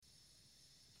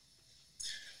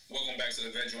Welcome back to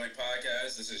the Vet Joint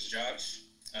Podcast. This is Josh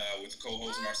with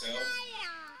co-host Marcel. What's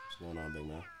going on, big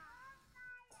man?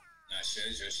 Not shit,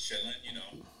 just chilling,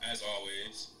 as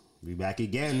always. We back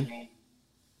again.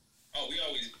 Oh, we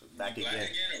always back again,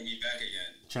 or we back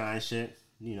again? Trying shit,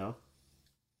 You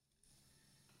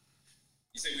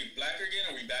say we black again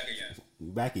or we back again?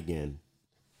 We back again.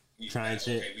 Trying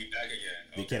shit. Okay, we back again.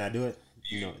 Okay. Can I do it?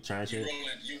 Trying shit.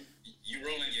 You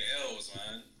rolling your L's,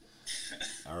 man.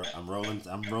 I'm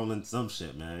rolling some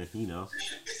shit, man. I'm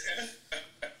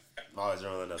always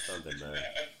rolling up something, man.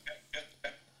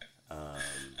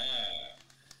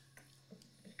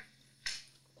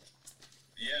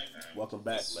 Yeah, man. Welcome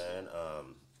back,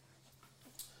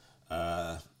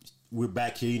 man. We're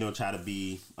back here, try to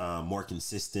be more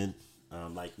consistent.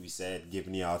 Like we said,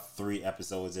 giving y'all 3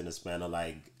 episodes in the span of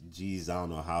I don't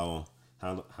know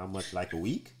how much, like a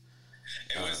week.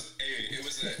 It was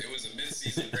a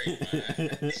mid-season break,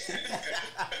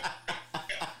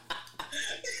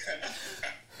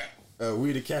 man.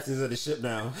 We the captains of the ship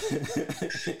now.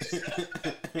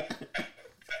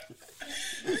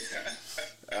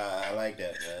 I like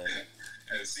that, man.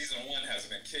 Season 1 has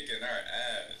been kicking our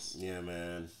ass. Yeah,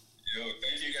 man. Yo,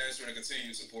 thank you guys for the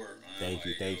continued support, man.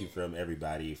 Thank you from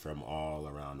everybody from all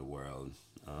around the world.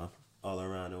 All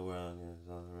around the world.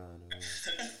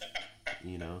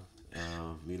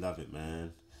 We love it,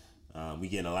 man. We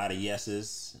getting a lot of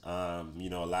yeses. A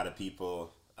lot of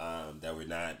people that we're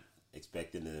not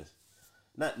expecting to,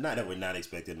 not that we're not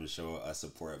expecting to show us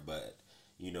support, but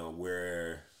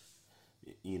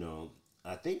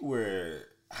I think we're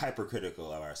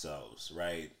hypercritical of ourselves,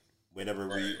 right? Whenever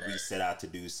we set out to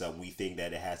do something, we think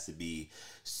that it has to be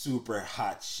super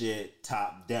hot shit,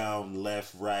 top down,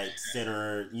 left, right,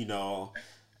 center,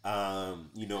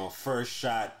 first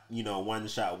shot, one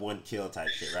shot, one kill type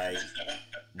shit, right?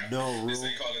 No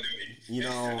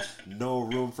room, no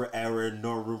room for error,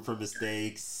 no room for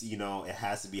mistakes. It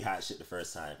has to be hot shit the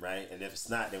first time, right? And if it's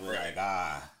not, then we're like,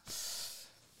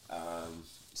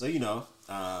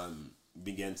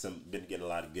 been getting a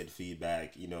lot of good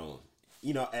feedback,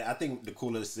 I think the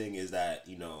coolest thing is that,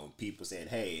 people saying,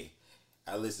 hey,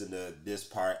 I listened to this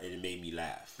part and it made me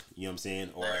laugh. You know what I'm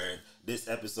saying? Or this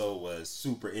episode was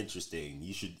super interesting.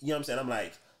 You should, I'm saying? I'm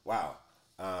like, wow,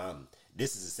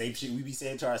 this is the same shit we be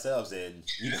saying to ourselves. And,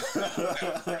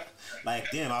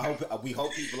 damn, we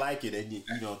hope people like it. And,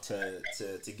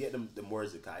 to get them the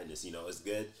words of kindness, it's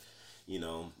good.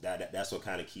 That's what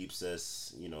kind of keeps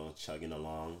us, chugging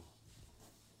along.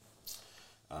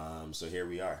 So here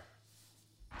we are.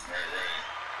 Right.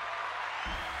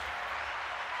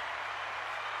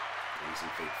 Some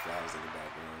fake flowers in the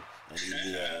background.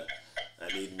 I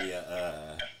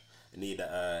need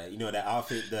that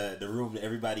outfit, the room that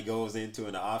everybody goes into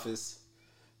in the office.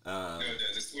 The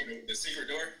secret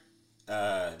door.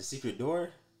 The secret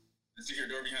door. The secret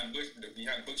door behind the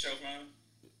bookshelf, man.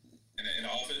 In the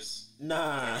office.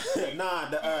 Nah.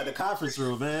 The conference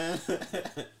room, man.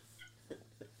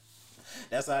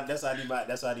 That's how I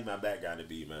need my background to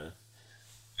be, man.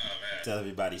 Oh man. Tell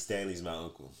everybody Stanley's my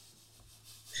uncle.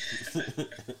 Oh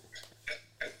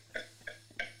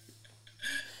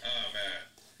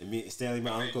man. And Stanley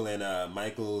my uncle, and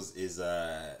Michael's is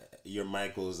your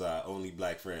Michael's only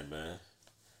black friend, man.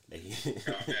 Oh man. Oh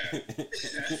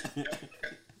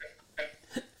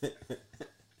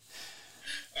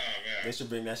man. They should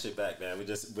bring that shit back, man. With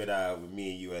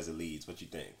me and you as the leads. What you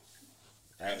think?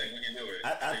 I think we can do it.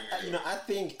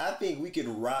 I think we could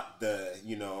rock the,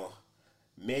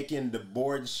 making the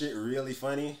board shit really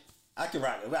funny. I can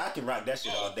rock that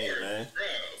shit all day, man. Bro,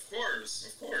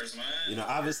 of course, man.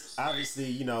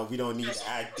 Obviously, we don't need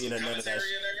acting or none of that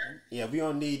shit. Yeah, we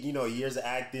don't need, years of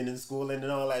acting and schooling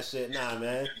and all that shit. Nah,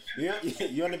 man. You if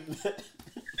anybody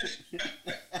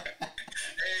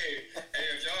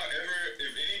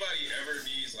ever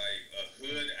needs like a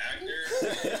hood actor,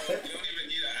 you don't even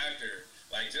need an actor.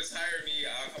 Like, just hire me.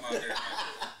 I'll come out there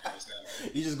and do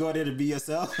it. You just go there to be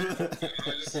yourself. Pretty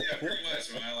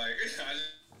much, man. Like, I'll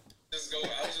just go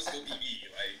be me.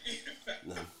 Like,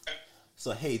 no.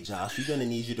 So hey, Josh, we're gonna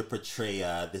need you to portray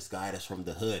this guy that's from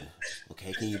the hood.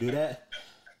 Okay, can you do that?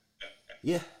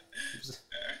 Yeah.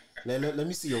 Let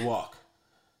me see your walk.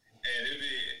 And it'd be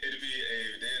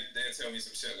they'd tell me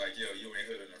some shit like, yo, you ain't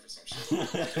hood enough or some shit.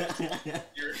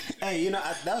 Hey,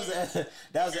 that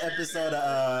was an episode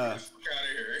of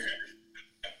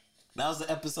that was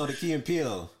the episode of Key and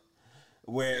Peele,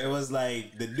 where it was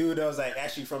like the dude that was like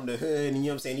actually from the hood, and you know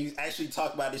what I'm saying, he actually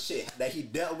talked about the shit that he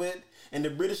dealt with, and the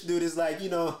British dude is like,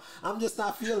 I'm just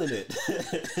not feeling it.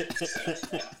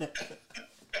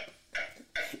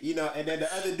 You know, and then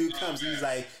the other dude comes, he's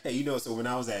like, hey, you know, so when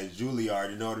I was at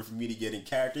Juilliard, in order for me to get in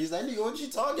character, he's like, nigga, what you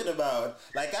talking about?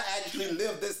 Like, I actually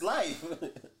lived this life.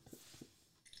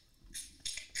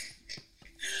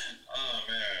 Oh,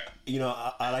 man. You know,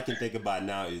 all I can think about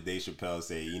now is Dave Chappelle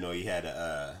say, you know, he had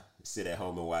to sit at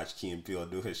home and watch Key and Peele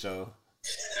do his show.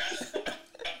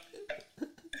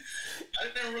 I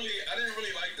didn't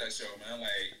really like that show, man.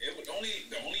 Like, the only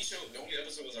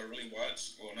episodes I really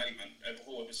watched, well, not even a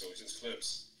whole episode, just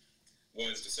clips,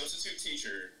 was the substitute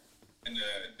teacher and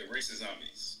the racist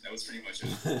zombies. That was pretty much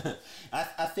it.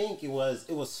 I think it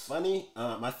was funny.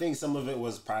 I think some of it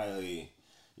was probably,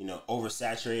 you know,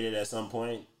 oversaturated at some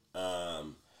point.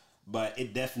 But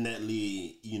it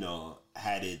definitely, you know,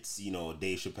 had its, you know,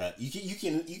 Dave Chappelle.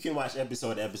 You can watch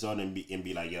episode to episode and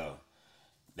be like, yo,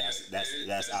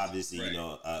 that's obviously,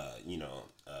 right.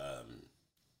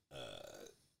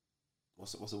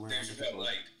 What's the word? Dave Chappelle,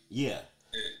 like, yeah.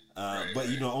 But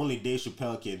you know, only Dave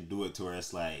Chappelle can do it to where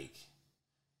it's like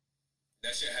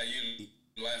that shit had you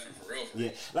laughing for real.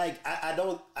 Yeah, like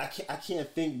I can't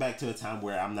think back to a time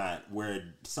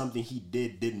where something he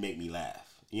didn't make me laugh.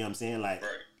 You know what I'm saying? Like,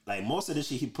 right. Like most of the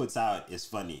shit he puts out is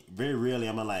funny. Very rarely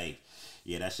am I like,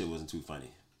 yeah, that shit wasn't too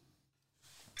funny.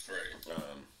 Right.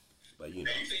 But you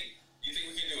know. Hey, you think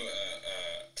we can do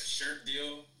a shirt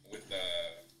deal with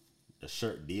a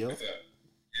shirt deal? With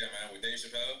with Dave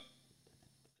Chappelle.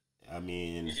 I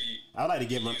mean, I'd like to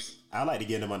get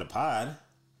him on the pod.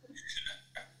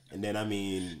 And then, I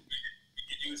mean, we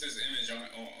could use his image on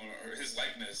his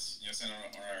likeness, you know what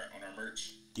I'm saying, on our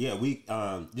merch. Yeah, we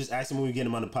just ask him when we get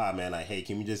him on the pod, man. Like, hey,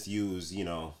 can we just use, you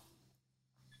know,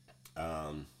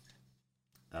 I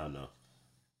don't know.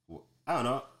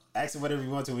 Ask him whatever you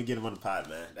want to when we get him on the pod,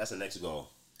 man. That's the next goal.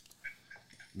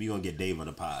 We gonna get Dave on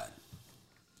the pod.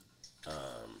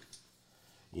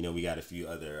 You know, we got a few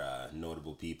other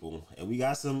notable people, and we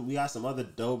got some other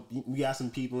dope. We got some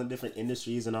people in different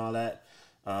industries and all that.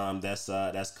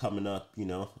 That's coming up, you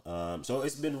know. So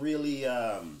it's been really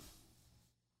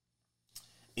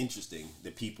interesting.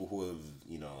 The people who have,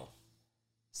 you know,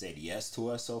 said yes to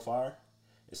us so far.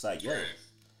 It's like, yo,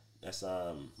 that's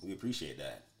we appreciate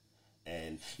that.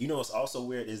 And you know what's also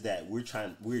weird is that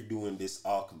we're doing this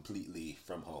all completely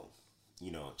from home.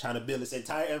 You know, trying to build this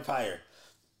entire empire.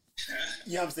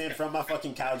 You know what I'm saying? From my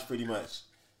fucking couch, pretty much.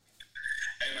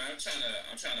 Hey man, I'm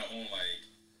trying to own like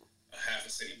a half a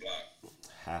city block.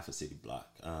 Half a city block.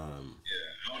 Yeah, I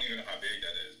don't even know how big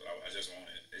that is, but I just want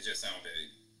it. It just sounds big.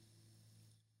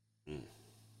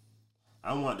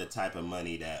 I want the type of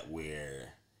money that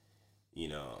where, you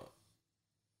know,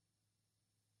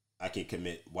 I can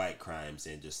commit white crimes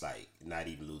and just like not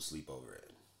even lose sleep over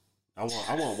it. I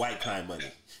want white crime money.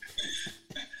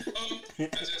 I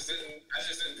just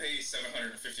didn't pay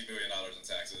 $750 million in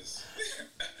taxes.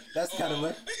 That's kind of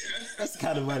money. That's the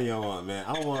kind of money I want, man.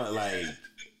 I want like,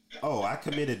 oh, I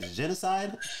committed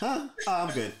genocide? Huh? Oh,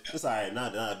 I'm good. It's all right.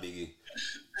 Not a biggie.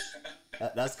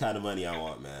 That's the kind of money I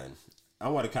want, man. I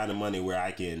want the kind of money where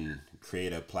I can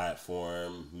create a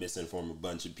platform, misinform a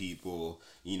bunch of people,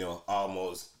 you know,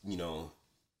 almost, you know,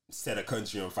 set a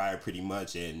country on fire pretty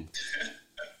much, and,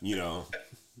 you know,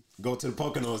 go to the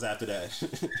Poconos after that.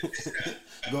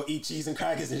 Go eat cheese and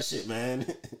crackers and shit, man.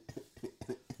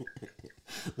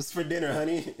 What's for dinner,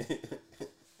 honey? He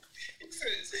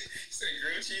said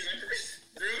grilled cheese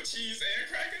and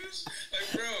crackers?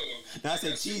 Like, bro. No, I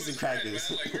said cheese and crackers.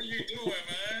 Man. Like, what are you doing,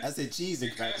 man? I said cheese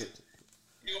and crackers.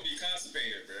 You gonna be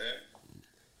constipated, bro.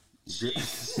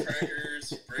 Cheese,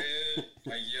 crackers, bread.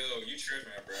 Like, yo, you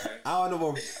tripping, bro.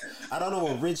 I don't know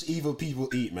what rich evil people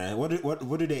eat, man. What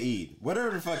do they eat? Whatever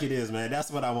the fuck it is, man.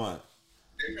 That's what I want.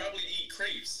 They probably eat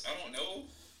crepes. I don't know.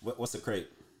 What's a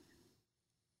crepe?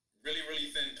 Really,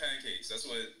 really thin pancakes. That's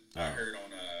what I heard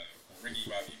on Ricky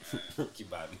Bobby, man. Ricky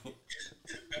Bobby.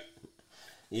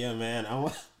 Yeah, man. I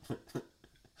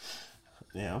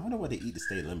wonder what they eat to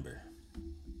stay limber.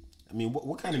 I mean,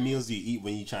 what kind of meals do you eat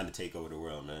when you're trying to take over the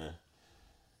world, man?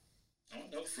 I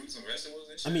don't know, fruits and vegetables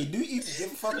and shit. I mean, do you even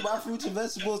give a fuck about fruits and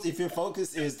vegetables if your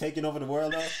focus is taking over the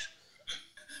world, though?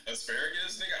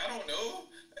 Asparagus, nigga? I don't know.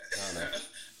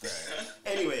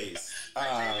 Anyways. I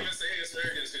can't even say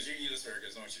asparagus because you eat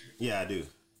asparagus, don't you? Yeah, I do.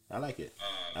 I like it.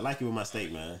 I like it with my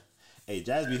steak, man. Hey,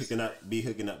 Jazz be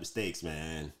hooking up the steaks,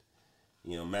 man.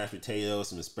 You know, mashed potatoes,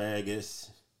 some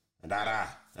asparagus. You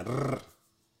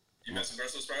got some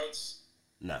Brussels sprouts?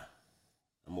 Nah.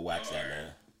 I'm gonna wax that,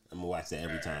 man. I'm gonna wax that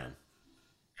every time.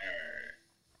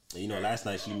 You know, last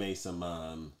night she made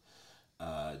some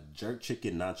jerk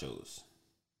chicken nachos.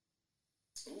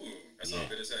 Ooh, that sounds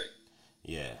good as heck.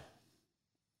 Yeah.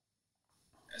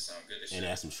 That sounds good as shit. And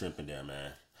add some shrimp in there,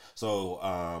 man. So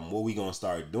what we gonna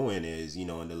start doing is, you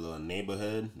know, in the little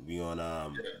neighborhood, we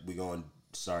gonna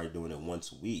start doing it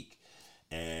once a week.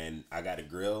 And I got a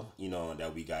grill, you know,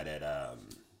 that we got at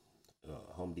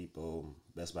Home Depot,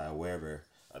 Best Buy, wherever.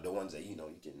 The ones that, you know,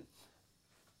 you can.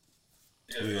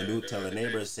 Yeah, We're gonna do tell the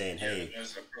neighbors base. saying, Yeah, hey,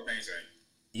 that's a propane tank.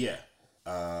 yeah.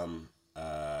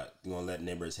 You gonna let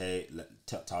neighbors, hey,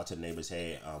 talk to the neighbors,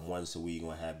 hey, once a week,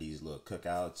 gonna have these little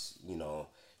cookouts, you know,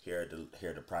 here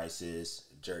are the prices,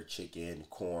 jerk chicken,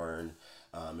 corn,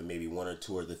 and maybe one or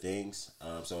two other things.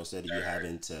 So instead of you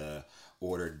having to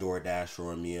order DoorDash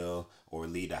for a meal or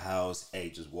leave the house, hey,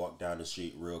 just walk down the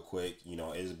street real quick. You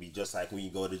know, it'll be just like when you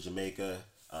go to Jamaica.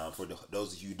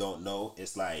 Those of you who don't know,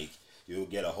 it's like you'll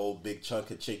get a whole big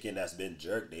chunk of chicken that's been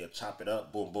jerked. They'll chop it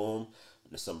up, boom, boom.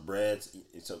 And some bread,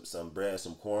 some bread,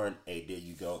 some corn. Hey, there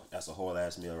you go. That's a whole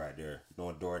ass meal right there.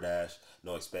 No DoorDash,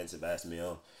 no expensive ass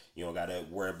meal. You don't gotta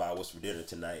worry about what's for dinner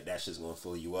tonight. That shit's gonna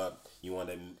fill you up. You want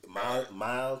it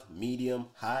mild, medium,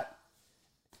 hot.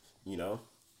 You know.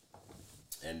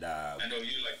 And I know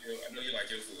you like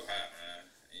your food hot, man.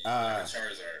 You like a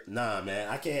Charizard. Nah, man,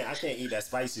 I can't eat that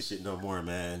spicy shit no more,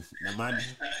 man.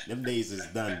 Them days is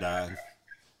done, dog.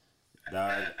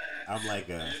 Dog, I'm like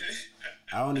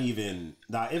I don't even.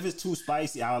 Nah, if it's too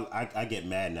spicy, I get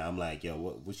mad now. I'm like, yo,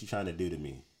 what you trying to do to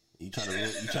me? You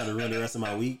trying to ruin the rest of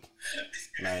my week?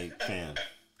 Like, fam.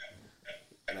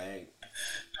 Like,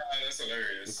 that's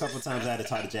hilarious. A couple times I had to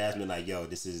talk to Jasmine, like, yo,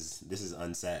 this is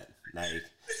unsat.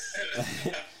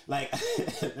 Like,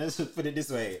 let's just put it this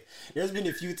way. There's been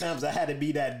a few times I had to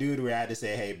be that dude where I had to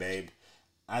say, hey, babe,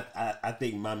 I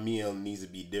think my meal needs to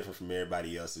be different from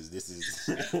everybody else's. This is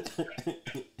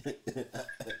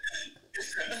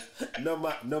no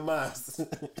mas.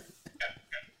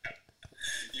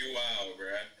 You wild, bro.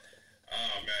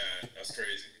 Oh man, that's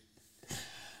crazy.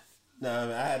 No,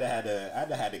 man, I had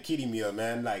to have the kitty meal,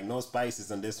 man. Like no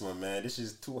spices on this one, man. This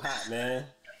is too hot, man.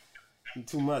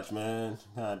 Too much, man.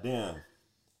 God damn.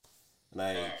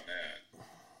 Like, oh man,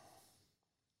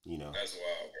 you know. that's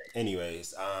wild, bro.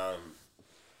 Anyways,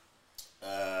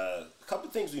 a couple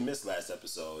things we missed last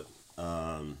episode.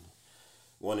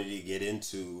 Wanted to get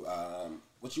into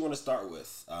what you want to start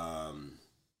with.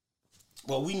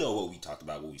 Well, we know what we talked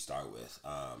about. What we start with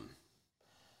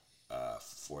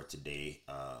for today.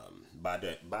 By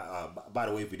the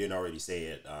way, if we didn't already say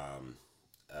it,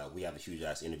 we have a huge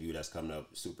ass interview that's coming up.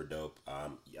 Super dope. I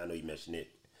know you mentioned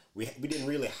it. We didn't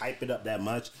really hype it up that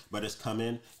much, but it's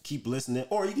coming. Keep listening,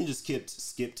 or you can just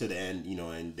skip to the end, you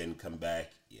know, and then come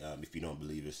back if you don't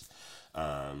believe us.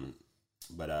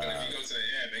 But if you go to the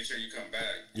end, make sure you come back.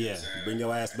 Yeah, bring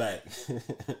your ass back. Yeah,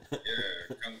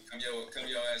 come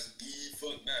your ass the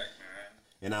fuck back, man.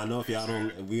 And I know if y'all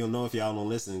don't, we don't know if y'all don't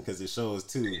listen because it shows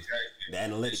too. Exactly. The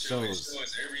analytics shows. It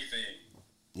shows everything.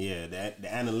 Yeah, the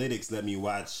analytics let me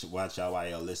watch y'all while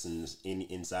y'all listen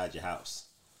inside your house,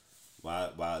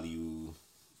 while you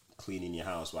cleaning your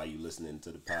house, while you listening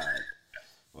to the pod,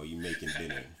 or you making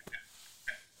dinner.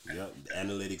 Yep, the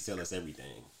analytics tell us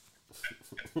everything.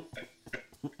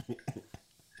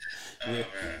 Oh,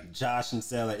 Josh and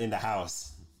Sarah in the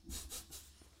house.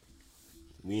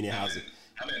 We in the house.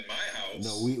 I'm in my house.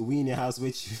 No, we in the house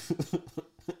with you.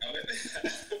 I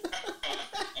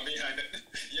mean,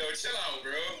 yo, chill out,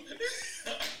 bro.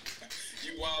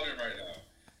 You wilding right now.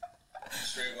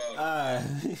 Straight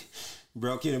wilding.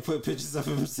 Bro, can he put pictures of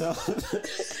himself?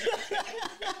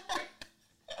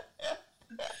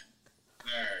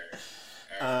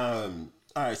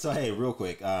 All right. So hey, real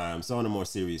quick. So on a more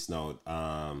serious note,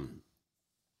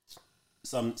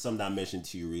 something I mentioned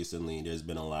to you recently. There's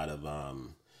been a lot of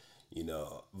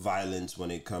violence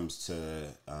when it comes to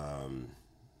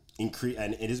increase,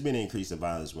 and it has been an increase of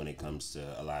violence when it comes to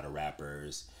a lot of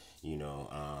rappers.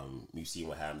 We've seen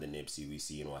what happened to Nipsey. We've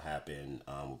seen what happened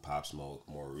with Pop Smoke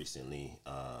more recently.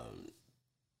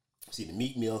 See the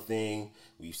Meat Mill thing.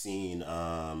 We've seen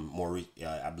I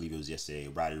believe it was yesterday,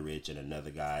 Roddy Ricch and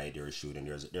another guy, they were shooting.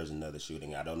 There's another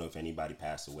shooting. I don't know if anybody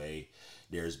passed away.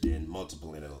 There's been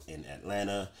multiple in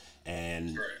Atlanta.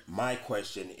 And my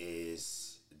question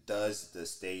is, does the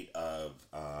state of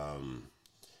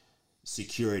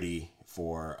security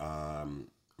for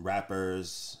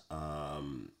rappers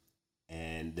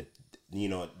and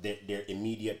their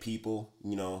immediate people,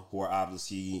 who are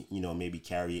obviously, maybe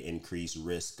carry increased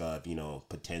risk of,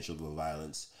 potential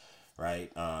violence,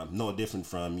 right? No different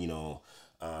from,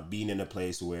 being in a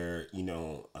place where,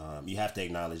 you have to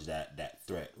acknowledge that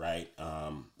threat, right?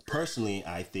 Personally,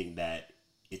 I think that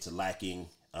it's lacking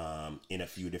in a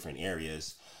few different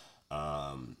areas.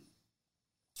 One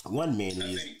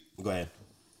mainly is, go ahead.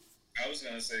 I was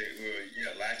going to say,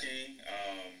 lacking.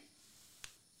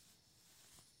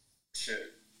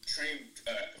 shit,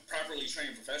 properly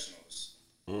trained professionals.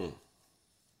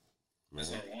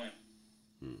 That's number one.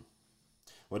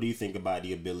 What do you think about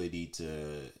the ability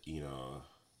to, you know,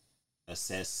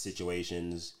 assess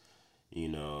situations, you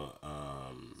know,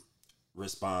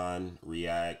 respond,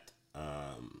 react,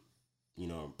 you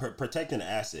know, protect an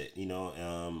asset, you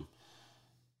know,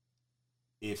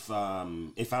 if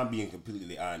I'm being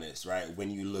completely honest, right, when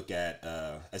you look at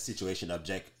a situation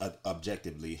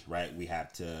objectively, right, we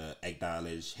have to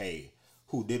acknowledge, hey,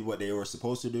 who did what they were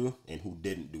supposed to do and who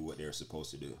didn't do what they were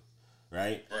supposed to do,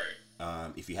 right?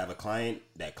 Right. If you have a client,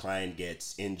 that client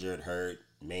gets injured, hurt,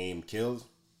 maimed, killed,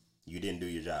 you didn't do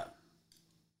your job.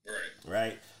 Right.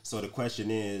 Right? So the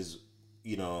question is,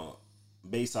 you know,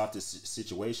 based off the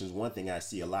situations, one thing I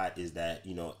see a lot is that,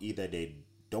 you know, either they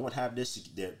don't have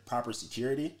their proper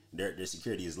security, their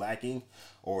security is lacking,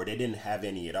 or they didn't have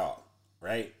any at all.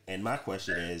 Right? And my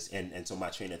question is, and so my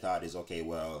train of thought is, okay,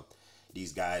 well,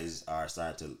 these guys are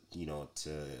starting to, you know,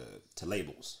 to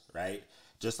labels, right?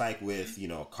 Just like with, you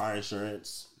know, car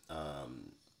insurance,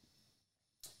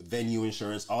 venue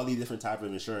insurance, all these different types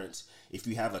of insurance. If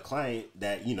you have a client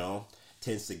that, you know,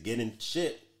 tends to get in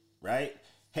shit, right?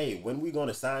 Hey, when we going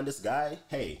to sign this guy?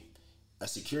 Hey, a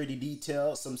security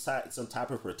detail, some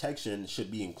type of protection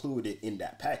should be included in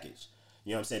that package.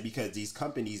 You know what I'm saying? Because these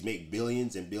companies make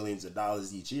billions and billions of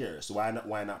dollars each year. So why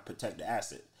not protect the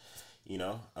asset? You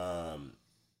know,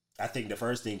 I think the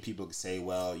first thing people could say,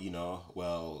 well, you know,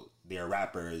 well, they're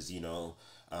rappers, you know,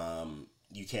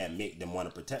 you can't make them want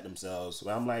to protect themselves.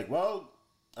 Well, I'm like, well,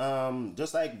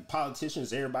 just like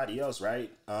politicians, everybody else,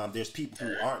 right? There's people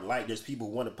who aren't like, there's people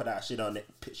who want to put out shit on it,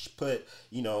 put,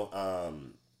 you know,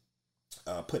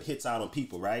 put hits out on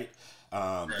people, right?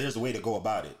 There's a way to go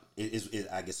about it.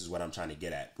 I guess is what I'm trying to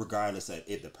get at, regardless of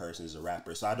if the person is a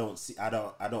rapper. So I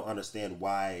don't understand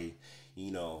why,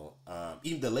 you know,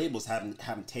 even the labels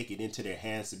haven't taken it into their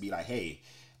hands to be like, hey,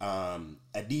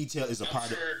 a detail is a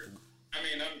part of. I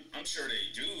mean, I'm sure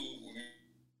they do. You know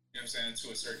what I'm saying,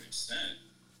 to a certain extent.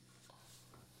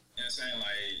 You know what I'm saying, like.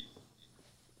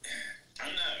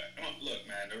 Look,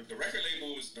 man. The record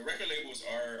labels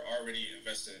are already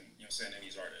investing. You know what I'm saying, in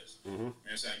these artists. Mm-hmm. You know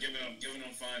what I'm saying, giving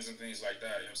them funds and things like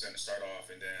that. You know what I'm saying, to start off,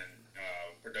 and then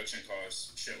production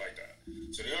costs, shit like that.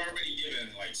 So they're already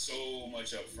giving like so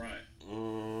much up front,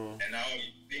 and now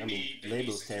they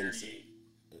need security.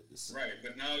 Right,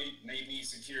 but now they need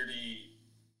security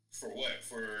for what?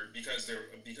 Because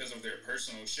of their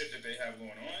personal shit that they have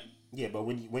going on. Yeah, but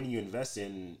when you invest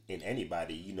in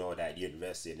anybody, you know that you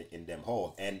invest in them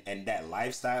whole, and that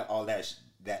lifestyle, all that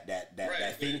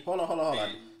that thing. Hold on.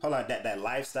 That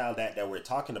lifestyle that we're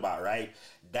talking about, right?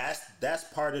 That's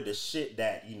part of the shit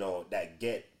that, you know, that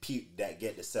get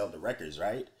to sell the records,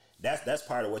 right? That's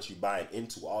part of what you buy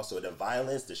into. Also, the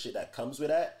violence, the shit that comes with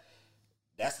that.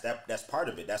 That's part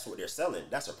of it. That's what they're selling.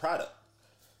 That's a product.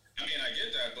 I mean, I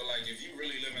get that, but like, if you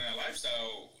really live in that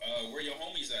lifestyle, where your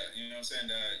homies at? You know what I'm saying?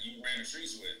 That you ran the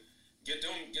streets with. Get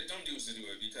them dudes to do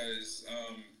it, because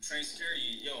train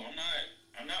security. Yo, I'm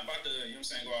not about to, you know what I'm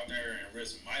saying, go out there and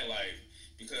risk my life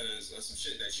because of some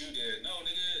shit that you did. No,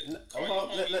 nigga.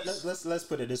 Let's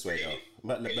put it this way, though.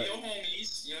 Pay your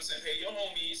homies. You know what I'm saying? Pay your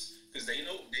homies, because they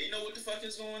know what the fuck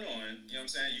is going on. You know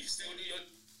what I'm saying? You can still do your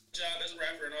job as a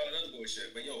rapper and all that other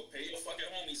bullshit, but yo, pay your fucking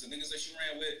homies, the niggas that you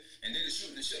ran with and did the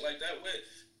shooting and shit like that with.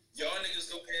 Y'all niggas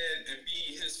go ahead and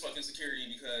be his fucking security,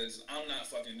 because I'm not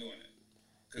fucking doing it.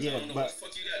 Because I don't know what the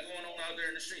fuck you got going on out there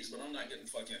in the streets, but I'm not getting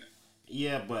the fuck in it.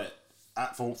 Yeah, but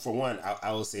for one,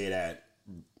 I will say that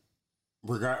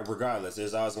regardless,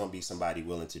 there's always going to be somebody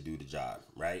willing to do the job,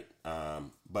 right?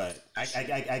 But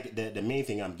the main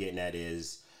thing I'm getting at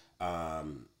is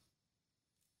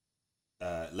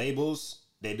labels.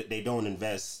 They don't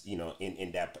invest, you know,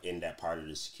 in that part of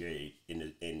the security,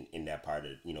 in that part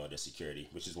of, you know, the security,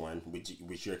 which is one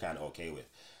which you're kind of okay with.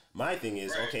 My thing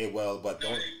is, okay, well, but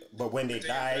when they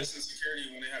die, invest in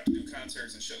security when they have to do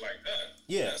concerts and shit like that.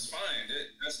 Yeah, that's fine.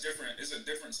 That's different. It's a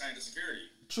different kind of security.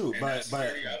 True, but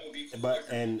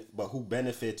who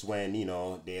benefits when, you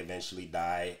know, they eventually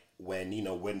die? When, you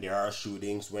know, when there are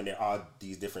shootings, when there are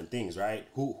these different things, right?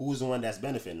 Who's the one that's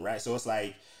benefiting, right? So it's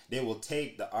like they will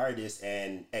take the artist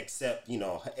and accept, you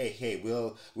know, hey,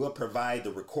 we'll provide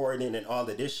the recording and all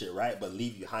of this shit, right? But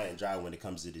leave you high and dry when it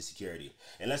comes to the security.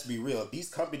 And let's be real,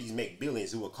 these companies make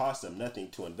billions. It will cost them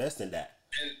nothing to invest in that.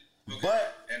 And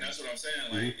that's what I'm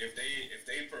saying. Like, if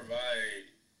they provide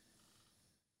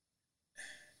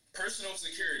personal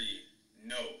security,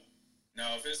 no.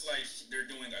 Now, if it's like they're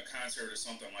doing a concert or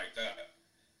something like that,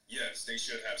 yes, they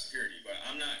should have security. But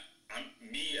I'm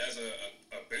me as a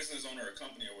business owner or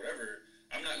company or whatever,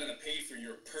 I'm not going to pay for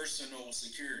your personal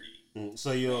security.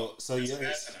 So you'll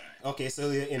asinine. okay.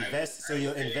 So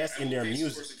you'll invest in their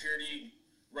music. For security,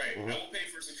 right? I will pay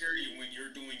for security when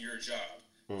you're doing your job.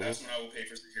 That's when I will pay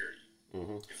for security.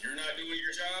 If you're not doing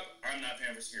your job, I'm not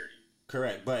paying for security.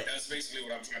 Correct, but that's basically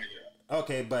what I'm trying to get at.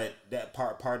 Okay, but that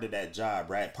part of that job,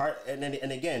 right?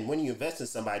 And again, when you invest in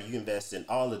somebody, you invest in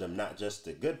all of them, not just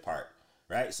the good part,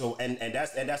 right? So and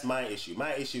that's my issue.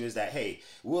 My issue is that hey,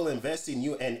 we'll invest in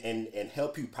you and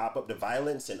help you prop up the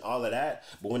violence and all of that,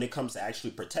 but when it comes to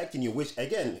actually protecting you, which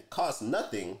again costs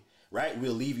nothing, right?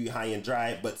 We'll leave you high and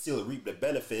dry, but still reap the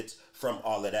benefits from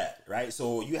all of that, right?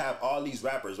 So you have all these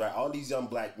rappers, right? All these young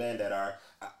black men that are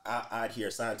out here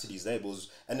signed to these labels,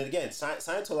 and then again signed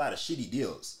to a lot of shitty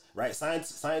deals. Right, signed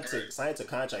to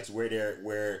contracts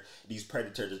where these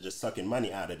predators are just sucking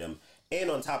money out of them,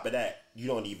 and on top of that, you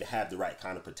don't even have the right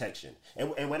kind of protection.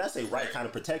 And when I say right kind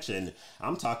of protection,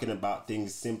 I'm talking about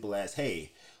things simple as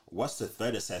hey, what's the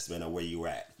threat assessment of where you're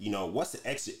at? You know, what's the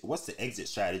exit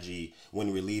strategy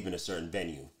when we're leaving a certain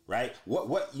venue? Right?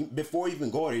 Before you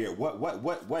even go there,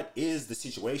 what is the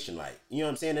situation like? You know what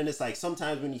I'm saying? And it's like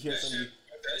sometimes when you hear something.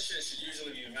 That shit should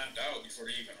usually be mapped out before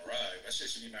they even arrive. That shit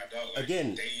should be mapped out like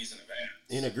again, days in advance.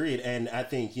 And agreed. And I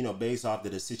think, you know, based off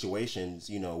of the situations,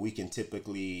 you know, we can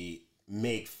typically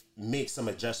make some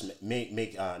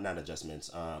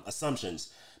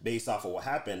assumptions based off of what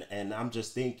happened. And I'm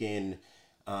just thinking,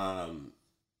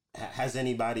 has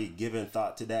anybody given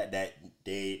thought to that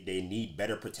they need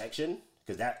better protection?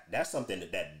 Because that's something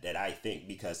that I think,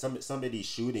 because some of these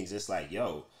shootings, it's like,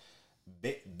 yo,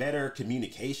 better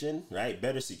communication, right?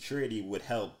 Better security would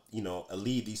help, you know,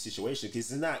 alleviate these situations.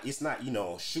 Because it's not, you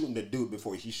know, shooting the dude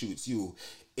before he shoots you.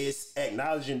 It's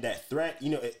acknowledging that threat.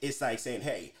 You know, it's like saying,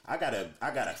 hey, I got a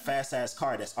fast ass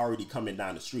car that's already coming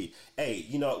down the street. Hey,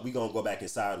 you know, we gonna go back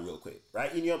inside real quick,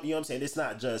 right? You know what I'm saying? It's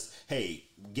not just, hey,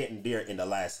 getting there in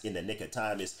the nick of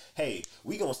time. It's, hey,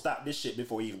 we gonna stop this shit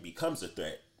before it even becomes a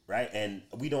threat, right? And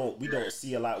we don't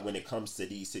see a lot when it comes to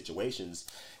these situations.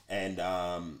 And,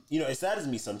 you know, it saddens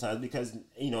me sometimes because,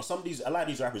 you know, a lot of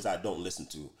these rappers I don't listen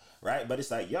to, right? But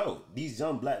it's like, yo, these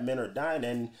young black men are dying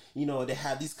and, you know, they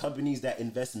have these companies that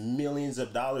invest millions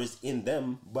of dollars in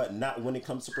them, but not when it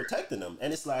comes to protecting them.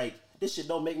 And it's like, this shit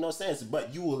don't make no sense,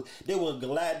 but they will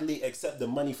gladly accept the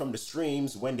money from the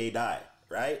streams when they die,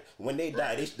 right? When they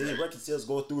die, their record sales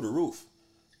go through the roof,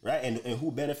 right? And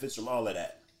who benefits from all of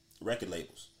that? Record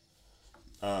labels.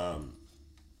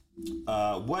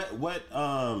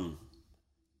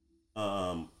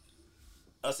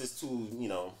 Us as two, you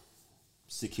know,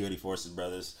 security forces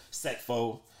brothers,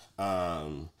 SecFo,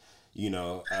 you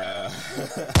know,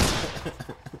 us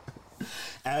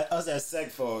as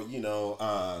SecFo, you know,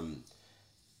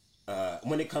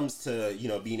 when it comes to, you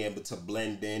know, being able to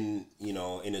blend in, you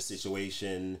know, in a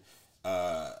situation,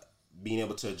 being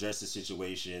able to address the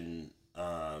situation,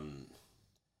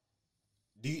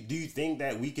 do you think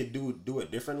that we could do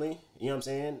it differently? You know what I'm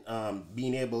saying?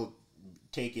 Being able,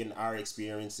 taking our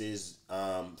experiences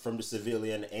from the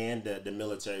civilian and the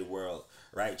military world,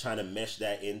 right? Trying to mesh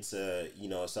that into, you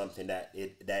know, something that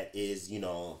is, you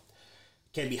know,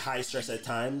 can be high stress at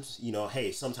times. You know,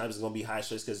 hey, sometimes it's gonna be high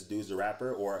stress because the dude's a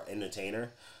rapper or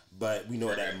entertainer, but we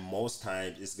know that most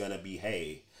times it's gonna be,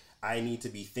 hey, I need to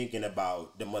be thinking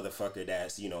about the motherfucker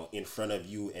that's, you know, in front of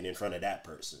you and in front of that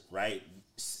person, right?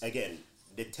 Again,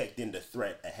 detecting the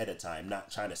threat ahead of time,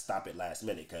 not trying to stop it last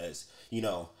minute. Because, you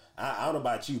know, I don't know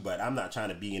about you, but I'm not trying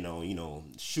to be, you know,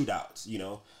 shootouts, you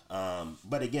know.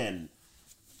 But again,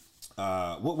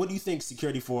 what do you think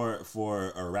security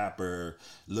for a rapper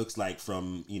looks like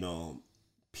from, you know,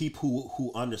 people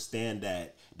who understand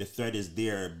that the threat is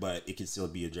there, but it can still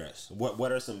be addressed?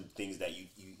 What are some things that you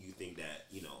think that,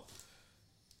 you know,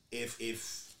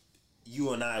 if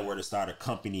you and I were to start a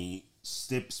company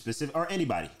specific, or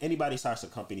anybody starts a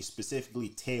company specifically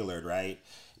tailored, right,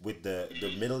 with the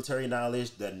military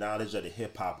knowledge, the knowledge of the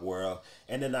hip hop world,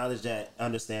 and the knowledge that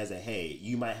understands that, hey,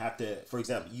 you might have to, for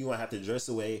example, you might have to dress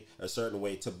away a certain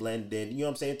way to blend in, you know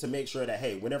what I'm saying, to make sure that,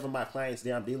 hey, whenever my client's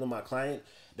there, I'm dealing with my client,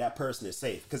 that person is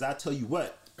safe. Because I tell you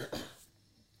what,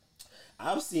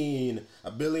 I've seen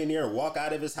a billionaire walk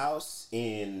out of his house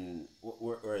in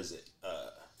where is it?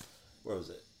 Where was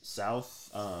it?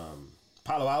 South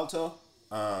Palo Alto,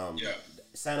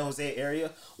 San Jose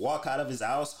area. Walk out of his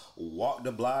house, walk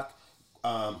the block,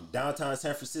 downtown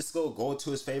San Francisco, go to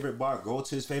his favorite bar, go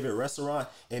to his favorite restaurant,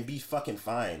 and be fucking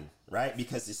fine, right?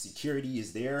 Because the security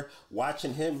is there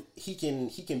watching him. He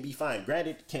can be fine.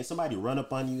 Granted, can somebody run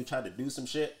up on you, try to do some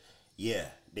shit? Yeah,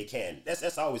 they can.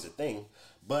 That's always a thing.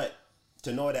 But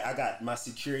to know that I got my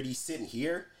security sitting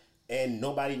here and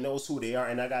nobody knows who they are,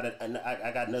 and I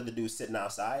got another dude sitting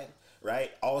outside,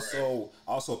 right? Also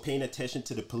paying attention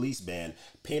to the police band,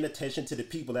 paying attention to the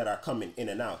people that are coming in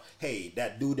and out. Hey,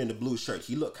 that dude in the blue shirt,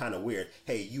 he looked kind of weird.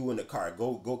 Hey, you in the car,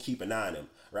 go keep an eye on him,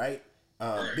 right?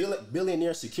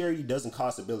 Billionaire security doesn't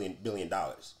cost $1 billion,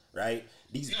 right?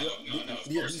 These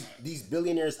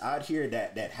billionaires out here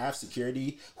that have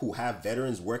security, who have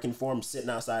veterans working for them, sitting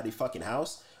outside their fucking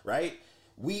house, right?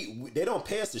 They don't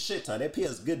pay us a shit ton. They pay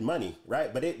us good money,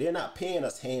 right? But they're not paying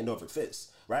us hand over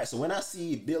fist, right? So when I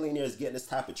see billionaires getting this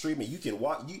type of treatment, you can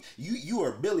walk. You are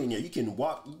a billionaire. You can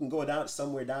walk. You can go down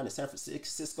somewhere down in San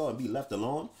Francisco and be left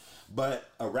alone. But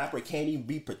a rapper can't even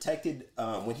be protected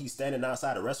when he's standing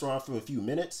outside a restaurant for a few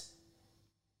minutes,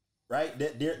 right?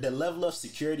 The level of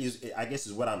security is, I guess,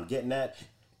 is what I'm getting at.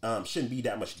 Shouldn't be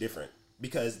that much different,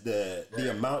 because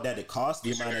the amount that it costs,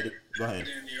 the amount that it. Go ahead.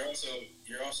 And you're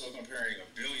also comparing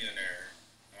a billionaire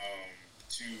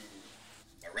to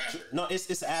a rapper. No,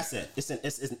 it's an asset.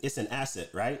 It's an asset,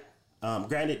 right?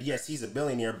 Granted, yes, he's a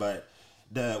billionaire, but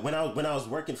when I was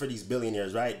working for these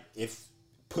billionaires, right? If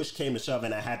push came to shove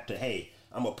and I had to, hey,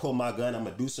 I'm gonna pull my gun, I'm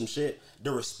gonna do some shit,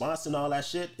 the response and all that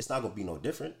shit, it's not gonna be no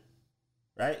different,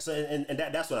 right? So and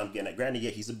that's what I'm getting at. Granted,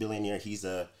 yeah, he's a billionaire, he's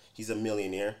a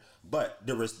millionaire, but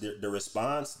the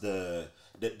response, the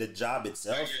job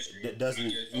itself, that doesn't,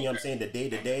 you know what I'm saying, the day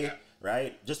to day,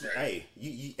 right? Just hey,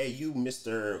 you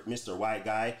Mr. White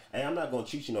guy, hey, I'm not gonna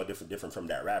treat you no different from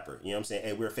that rapper. You know what I'm saying?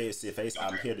 Hey, we're face to face.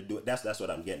 I'm here to do it. That's what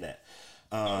I'm getting at.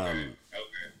 Okay.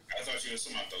 I thought you were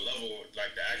talking about the level,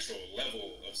 like the actual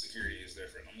level of security is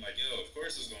different. I'm like, yo, of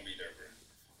course it's gonna be different.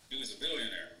 Dude's a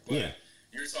billionaire, but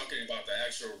you're talking about the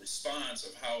actual response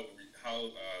of how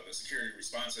the security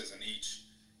response is in each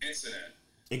incident.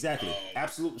 Exactly.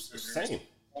 Absolutely same.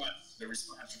 The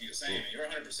response should be the same. And you're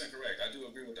 100% correct. I do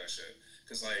agree with that shit.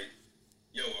 Cause like,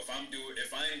 yo, if I'm doing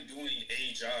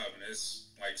a job and it's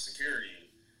like security,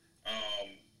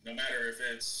 no matter if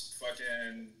it's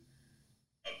fucking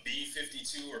a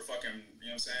B-52 or fucking, you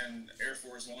know what I'm saying, Air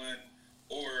Force One,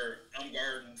 or I'm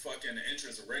guarding fucking the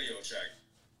entrance of Radio Shack,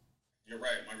 you're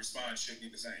right. My response should be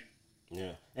the same.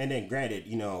 Yeah, and then granted,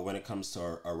 you know, when it comes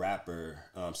to a rapper,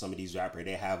 some of these rappers,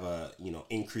 they have a, you know,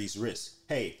 increased risk.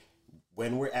 Hey,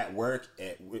 when we're at work,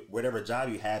 at whatever job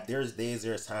you have, there's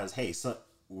times, hey,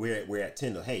 we're at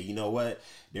Tyndall. Hey, you know what?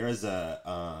 There's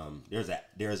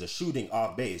a shooting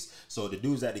off base. So the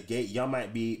dudes at the gate, y'all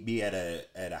might be at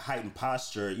a heightened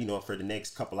posture, you know, for the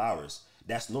next couple hours.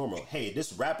 That's normal. Hey,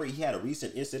 this rapper, he had a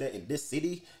recent incident in this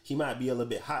city. He might be a little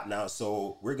bit hot now,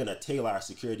 so we're gonna tailor our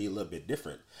security a little bit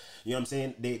different. You know what I'm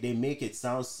saying? They make it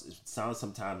sound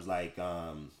sometimes like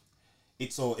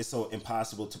it's so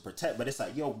impossible to protect, but it's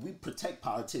like, yo, we protect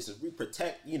politicians, we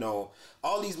protect, you know,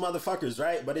 all these motherfuckers,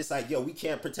 right? But it's like, yo, we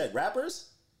can't protect rappers,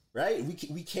 right? We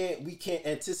can't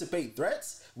anticipate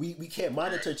threats. We can't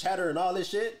monitor chatter and all this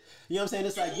shit. You know what I'm saying?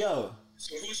 It's like, yo.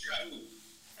 So who shot who?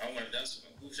 I want to. That's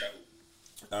who shot who.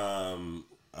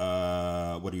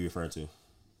 What are you referring to?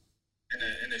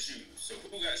 In the shooting. So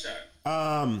who got shot?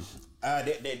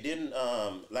 They didn't.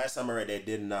 Last time I read, they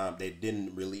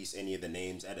didn't release any of the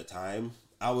names at a time.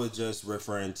 I was just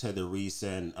referring to the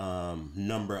recent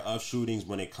number of shootings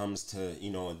when it comes to, you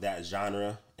know, that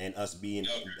genre, and us being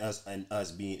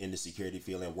in the security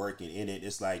field and working in it.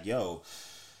 It's like, yo,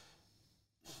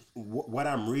 what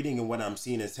I'm reading and what I'm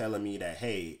seeing is telling me that,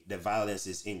 hey, the violence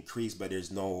is increased, but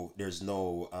there's no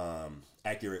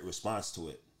accurate response to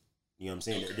it. You know what I'm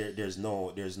saying? Okay. There's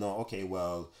no okay,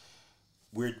 well,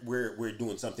 we're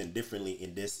doing something differently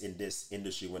in this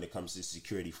industry when it comes to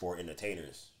security for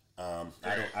entertainers.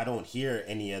 I don't hear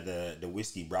any of the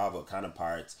Whiskey Bravo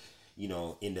counterparts, you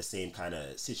know, in the same kind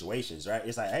of situations, right?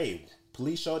 It's like, hey,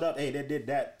 police showed up, hey, they did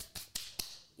that.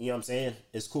 You know what I'm saying?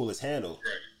 It's cool, it's handled.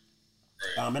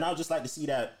 Right. And I would just like to see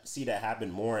that happen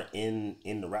more in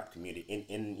the rap community, in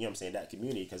you know what I'm saying, that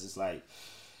community, because it's like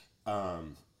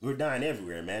we're dying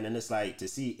everywhere, man, and it's like to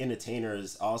see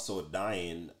entertainers also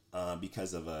dying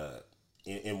because of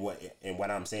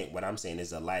what I'm saying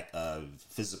is a lack of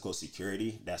physical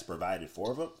security that's provided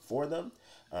for them.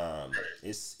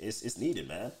 It's needed,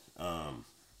 man.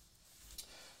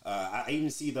 I even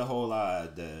see the whole I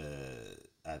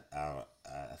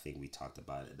think we talked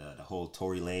about it, the whole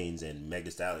Tory Lanez and Meg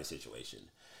Thee Stallion situation.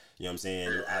 You know what I'm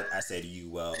saying? I say to you,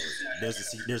 well, there's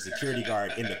a security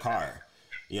guard in the car.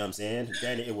 You know what I'm saying?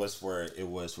 Granted, it was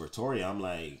for Tory. I'm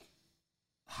like,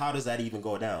 how does that even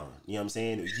go down? You know what I'm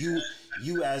saying?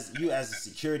 You as a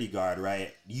security guard,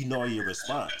 right? You know your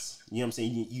response. You know what I'm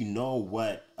saying? You know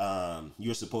what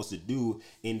you're supposed to do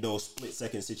in those split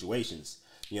second situations.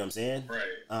 You know what I'm saying?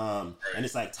 Right. And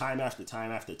it's like time after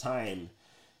time after time.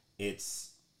 It's,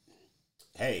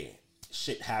 hey,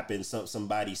 shit happened,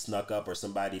 somebody snuck up or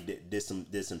somebody did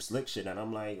some slick shit, and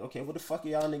I'm like, okay, what the fuck are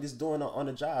y'all niggas doing on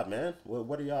the job, man?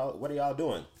 What are y'all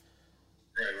doing?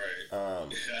 Right.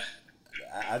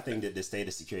 I think that the state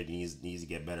of security needs to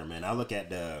get better, man. I look at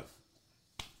the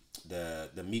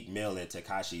Meek Mill and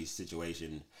Tekashi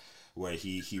situation where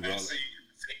he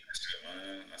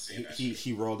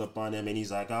rolled up on him and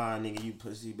he's like, ah, nigga, you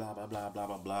pussy, blah blah blah blah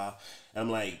blah blah. And I'm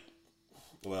like,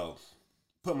 well,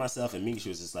 put myself in Meek's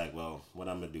shoes. It's like, well, what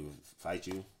I'm gonna do? Fight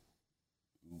you?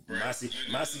 My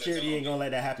security ain't gonna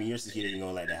let that happen. Your security ain't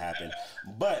gonna let that happen.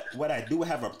 But what I do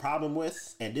have a problem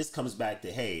with, and this comes back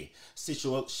to, hey,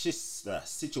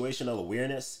 situational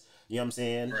awareness. You know what I'm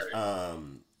saying? Right.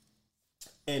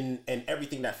 And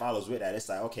everything that follows with that. It's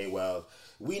like, okay, well,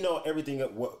 we know everything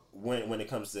when it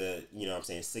comes to, you know what I'm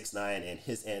saying, 6ix9ine and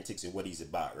his antics and what he's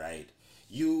about, right?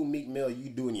 You, Meek Mill, you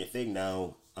doing your thing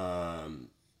now.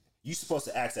 You supposed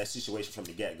to ask that situation from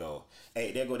the get go.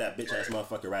 Hey, there go that bitch ass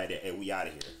motherfucker right there. Hey, we out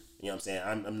of here. You know what I'm saying?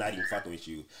 I'm not even fucking with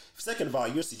you. Second of all,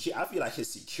 your I feel like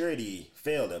his security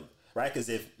failed him, right? Because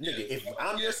if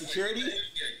I'm your security,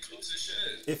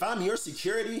 if I'm your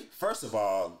security, first of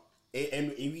all,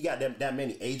 and we got that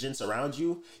many agents around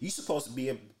you, you supposed to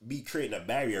be creating a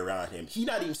barrier around him. He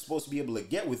not even supposed to be able to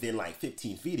get within like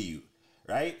 15 feet of you.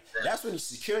 Right? That's when your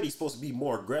security is supposed to be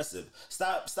more aggressive.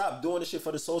 Stop doing the shit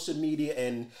for the social media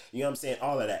and, you know what I'm saying,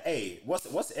 all of that. Hey, what's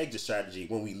the exit strategy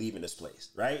when we leaving this place,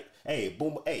 right? Hey,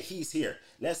 boom, hey, he's here.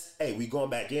 We going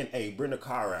back in. Hey, bring the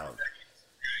car around.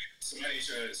 Somebody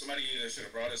either should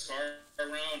have brought his car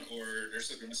around, or there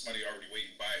should have been somebody already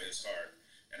waiting by his car.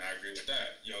 And I agree with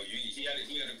that. He had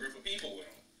a group of people with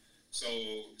him. So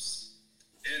it's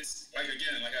like,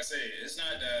 again, like I say, it's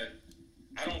not that.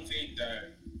 I don't think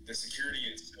that the security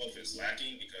itself is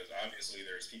lacking, because obviously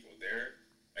there's people there.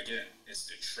 Again, it's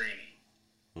the training.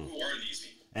 Who are these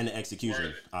people? And the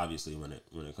execution, obviously, when it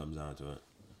comes down to it.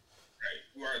 Right.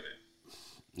 Who are they?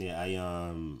 Yeah,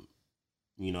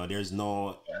 there's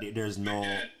no.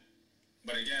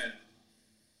 But again,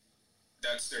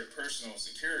 that's their personal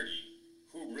security.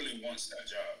 Who really wants that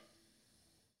job?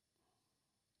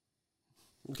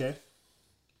 Okay.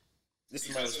 This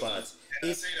is my response.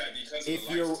 I say that because of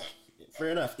the lifestyle. Fair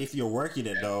enough. If you're working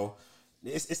it though,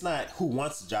 it's not who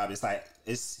wants the job. It's like,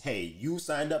 hey, you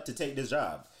signed up to take this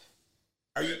job.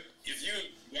 Why would you?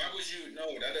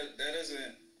 No, that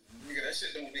doesn't. Nigga, that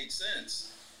shit don't make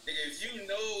sense. Nigga, if you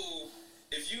know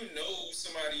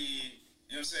somebody,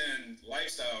 you know what I'm saying,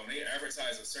 lifestyle, and they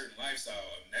advertise a certain lifestyle,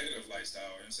 a negative lifestyle, you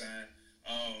know what I'm saying,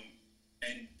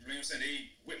 and you know what I'm saying, they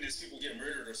witness people get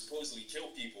murdered or supposedly kill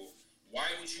people. Why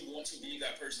would you want to be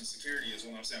that person's security is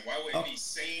what I'm saying. Why would any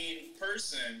sane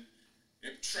person,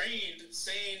 trained,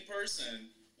 sane person,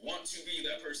 want to be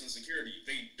that person's security?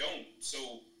 They don't.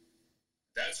 So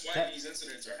that's why these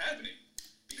incidents are happening.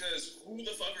 Because who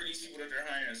the fuck are these people that they're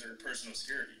hiring as their personal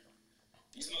security?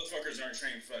 These motherfuckers aren't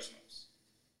trained professionals.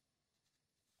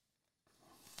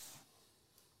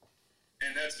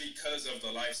 And that's because of the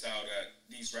lifestyle that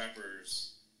these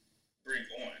rappers bring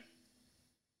on.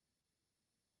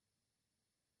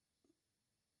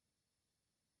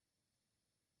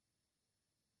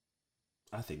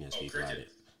 I think there's people out there.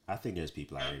 I think there's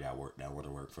people out there that want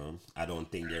to work for them. I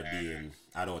don't think they're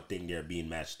being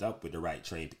matched up with the right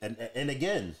trained. And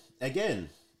again, if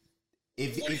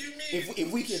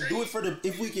we can do it for the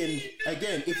if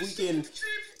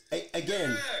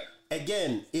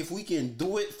we can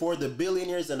do it for the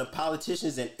billionaires and the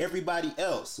politicians and everybody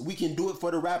else, we can do it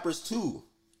for the rappers too,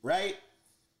 right?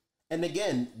 And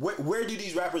again, where do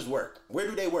these rappers work? Where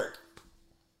do they work?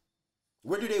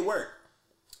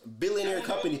 Billionaire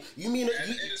company. You mean in the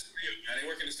studio? They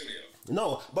work in the studio.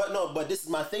 No, but this is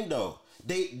my thing though.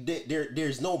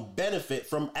 There's no benefit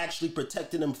from actually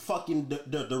protecting them fucking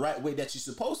the right way that you're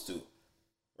supposed to,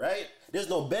 right? There's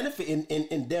no benefit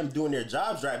in them doing their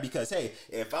jobs right, because hey,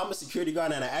 if I'm a security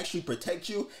guard and I actually protect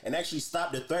you and actually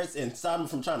stop the threats and stop them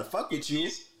from trying to fuck with you.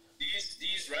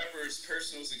 These rappers'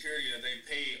 personal security that they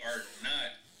pay are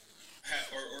not,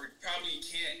 or probably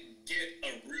can't get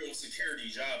a real security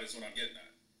job. Is what I'm getting at.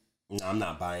 No, I'm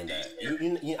not buying that.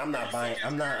 I'm not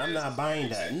buying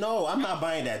that. No, I'm not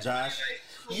buying that, Josh.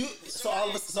 So all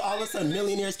of a sudden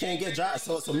millionaires can't get jobs.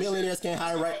 So millionaires can't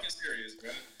hire right.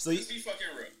 So let's be fucking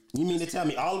real. You mean to tell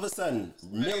me all of a sudden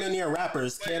millionaire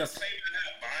rappers can't?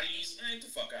 Bodies, man, get the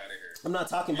fuck out of here. I'm not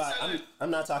talking about.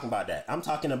 I'm not talking about that. I'm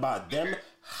talking about them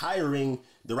hiring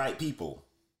the right people.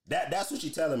 That's what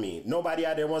you're telling me. Nobody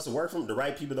out there wants to work for them. The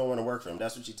right people don't want to work for them.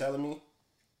 That's what you're telling me.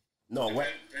 No, what?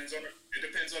 It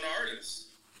depends on the artist.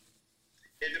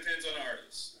 It depends on the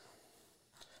artist.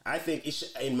 I think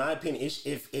in my opinion,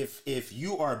 if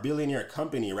you are a billionaire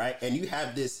company, right, and you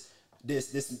have this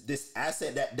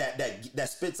asset that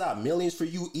spits out millions for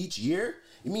you each year,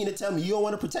 you mean to tell me you don't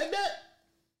want to protect that?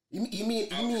 You mean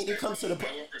it comes to the I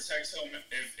will protect him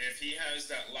if he has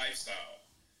that lifestyle.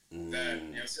 That, you know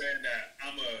what I'm saying, that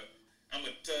I'm a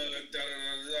thug,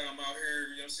 I'm out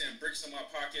here, you know what I'm saying, bricks in my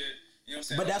pocket, you know what I'm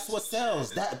saying. But that's what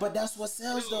sells. But that's what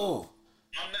sells though.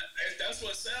 I'm not. That's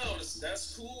what sells.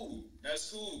 That's cool. That's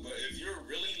cool. But if you're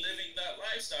really living that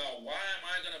lifestyle, why am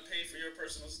I gonna pay for your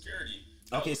personal security?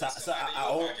 Okay, so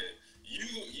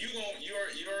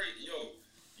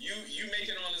you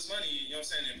making all this money. You know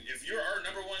what I'm saying? If you're our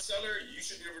number one seller, you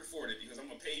should be able to afford it because I'm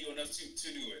gonna pay you enough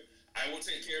to do it. I will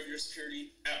take care of your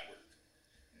security at work,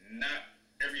 not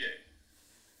every day,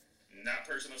 not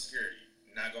personal security,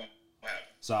 not gonna happen.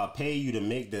 So I'll pay you to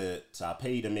make the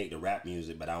rap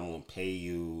music, but I won't pay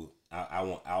you. I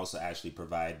won't also actually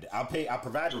provide. I'll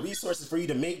provide the resources for you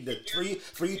to make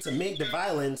for you to make the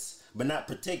violence, but not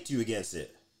protect you against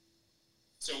it.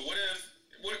 So but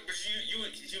you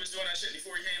was doing that shit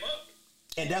before he came up.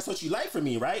 And that's what you like for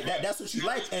me, right? That's what you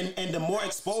like. And the more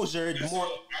exposure, the more.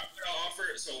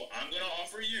 I'm gonna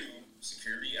offer you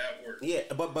security at work. Yeah,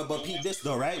 but Pete, this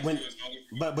though, right?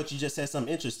 But you just said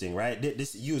something interesting, right?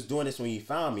 This you was doing this when you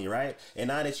found me, right? And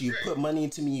now that you put money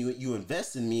into me, you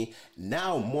invest in me.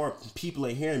 Now more people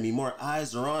are hearing me, more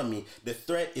eyes are on me. The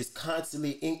threat is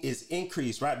constantly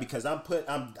increased, right? Because I'm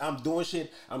doing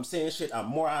shit, I'm saying shit, I'm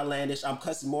more outlandish, I'm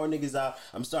cussing more niggas out,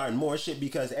 I'm starting more shit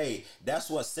because hey, that's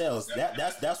what sells.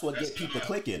 That's what get people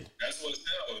clicking. That's what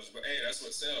sells. But hey, that's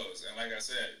what sells. And like I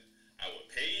said, I will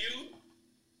pay you.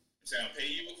 I'll pay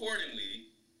you accordingly.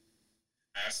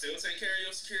 I still take care of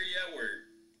your security at work.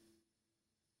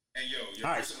 And your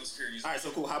personal security is... All right, so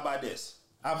cool. How about this?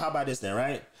 How about this then,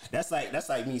 right? That's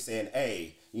like me saying,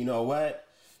 hey, you know what?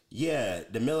 Yeah,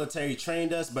 the military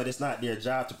trained us, but it's not their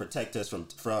job to protect us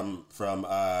from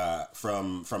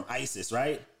ISIS,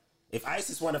 right? If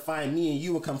ISIS want to find me and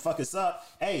you and come fuck us up,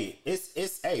 hey, it's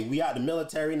we out the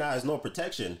military now. There's no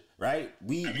protection, right?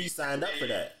 We signed up for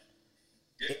that.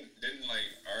 Didn't like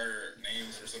our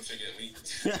names or some shit get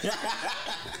leaked?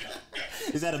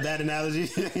 Is that a bad analogy?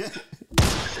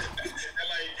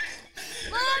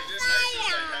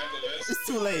 It's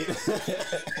too late.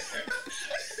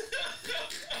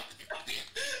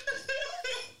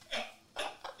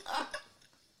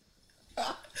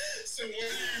 So what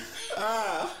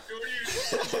do you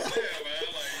saying, man?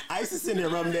 Like, ISIS in there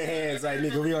rubbing their hands like,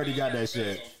 nigga, we already got that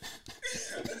shit.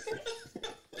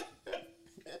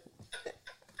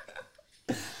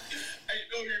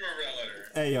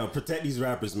 Hey yo, protect these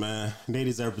rappers, man. They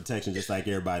deserve protection just like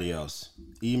everybody else.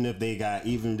 Even if they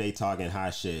talking high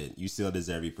shit, you still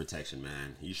deserve your protection,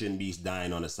 man. You shouldn't be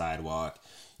dying on the sidewalk.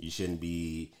 You shouldn't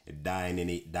be dying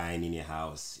in your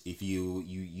house. If you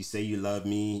say you love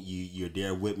me, you're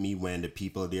there with me when the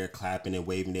people are there clapping and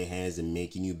waving their hands and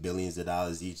making you billions of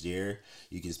dollars each year.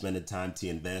 You can spend the time to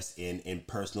invest in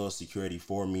personal security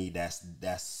for me.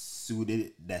 That's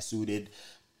suited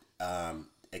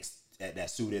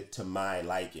to my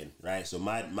liking, right? So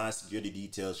my security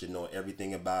details should know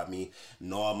everything about me,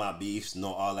 know all my beefs,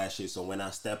 know all that shit. So when I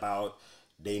step out,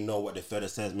 they know what the threat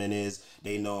assessment is.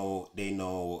 They know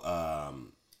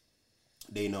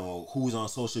who's on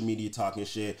social media talking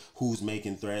shit, who's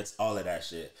making threats, all of that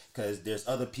shit. Because there's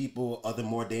other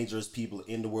more dangerous people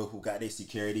in the world who got their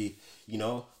security, you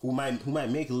know, who might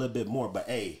make a little bit more, but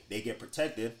hey, they get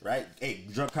protected, right? Hey,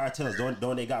 drug cartels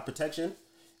don't they got protection?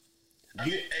 I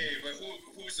mean, hey, but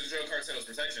who's the drug cartel's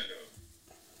protection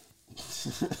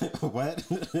though? What?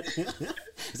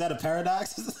 Is that a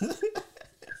paradox?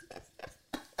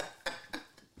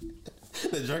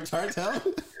 The drug cartel?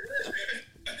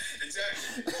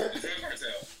 Exactly. The drug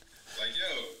cartel. Like,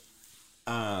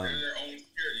 they're their own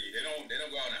security. They don't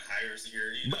go out and hire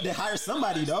security. But they hire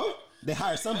somebody though. They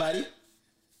hire somebody.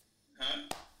 Huh?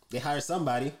 They hire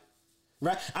somebody.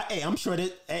 Right, I'm sure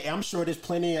there's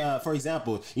plenty. For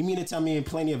example, you mean to tell me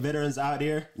plenty of veterans out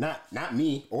there, not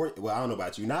me, or well, I don't know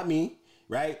about you, not me,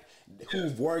 right? Yeah.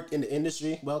 Who've worked in the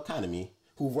industry, well, kind of me,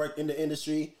 who've worked in the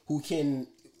industry, who can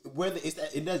whether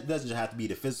it doesn't have to be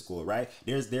the physical, right?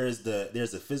 There's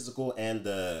the physical and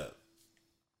the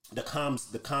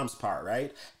comms part,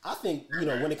 right? I think, you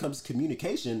know, when it comes to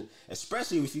communication,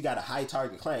 especially if you got a high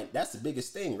target client, that's the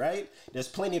biggest thing, right? There's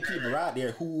plenty of people out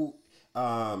there who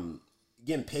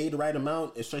getting paid the right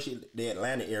amount, especially the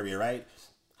Atlanta area, right?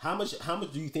 How much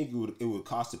do you think it would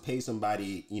cost to pay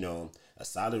somebody, you know, a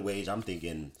solid wage? I'm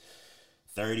thinking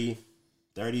 30,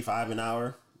 35 an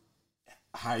hour.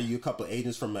 Hire you a couple of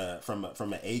agents from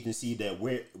an agency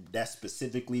that's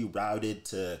specifically routed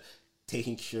to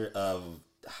taking care of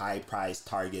high price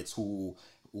targets who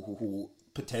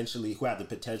potentially who have the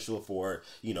potential for,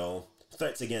 you know,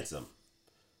 threats against them.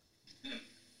 You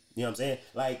know what I'm saying?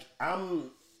 Like,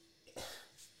 I'm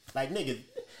like, nigga,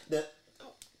 the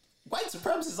white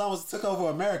supremacists almost took over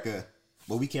America,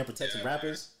 but we can't protect the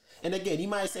rappers. And again, you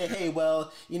might say, hey,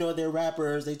 well, you know, they're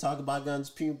rappers, they talk about guns,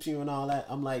 pew pew and all that.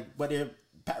 I'm like, but they're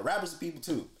rappers are people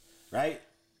too, right?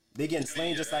 They getting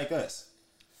slain just like us.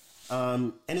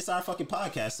 And it's our fucking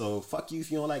podcast, so fuck you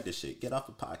if you don't like this shit. Get off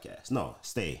the podcast. No,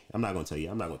 stay. I'm not gonna tell you.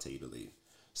 I'm not gonna tell you to leave.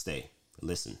 Stay.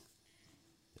 Listen.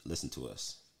 Listen to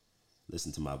us.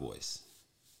 Listen to my voice.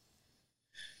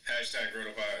 Hashtag grow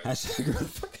the vibe. Hashtag grow the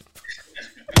fucking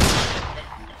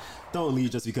vibe. Don't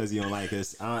leave just because you don't like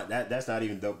us. That's not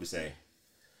even dope to say.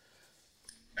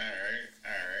 All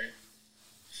right.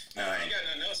 No, I ain't got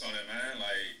nothing else on it, man.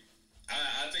 Like,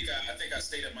 I think I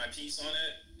stated my piece on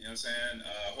it. You know what I'm saying?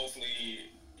 Hopefully,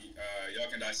 y'all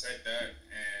can dissect that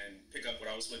and pick up what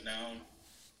I was putting down.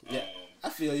 Yeah, I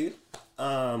feel you.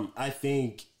 I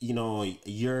think, you know,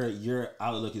 your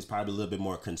outlook is probably a little bit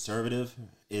more conservative.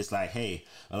 It's like, hey,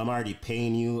 well, I'm already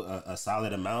paying you a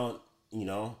solid amount, you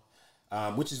know,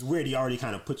 which is weird. You already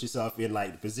kind of put yourself in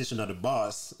like the position of the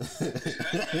boss.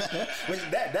 Which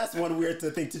that's one weird to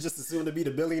think, to just assume to be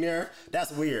the billionaire.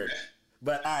 That's weird.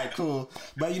 But all right, cool.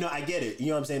 But, you know, I get it. You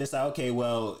know what I'm saying? It's like, okay,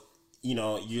 well, you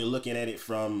know, you're looking at it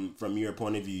from your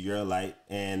point of view. You're a light,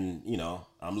 and, you know,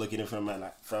 I'm looking at it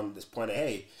from this point of,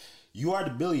 hey, you are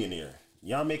the billionaire.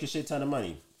 Y'all make a shit ton of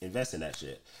money. Invest in that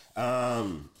shit. That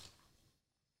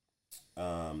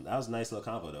was a nice little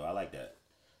combo, though. I like that.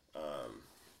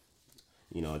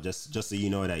 You know, just so you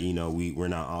know that, you know, we're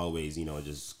not always, you know,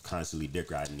 just constantly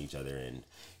dick riding each other and,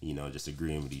 you know, just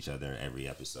agreeing with each other every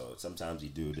episode. Sometimes we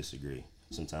do disagree.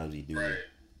 Sometimes we do, right.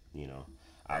 You know,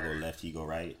 I go left, he go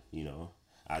right. You know,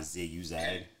 I zig, you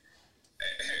zag.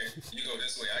 You go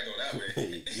this way, I go that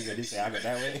way. You go this way, I go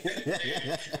that way. Hey,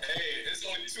 it's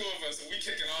only two of us, and we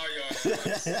kicking all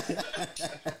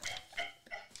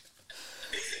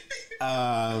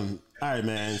y'all. All right,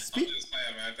 man. I'm just playing,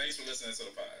 man. Thanks for listening to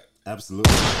the pod.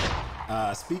 Absolutely.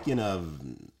 Speaking of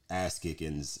ass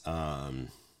kickings,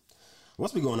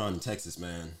 what's been going on in Texas,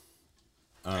 man?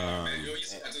 Man, yo, you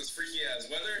said this freaky ass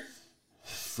weather.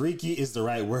 Freaky is the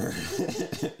right word.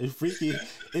 Freaky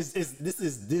this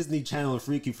is Disney Channel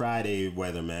Freaky Friday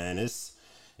weather, man. It's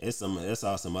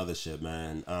all some other shit,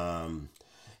 man.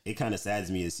 It kind of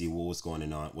saddens me to see what's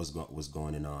going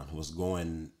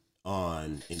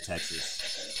on in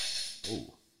Texas.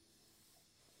 Ooh.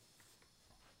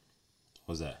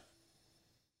 What was that?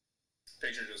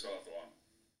 Picture just fell off the wall.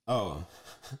 Oh.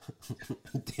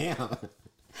 Damn.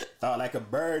 Thought like a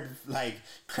bird like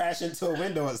crashed into a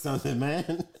window or something, man.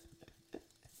 Yo,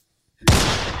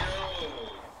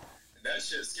 that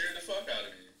shit scared the fuck out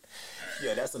of me. Right.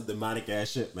 Yeah, that's some demonic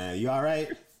ass shit, man. You all right?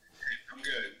 I'm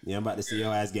good. Yeah, I'm about to see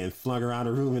your ass getting flung around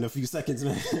the room in a few seconds,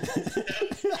 man.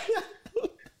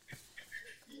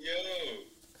 Yo.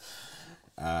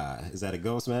 Is that a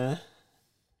ghost, man?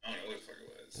 I don't know what the fuck it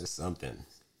was. It's something.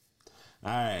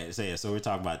 All right, so we're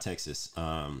talking about Texas,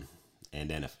 and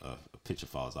then if a picture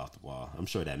falls off the wall, I'm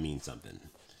sure that means something.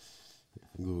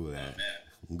 Google that.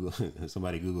 Google,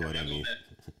 somebody Google what that means.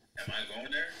 Am I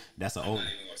going there? That's an omen.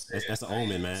 That's an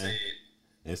omen, man.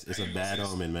 It's a bad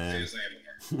omen, man.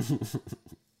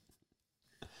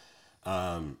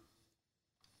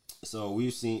 So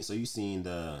you've seen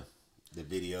the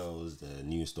videos, the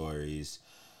news stories.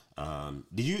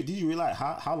 Did you realize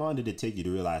how long did it take you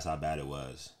to realize how bad it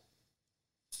was?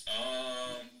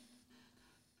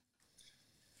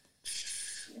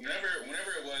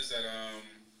 Whenever it was that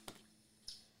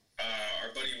our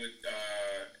buddy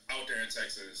out there in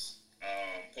Texas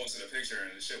posted a picture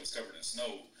and the shit was covered in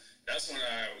snow, that's when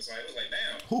I was like,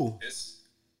 damn. Who? It's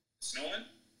snowing?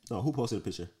 No, who posted the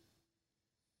picture?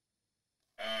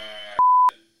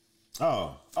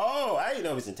 Oh, I didn't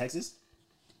know it was in Texas.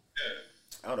 Yeah.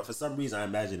 I don't know. For some reason, I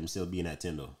imagined him still being at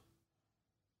Tyndall.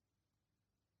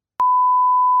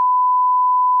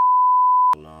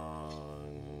 How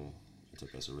long it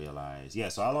took us to realize? Yeah,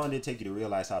 so how long did it take you to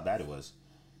realize how bad it was?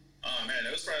 Man,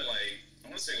 it was probably I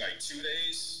want to say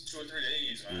 2 or 3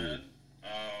 days, man.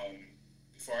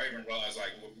 Before I even realized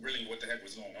what the heck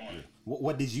was going on. Yeah.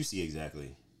 What did you see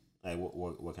exactly? Like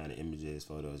what kind of images,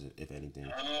 photos, if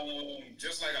anything?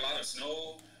 Just a lot of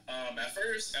snow. At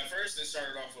first it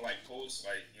started off with posts, you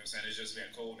know what I'm saying, it's just been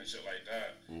cold and shit like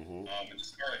that. Mm-hmm. In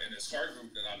this car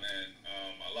group that I'm in,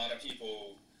 a lot of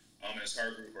people in this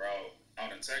car group are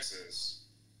out in Texas.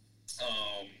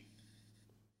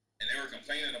 And they were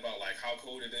complaining about how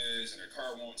cold it is and their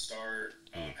car won't start,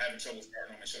 having trouble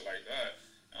starting them and shit like that.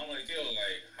 And I'm like, yo,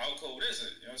 cold is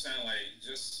it? You know what I'm saying? Like,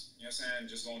 just, you know what I'm saying?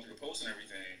 Just going through the posts and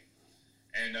everything.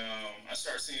 And I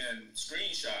start seeing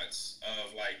screenshots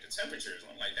of, like, the temperatures.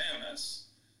 I'm like, damn, that's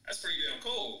pretty damn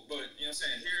cold. But, you know what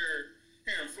I'm saying? Here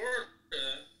in Florida,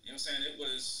 you know what I'm saying? It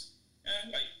was,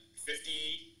 like,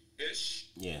 50-ish.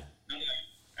 Yeah.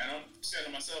 And I'm saying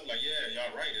to myself, like, yeah,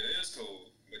 y'all right, it is cold.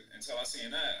 But until I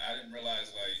seen that, I didn't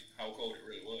realize, like, how cold it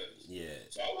really was. Yeah.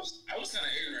 So I was kind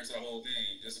of ignorant to the whole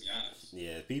thing, just to be honest.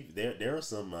 Yeah, people. There were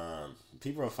some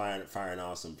people are firing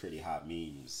off some pretty hot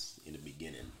memes in the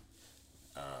beginning.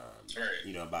 Right.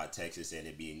 You know, about Texas and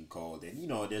it being cold, and you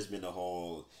know, there's been a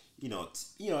whole,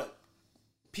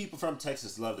 people from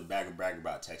Texas love to brag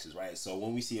about Texas, right? So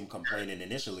when we see them complaining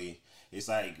initially, it's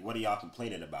like, what are y'all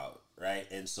complaining about, right?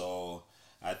 And so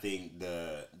I think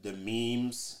the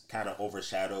memes kind of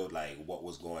overshadowed like what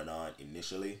was going on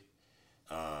initially,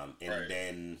 and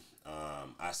then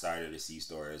I started to see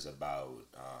stories about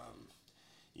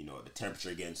the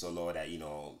temperature getting so low that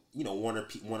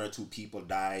one or two people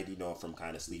died, from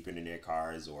kind of sleeping in their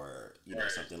cars or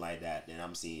something like that. And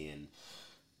I'm seeing,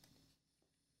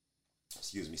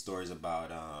 stories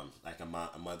about like a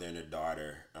mother and a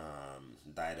daughter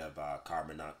died of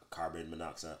carbon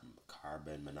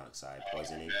monoxide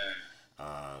poisoning.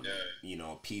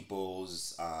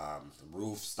 People's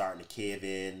roofs starting to cave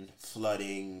in,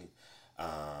 flooding,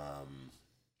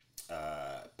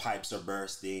 pipes are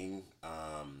bursting.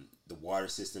 The water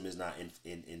system is not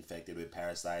infected with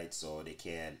parasites, so they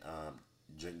can't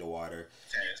drink the water.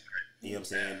 You know what I'm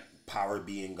saying? Power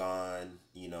being gone.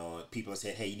 People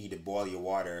say, hey, you need to boil your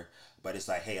water, but it's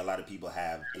like, hey, a lot of people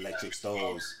have electric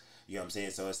stoves. You know what I'm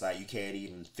saying? So it's like you can't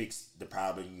even fix the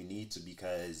problem you need to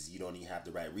because you don't even have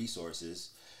the right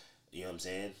resources. You know what I'm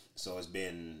saying? So it's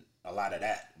been a lot of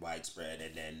that widespread.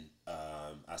 And then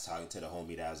I was talking to the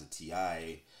homie that was a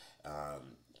TI.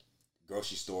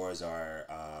 Grocery stores are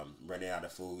running out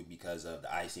of food because of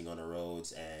the icing on the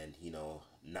roads and,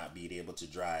 not being able to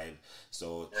drive.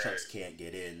 So trucks can't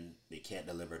get in. They can't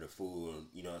deliver the food.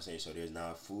 You know what I'm saying? So there's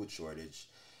now a food shortage.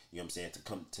 You know what I'm saying?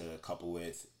 To couple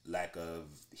with lack of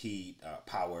heat,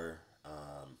 power,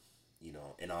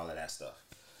 and all of that stuff.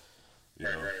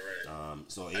 Right.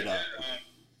 So during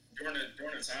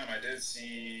the time, I did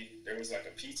see there was like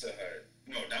a Pizza Hut,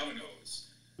 Domino's.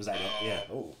 Was that yeah?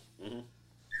 Oh. Mm-hmm.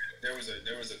 There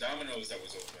was a Domino's that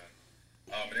was open.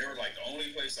 And they were like the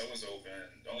only place that was open,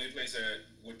 the only place that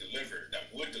would deliver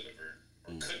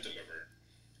or could deliver.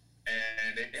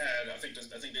 And they had, I think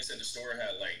they said the store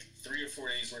had like 3 or 4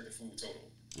 days worth of food total.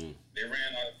 They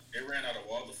ran out of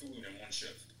all the food in one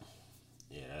shift.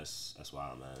 Yeah, that's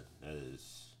wild, man. That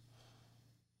is.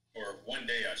 Or one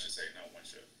day, I should say, not one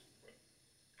shift, but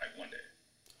like one day.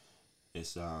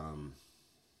 It's and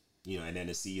then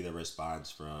to see the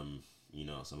response from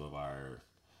some of our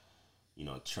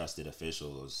trusted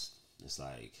officials, it's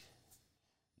like,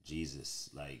 Jesus,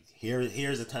 like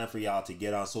here's a time for y'all to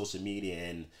get on social media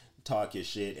and talk your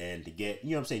shit and to get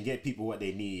get people what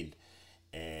they need.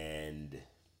 And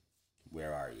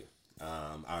where are you?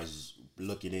 I was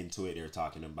looking into it. They were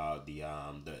talking about the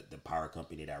power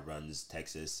company that runs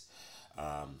Texas.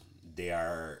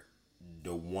 They're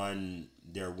one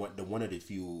of the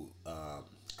few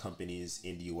companies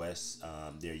in the U.S.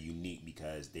 They're unique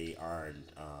because they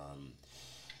aren't.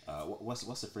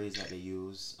 What's the phrase that they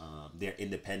use? They're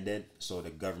independent, so the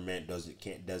government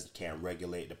can't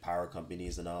regulate the power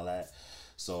companies and all that.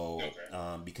 So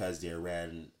because they're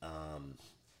ran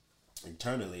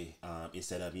internally,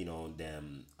 instead of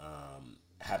them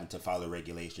having to follow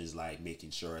regulations like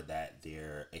making sure that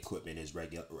their equipment is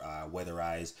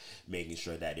weatherized, making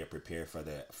sure that they're prepared for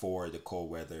the cold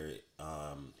weather,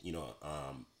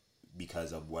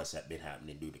 because of what's been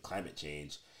happening due to climate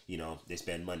change. They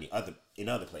spend money in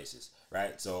other places,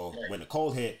 right? So when the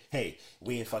cold hit, hey,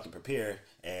 we ain't fucking prepared,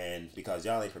 and because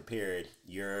y'all ain't prepared,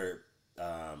 your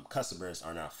customers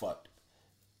are not fucked,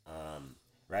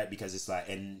 right? Because it's like,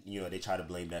 and they try to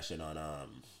blame that shit on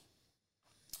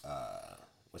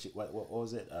what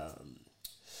was it?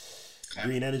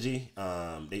 Green energy.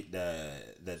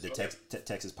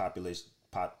 Texas population.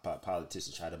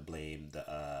 Politicians try to blame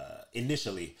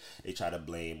initially they try to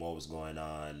blame what was going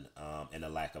on and the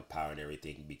lack of power and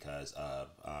everything because of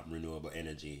renewable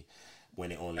energy,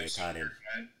 when it only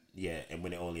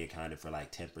accounted for like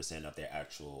 10% of their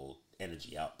actual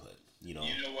energy output. You know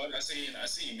what? I seen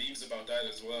memes about that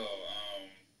as well.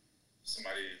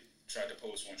 Somebody tried to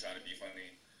post one trying to be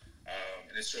funny,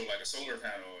 and it showed like a solar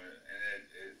panel and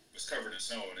it was covered in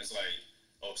snow, and it's like,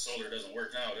 oh, solar doesn't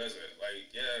work now, does it?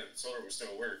 Like, yeah, solar will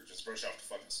still work. Just brush off the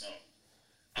fucking snow.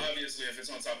 Yeah. Obviously, if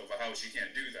it's on top of a house, you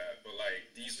can't do that. But,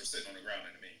 like, these were sitting on the ground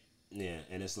in the mean. Yeah,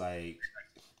 and it's like,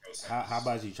 no sense. How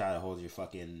about you try to hold your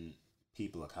fucking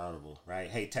people accountable, right?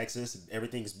 Hey, Texas,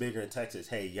 everything's bigger in Texas.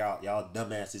 Hey, y'all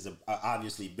dumbasses are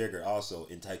obviously bigger also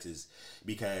in Texas,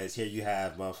 because here you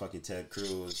have motherfucking Ted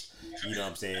Cruz, you know what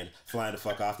I'm saying, flying the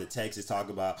fuck off to Texas,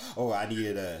 talking about, oh, I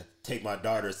needed to take my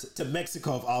daughters to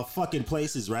Mexico of all fucking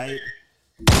places, right?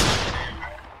 Hey,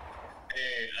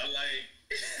 I like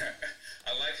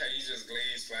I like how you just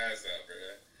glaze past that, bro.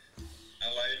 I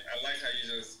like how you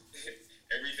just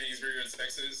everything's bigger in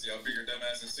Texas. Y'all bigger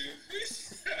dumbasses too.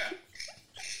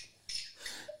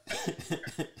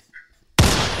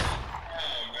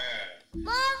 Oh man.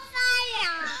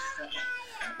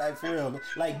 Like for real,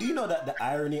 like, do you know that the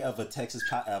irony of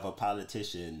of a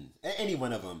politician, any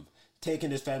one of them,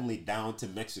 taking his family down to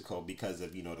Mexico because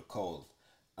of, you know, the cold,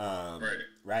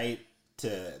 right?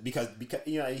 Because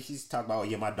you know, he's talking about, oh,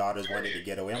 yeah, my daughters wanted to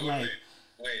get away. I'm like,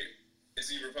 wait, is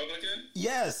he Republican?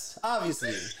 Yes, obviously.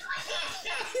 Yo,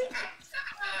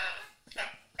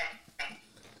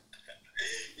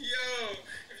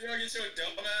 if you don't get your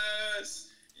dumb ass,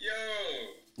 yo.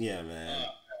 Yeah, man.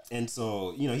 And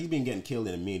so, you know, he's been getting killed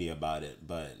in the media about it,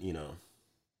 but, you know,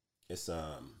 it's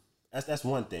that's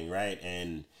one thing, right?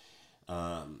 And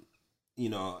you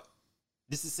know,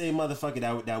 this is the same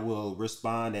motherfucker that will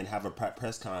respond and have a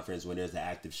press conference when there's an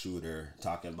active shooter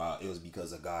talking about it was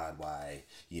because of God why,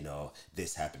 you know,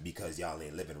 this happened, because y'all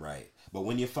ain't living right. But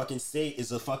when your fucking state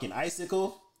is a fucking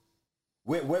icicle,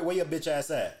 where your bitch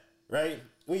ass at, right?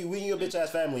 Where your bitch ass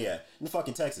family at? In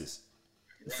fucking Texas.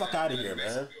 Get the fuck out of here,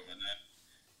 man.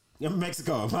 In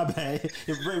Mexico, my bad.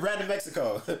 Right in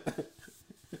Mexico. Hey,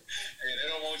 they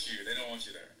don't want you. They don't want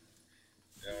you there.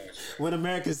 They don't want you there. When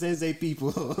America sends their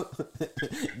people,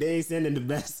 they ain't sending the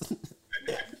best.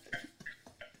 Oh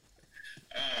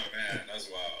man, that's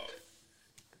wild.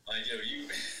 Like, yo, you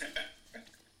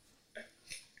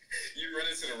you run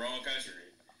into the wrong country.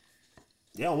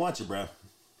 They don't want you, bro.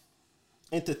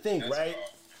 And to think, That's right?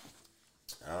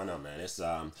 wild. I don't know, man. It's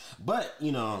but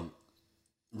you know,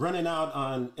 running out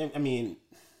on, I mean,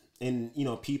 and you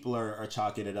know, people are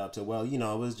chalking it up to, well, you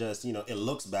know, it was just, you know, it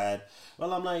looks bad.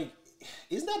 Well, I'm like,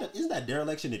 isn't that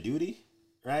dereliction of duty,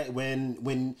 right?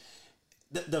 When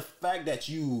the fact that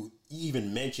you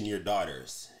even mention your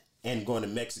daughters and going to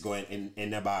Mexico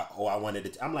and about, oh, I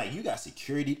wanted to, I'm like, you got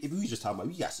security. If we just talking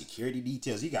about, you got security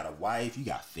details, you got a wife, you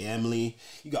got family,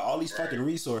 you got all these fucking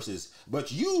resources,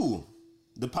 but you,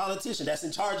 the politician that's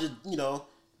in charge of, you know,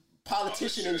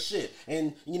 politician and shit,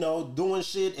 and you know, doing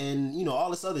shit and, you know,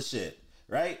 all this other shit,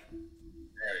 right?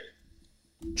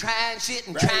 Trying shit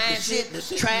and trying shit,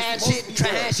 trying shit and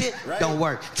trying shit, don't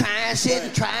work. Trying shit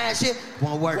and trying shit,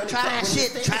 won't work. Trying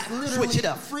shit, switch it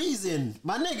up. Freezing,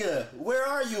 my nigga. Where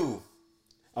are you?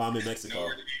 Oh, I'm in Mexico. No,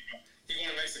 he going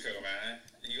to Mexico, man.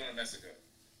 He going to Mexico.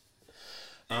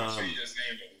 He gonna change his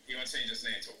name. He gonna change his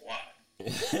name to what?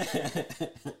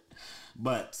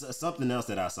 But something else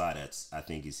that I saw that's, I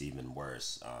think is even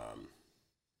worse.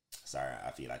 Sorry,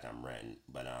 I feel like I'm ranting,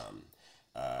 but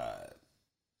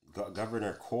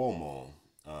Governor Cuomo,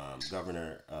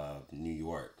 governor of New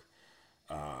York,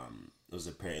 was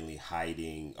apparently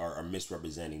hiding or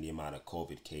misrepresenting the amount of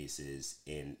COVID cases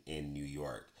in New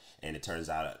York. And it turns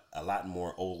out a lot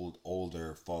more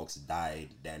older folks died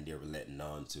than they were letting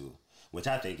on to, which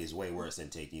I think is way worse than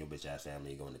taking your bitch ass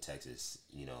family and going to Texas,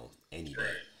 you know, any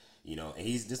day. You know, and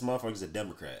this motherfucker's a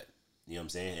Democrat. You know what I'm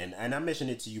saying? And I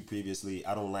mentioned it to you previously.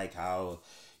 I don't like how,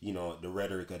 you know, the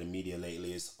rhetoric of the media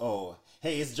lately is, oh,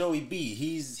 hey, it's Joey B.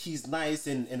 He's nice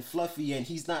and fluffy and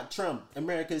he's not Trump.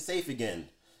 America is safe again.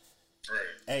 Right.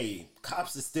 Hey,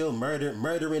 cops are still murdering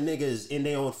niggas in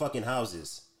their own fucking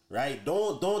houses. Right?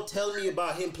 Don't tell me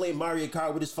about him playing Mario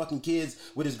Kart with his fucking kids,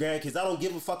 with his grandkids. I don't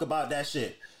give a fuck about that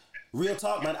shit. Real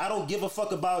talk, man. I don't give a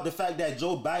fuck about the fact that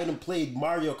Joe Biden played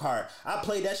Mario Kart. I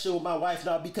play that shit with my wife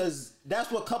now because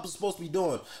that's what couples supposed to be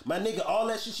doing. My nigga, all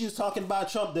that shit she was talking about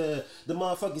Trump, the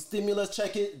motherfucking stimulus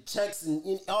checks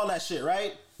and all that shit,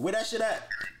 right? Where that shit at?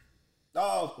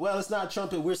 Oh, well, it's not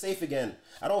Trump and we're safe again.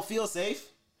 I don't feel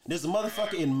safe. There's a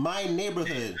motherfucker in my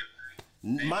neighborhood.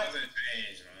 Ain't nothing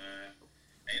changed, man.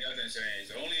 Ain't nothing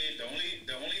changed.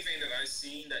 The only thing that I've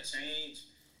seen that changed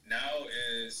now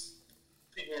is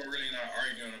people are really not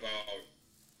arguing about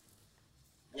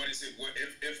what is it,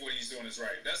 if what he's doing is right.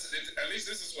 At least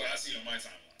this is what I see on my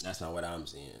timeline. That's not what I'm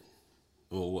seeing.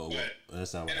 Whoa.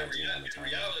 That's not what I'm seeing on the timeline. In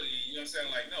reality, you know what I'm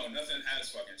saying? Like, no, nothing has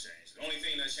fucking changed. The only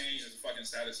thing that changed is the fucking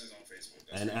statuses on Facebook.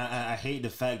 That's and I hate the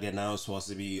fact that now it's supposed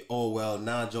to be, oh, well,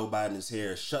 now Joe Biden is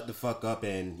here. Shut the fuck up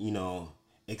and, you know,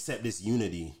 accept this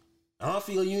unity. I don't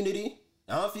feel unity.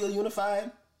 I don't feel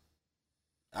unified.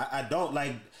 I don't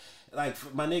like... like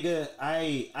my nigga,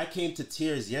 I came to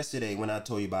tears yesterday when I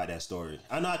told you about that story.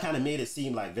 I know I kind of made it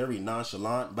seem like very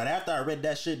nonchalant, but after I read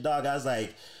that shit, dog, I was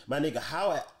like, my nigga,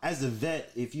 how as a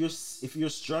vet, if you're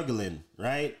struggling,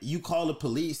 right, you call the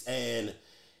police and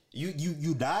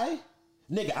you die,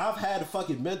 nigga. I've had a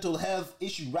fucking mental health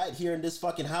issue right here in this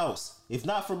fucking house. If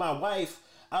not for my wife,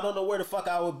 I don't know where the fuck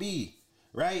I would be.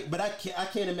 Right, but I can't.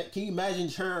 Can you imagine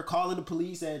her calling the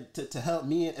police and to help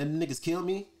me and niggas kill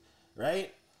me?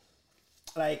 Right.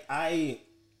 Like yeah,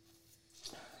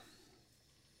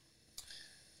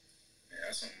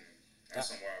 that's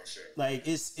some wild shit. Like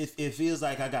it feels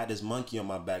like I got this monkey on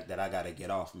my back that I gotta get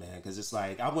off, man. Because it's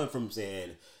like I went from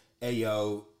saying, "Hey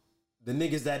yo, the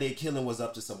niggas that they killing was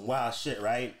up to some wild shit,"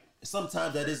 right?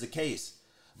 Sometimes that is the case,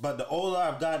 but the older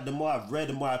I've gotten, the more I've read,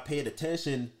 the more I paid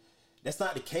attention. That's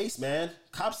not the case, man.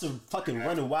 Cops are fucking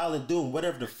running wild and doing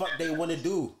whatever the fuck they want to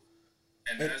do.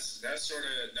 And that's sort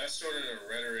of the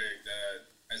rhetoric that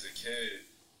as a kid,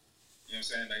 you know what I'm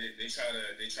saying? Like they try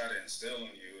to instill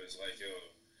in you is like, yo,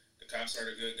 the cops are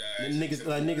the good guys.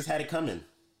 Niggas had it coming.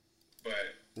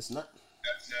 But it's not.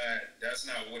 That's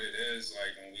not what it is.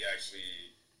 Like when we actually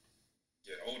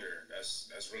get older, that's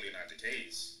really not the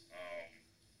case.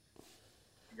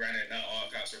 Granted, not all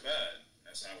cops are bad.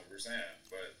 That's not what we're saying.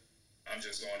 But I'm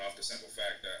just going off the simple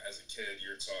fact that as a kid,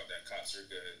 you're taught that cops are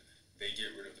good. They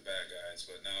get rid of the bad guys,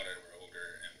 but now that we're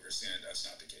older and we're seeing that's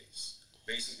not the case.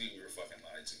 Basically, we were fucking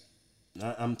lied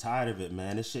to. I'm tired of it,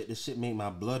 man. This shit make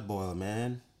my blood boil,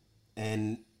 man.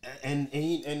 And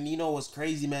you know what's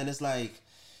crazy, man? It's like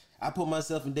I put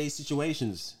myself in these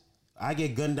situations. I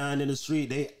get gunned down in the street.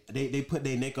 They put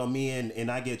their neck on me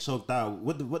and I get choked out.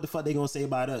 What the fuck they gonna say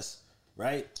about us,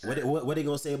 right? What they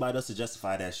gonna say about us to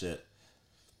justify that shit?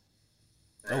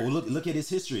 Right. Oh, look at his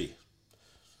history.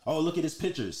 Oh, look at his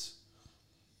pictures.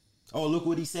 Oh, look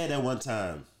what he said at one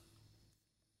time.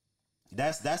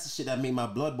 That's the shit that made my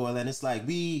blood boil, and it's like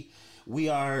we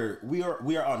are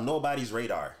on nobody's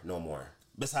radar no more.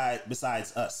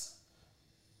 Besides us.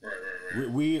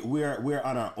 Right. We're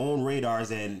on our own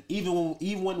radars, and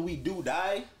even when we do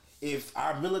die, if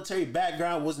our military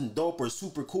background wasn't dope or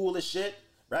super cool as shit,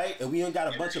 right, and we ain't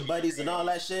got a bunch of buddies and all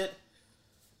that shit,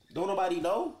 don't nobody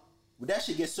know. That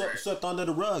shit gets swept under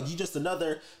the rug. You just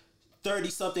another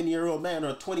 30-something-year-old man or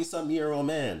a 20-something-year-old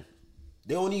man.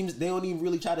 They don't even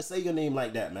really try to say your name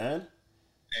like that, man.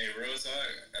 Hey, real talk.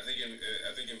 I think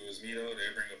it was me though.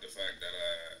 They bring up the fact that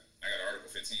I got Article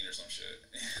 15 or some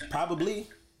shit. Probably,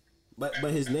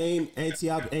 but his name,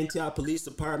 Antioch Police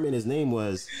Department. His name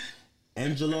was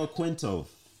Angelo Quinto.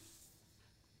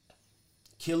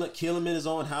 Kill him in his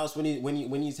own house when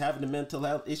he's having a mental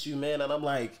health issue, man. And I'm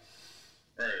like.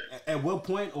 Right. At what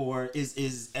point, or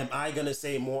am I gonna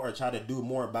say more or try to do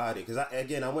more about it? Because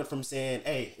I went from saying,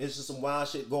 "Hey, it's just some wild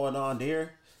shit going on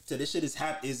there," to this shit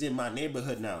is in my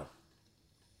neighborhood now.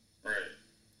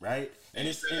 Right. And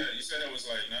you said it was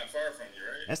like not far from you,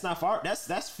 right? That's not far. That's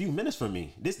a few minutes from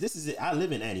me. This is it. I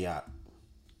live in Antioch.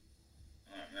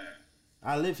 Oh man.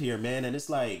 I live here, man, and it's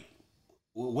like,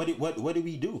 what do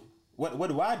we do? What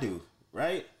do I do?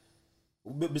 Right.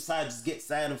 Besides just get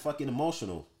sad and fucking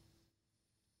emotional.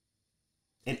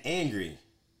 And angry,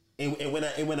 and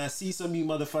when I see some of you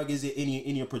motherfuckers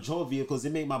in your patrol vehicles,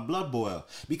 it make my blood boil,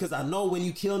 because I know when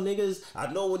you kill niggas,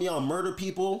 I know when y'all murder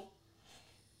people,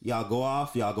 y'all go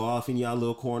off in y'all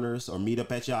little corners or meet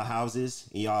up at y'all houses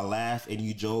and y'all laugh and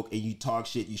you joke and you talk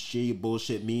shit, you share your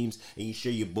bullshit memes and you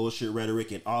share your bullshit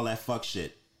rhetoric and all that fuck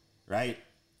shit, right?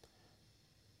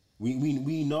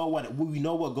 We know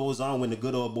what goes on when the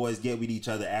good old boys get with each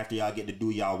other after y'all get to do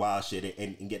y'all wild shit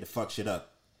and get the fuck shit up.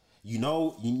 You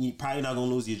know, you probably not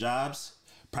gonna lose your jobs,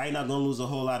 probably not gonna lose a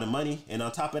whole lot of money, and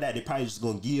on top of that, they probably just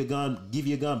gonna give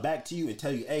you a gun back to you and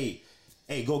tell you, hey,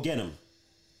 go get him,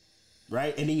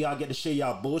 right? And then y'all get to share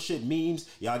y'all bullshit memes,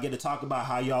 y'all get to talk about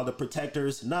how y'all the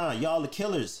protectors. Nah, y'all the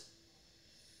killers.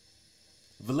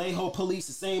 Vallejo police,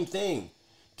 the same thing,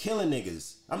 killing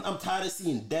niggas. I'm tired of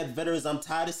seeing dead veterans. I'm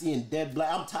tired of seeing dead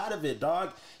black. I'm tired of it,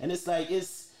 dog. And it's like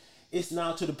it's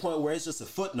now to the point where it's just a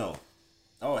footnote.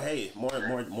 Oh, hey, more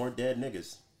dead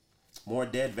niggas. More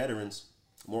dead veterans.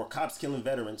 More cops killing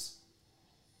veterans.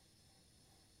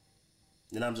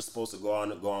 Then I'm just supposed to go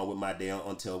on with my day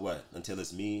until what? Until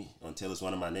it's me? Until it's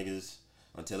one of my niggas?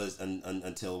 Until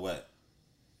what?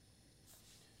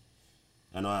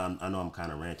 I know I'm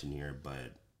kind of ranting here, but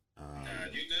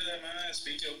you good, man.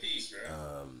 Speak your piece,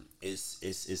 bro.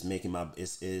 It's making my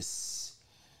it's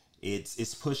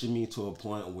pushing me to a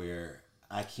point where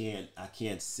I can't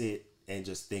sit and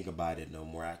just think about it no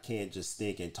more. I can't just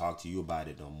think and talk to you about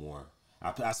it no more.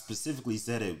 I specifically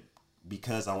said it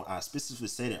because I specifically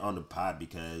said it on the pod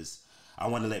because I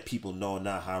want to let people know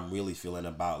now how I'm really feeling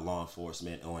about law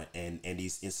enforcement and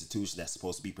these institutions that's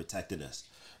supposed to be protecting us,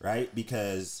 right?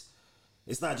 Because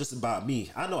it's not just about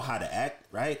me. I know how to act,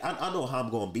 right? I know how I'm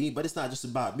going to be, but it's not just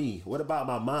about me. What about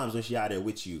my mom's when she out there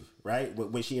with you, right?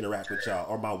 When she interact with y'all,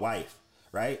 or my wife,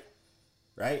 right?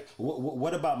 Right?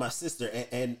 What about my sister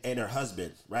and her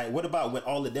husband, right? What about when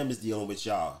all of them is dealing with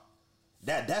y'all?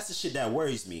 That's the shit that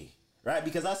worries me, right?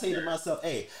 Because I say to myself,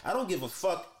 hey, I don't give a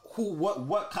fuck who,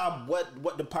 what cop,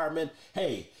 what department.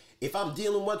 Hey, if I'm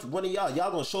dealing with one of y'all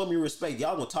gonna show me respect.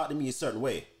 Y'all gonna talk to me a certain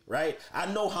way, right? I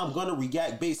know how I'm gonna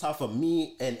react based off of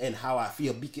me and how I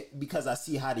feel because I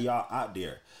see how they are out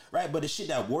there, right? But the shit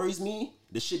that worries me,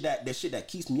 the shit that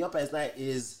keeps me up at night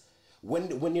is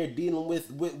when they're dealing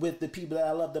with the people that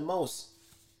I love the most,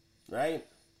 right?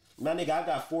 My nigga, I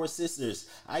got 4 sisters.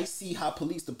 I see how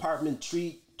police department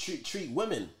treat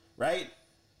women, right?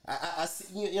 I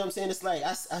see, you know what I'm saying? It's like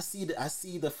I see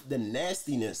the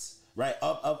nastiness, right,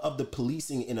 of the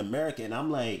policing in America, and I'm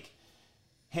like,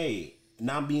 hey,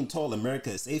 now I'm being told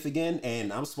America is safe again,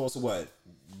 and I'm supposed to what?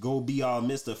 Go be all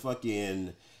Mr.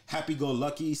 fucking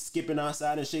happy-go-lucky, skipping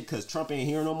outside and shit because Trump ain't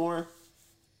here no more?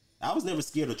 I was never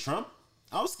scared of Trump.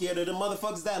 I was scared of the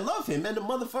motherfuckers that love him, and the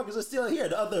motherfuckers are still here.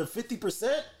 The other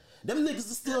 50%, them niggas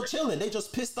are still chilling. They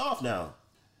just pissed off now.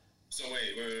 So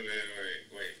wait.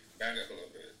 Back up a little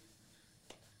bit.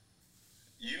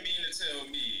 You mean to tell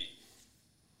me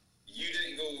you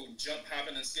didn't go jump,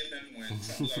 hopping, and skipping when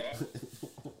Trump was out?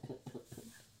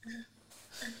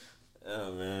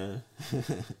 Oh man,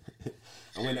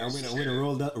 I went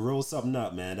to roll something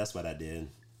up, man. That's what I did.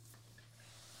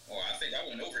 Oh, I think I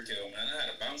went overkill, man. I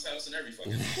had a bounce house and every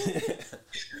fucking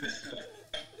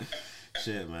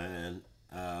shit, man.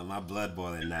 My blood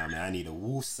boiling now, man. I need a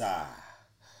woosah.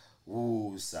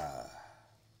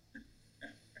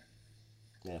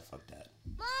 Man, fuck that.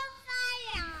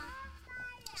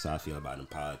 So I feel about them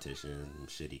politicians,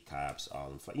 shitty cops, all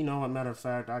them. You know what? Matter of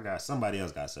fact, somebody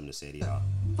else got something to say to y'all.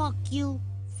 Fuck you.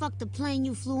 Fuck the plane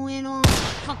you flew in on.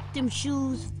 Fuck them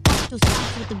shoes. Fuck those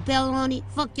socks with the bell on it.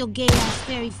 Fuck your gay ass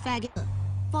fairy faggot.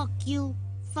 Fuck you.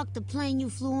 Fuck the plane you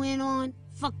flew in on.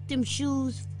 Fuck them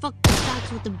shoes. Fuck the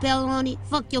socks with the bell on it.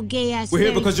 Fuck your gay ass. We're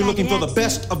here because you're looking for the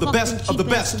best of the best of the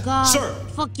best, sir.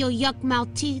 Fuck your yuck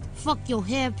mouth teeth. Fuck your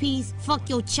hairpiece. Fuck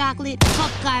your chocolate.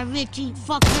 Fuck Guy Ritchie.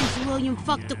 Fuck Prince William.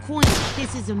 Fuck the Queen.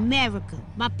 This is America.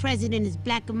 My president is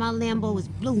black and my Lambo is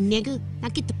blue, nigga. Now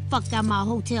get the fuck out my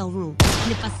hotel room.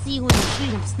 And if I see you in the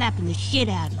street, I'm slapping the shit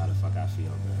out of you. How the fuck I feel,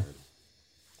 man?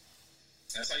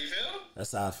 That's how you feel?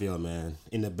 That's how I feel, man.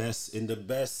 In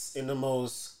the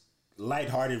most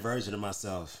lighthearted version of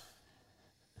myself.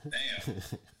 Damn.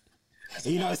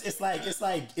 You know, it's like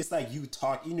you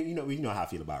talk. You know how I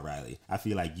feel about Riley. I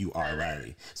feel like you are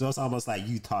Riley. So it's almost like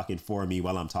you talking for me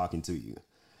while I'm talking to you.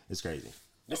 It's crazy.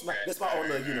 This my own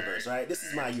little universe, right? This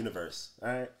is my universe, all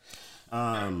right?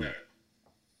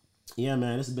 Yeah,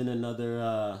 man. This has been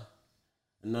another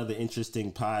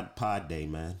interesting pod day,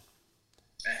 man.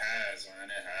 It has, man.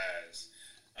 It has.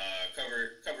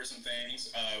 Cover some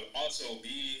things. Also,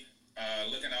 be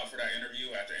looking out for that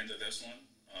interview at the end of this one.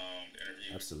 The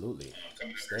interview. Absolutely.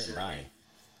 Coming up Stand shortly. by.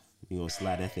 You gonna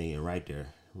slide that thing in right there,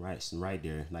 right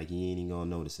there, like you ain't even gonna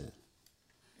notice it.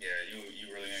 Yeah, you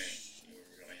really ain't. You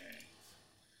really ain't.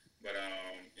 But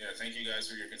yeah, thank you guys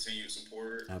for your continued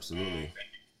support. Absolutely.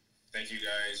 Thank you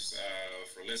guys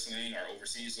for listening. Our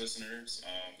overseas listeners,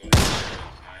 go ahead,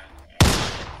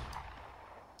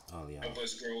 Oh yeah. help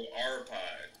us grow our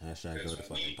pod. Hashtag go to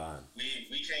fucking pod.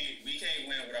 We can't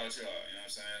win without y'all. You know what I'm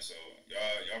saying? So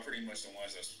y'all pretty much the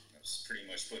ones that's pretty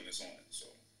much putting this on. So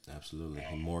absolutely,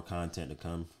 and more content to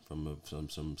come from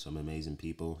some amazing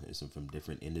people and some from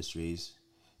different industries.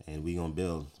 And we gonna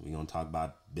build. We gonna talk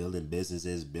about building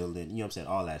businesses, building. You know what I'm saying?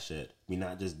 All that shit. We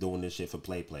not just doing this shit for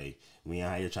play. We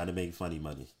out here trying to make funny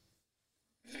money.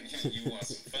 You want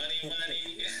some funny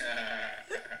money?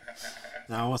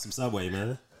 Now I want some Subway,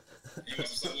 man. You want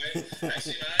some Subway?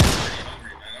 Actually, man, I'm pretty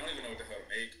hungry, man. I don't even know what the hell to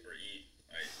make or eat.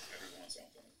 Like, I just want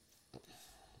something.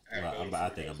 Well, I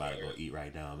think I'm about to go eat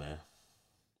right now, man.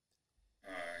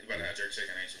 You about to have jerk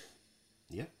chicken, ain't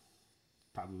you? Yeah,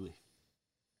 probably.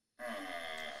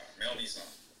 Mail me some.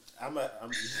 I'm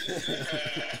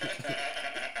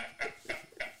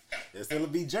It's still a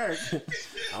be jerk. I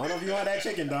don't know if you want that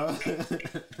chicken, though. Alright,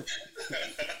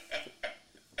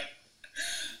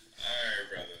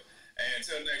 brother. And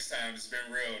until next time, it's been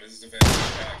real. This is the Best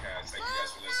Podcast. Thank you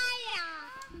guys for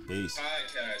listening. Peace.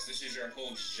 Podcast. This is your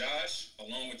host, Josh,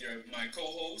 along with my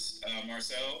co-host,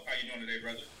 Marcel. How you doing today,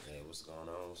 brother? Hey, what's going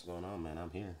on? What's going on, man?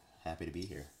 I'm here. Happy to be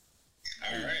here.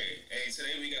 All right. Hey,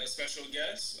 today we got a special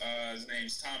guest. His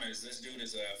name's Thomas. This dude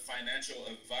is a financial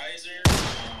advisor,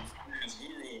 finance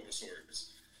guru of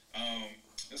sorts.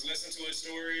 Let's listen to his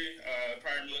story.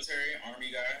 Prior military,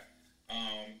 Army guy.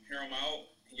 Hear him out.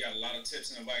 He got a lot of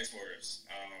tips and advice for us.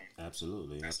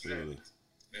 Absolutely. Let's get right into it.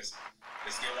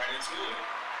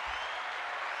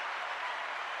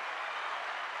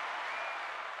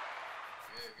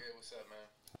 Good. What's up, man?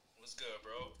 What's good,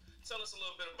 bro? Tell us a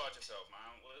little bit about yourself, man.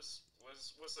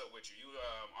 What's up with you? You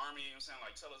Army, you know what I'm saying?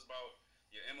 Like, tell us about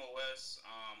your MOS,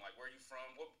 like where you from,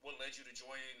 what led you to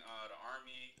join the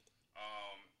Army,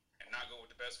 and not go with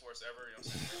the best force ever, you know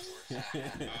what I'm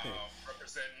saying?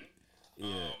 Representing.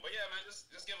 Yeah. But yeah, man, just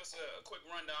give us a quick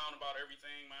rundown about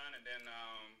everything, man, and then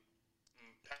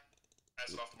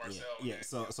pass it off to Marcel. Yeah.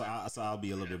 So I'll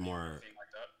be a little bit more.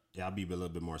 Like that. Yeah, I'll be a little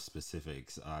bit more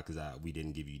specifics because we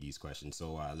didn't give you these questions.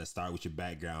 So let's start with your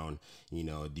background. You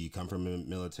know, do you come from a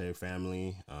military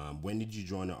family? When did you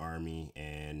join the Army?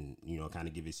 And, you know, kind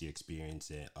of give us your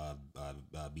experience at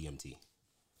BMT.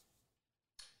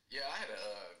 Yeah, I had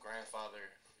a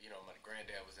grandfather. You know, my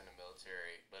granddad was in the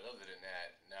military, but other than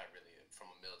that, not really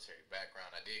from a military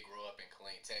background. I did grow up in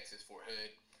Killeen, Texas, Fort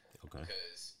Hood,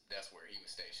 because that's where he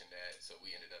was stationed at. So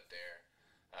we ended up there.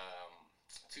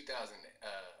 2008,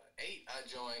 I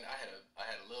joined. I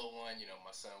had a little one. You know,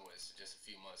 my son was just a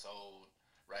few months old,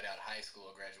 right out of high school.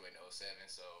 I graduated in 07.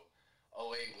 So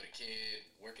 08 with a kid,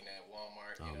 working at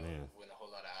Walmart. With a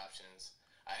whole lot of options.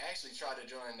 I actually tried to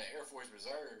join the Air Force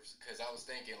Reserves because I was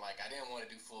thinking, like, I didn't want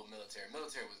to do full military.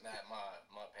 Military was not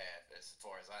my path as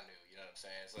far as I knew. You know what I'm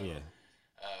saying? So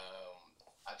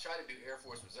I tried to do Air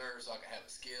Force Reserve so I could have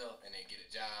a skill and then get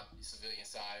a job, civilian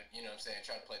side. You know what I'm saying?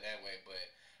 Try to play that way, but.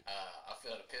 I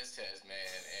failed a piss test,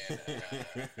 man,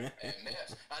 and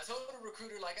MEPS. I told the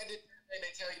recruiter, like, I did everything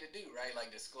they tell you to do, right? Like,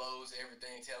 disclose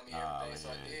everything, tell me everything. So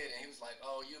I did, and he was like,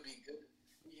 oh, you'll be good.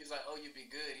 He was like, oh, you'll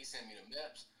be good. He sent me to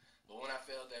MEPS. But when I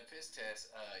failed that piss test,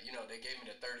 you know, they gave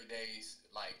me the 30 days,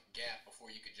 like, gap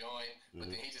before you could join. But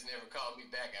then he just never called me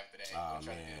back after that.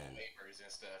 Trying to do the waivers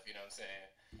and stuff, you know what I'm saying?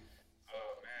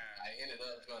 Oh, man. I ended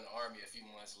up joining the Army a few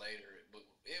months later, but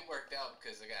it worked out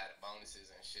because I got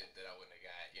bonuses and shit that I wouldn't have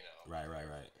got, you know. Right.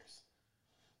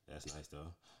 That's nice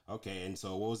though. Okay, and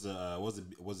so what was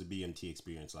the BMT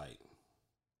experience like?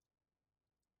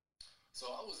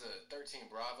 So I was a 13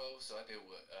 Bravo, so I did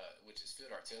which is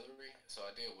field artillery. So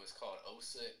I did what's called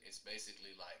OSUT. It's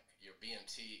basically like your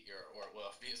BMT,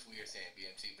 it's weird saying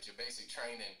BMT, but your basic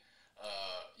training.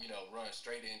 You know, run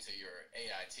straight into your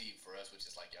AIT for us, which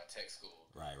is like your tech school.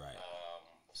 Right.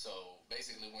 So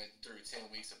basically went through 10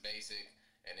 weeks of basic,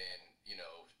 and then, you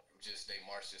know, they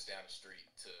marched us down the street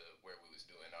to where we was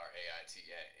doing our AIT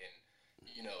at. And,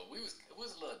 you know, it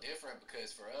was a little different because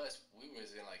for us, we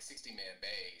was in like 60-man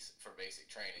bays for basic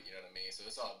training, you know what I mean? So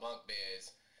it's all bunk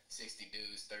beds, 60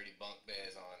 dudes, 30 bunk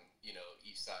beds on, you know,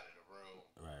 each side of the room.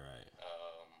 Right.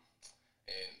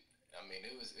 And I mean,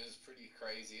 it was pretty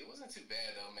crazy. It wasn't too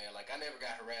bad though, man. Like, I never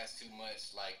got harassed too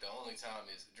much. Like, the only time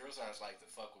is drill sergeants like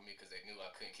to fuck with me because they knew I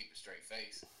couldn't keep a straight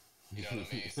face. You know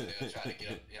what I mean? So they'll try to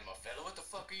get up in my fellow. What the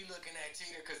fuck are you looking at,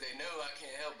 Teeter? Because they know I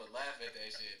can't help but laugh at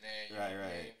that shit, man. You know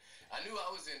what I mean? I knew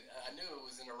it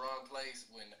was in the wrong place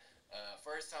when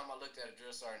first time I looked at a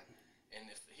drill sergeant, and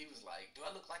if he was like, "Do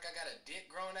I look like I got a dick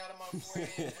growing out of my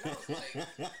forehead?" And I was like,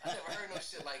 I never heard no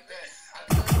shit like that.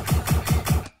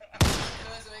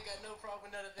 I ain't got no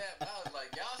problem with none of that. But I was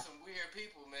like, y'all some weird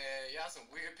people, man. Y'all some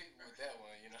weird people with that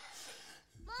one, you know.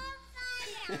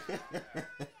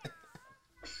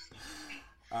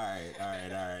 All right.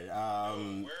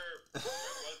 Where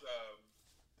was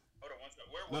hold on one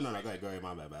second. Where was No, go ahead.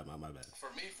 My bad.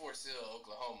 For me, Fort Sill,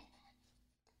 Oklahoma.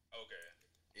 Okay.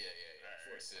 Yeah.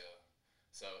 Right. Fort Sill.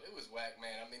 So it was whack,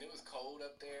 man. I mean, it was cold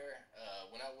up there.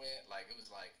 When I went, like, it was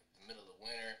like the middle of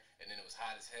winter, and then it was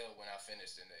hot as hell when I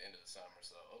finished in the end of the summer.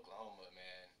 So Oklahoma,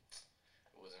 man,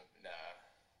 it wasn't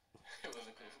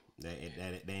cool. That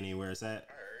ain't where it's at.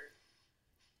 I heard.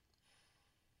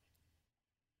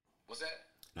 What's that?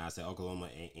 No, I said Oklahoma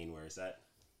ain't where it's at.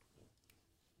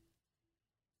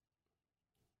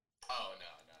 Oh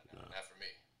no, not for me.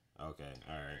 Okay,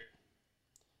 all right.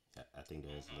 I think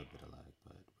there's a little bit of lag,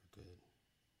 but we're good.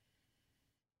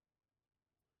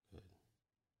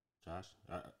 Josh?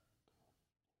 Oh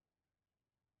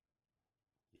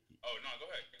no, go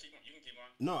ahead. You can keep on.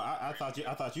 No, I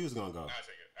thought you was gonna go. Nah, I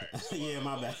take it. All right. So, yeah,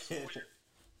 my bad. All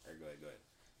right, go ahead.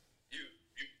 You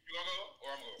gonna go or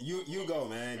I'm gonna go? You go,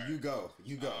 man. Right. You go. All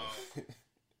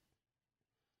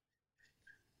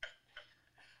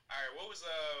right. What was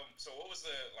the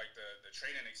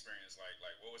training experience like?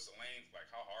 Like, what was the length? Like,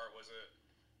 how hard was it?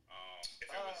 If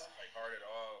it was like hard at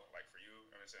all, like for you,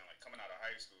 I'm saying like coming out of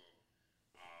high school.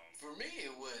 For me,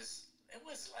 it was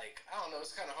like, I don't know,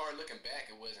 it's kind of hard looking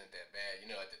back. It wasn't that bad. You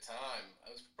know, at the time,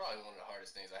 it was probably one of the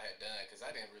hardest things I had done because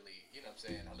I didn't really, you know what I'm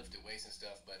saying, I lifted weights and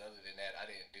stuff, but other than that, I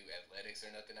didn't do athletics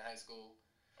or nothing in high school.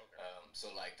 Okay.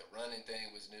 So, like, the running thing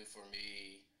was new for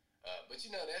me. But, you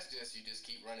know, that's just, you just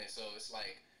keep running. So, it's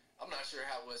like, I'm not sure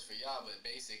how it was for y'all, but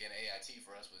basic and AIT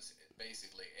for us was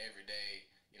basically every day,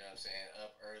 you know what I'm saying,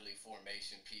 up early,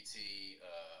 formation, PT,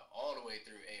 all the way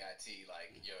through AIT,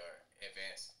 like your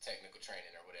advanced technical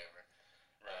training or whatever.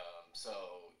 Right.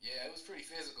 So yeah, it was pretty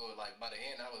physical. Like by the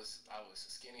end, I was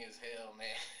skinny as hell,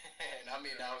 man. And I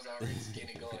mean, I was already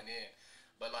skinny going in,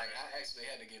 but like I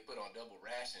actually had to get put on double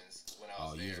rations when I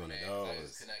was there, man. I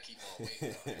just could not keep on weight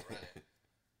when I was running.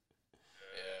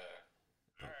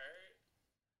 Yeah. All right.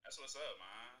 That's what's up,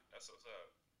 man. That's what's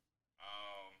up.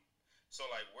 So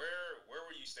like, where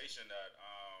were you stationed at?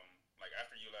 Like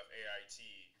after you left AIT.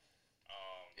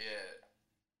 Yeah.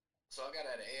 So I got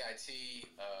out of AIT.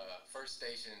 First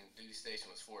duty station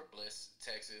was Fort Bliss,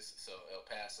 Texas. So El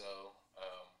Paso.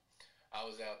 I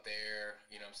was out there,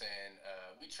 you know what I'm saying?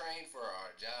 We trained for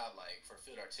our job, like for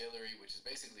field artillery, which is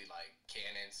basically like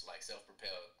cannons, like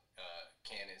self-propelled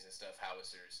cannons and stuff,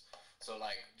 howitzers. So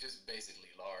like just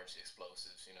basically large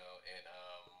explosives, you know. And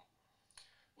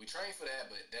we trained for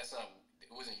that, but it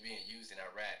wasn't being used in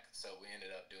Iraq. So we ended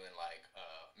up doing like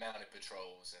mounted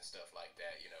patrols and stuff like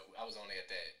that. You know, I was only out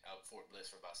at Fort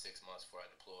Bliss for about 6 months before I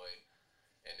deployed.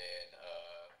 And then,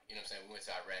 you know what I'm saying, we went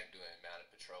to Iraq doing mounted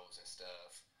patrols and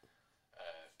stuff.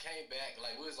 Came back,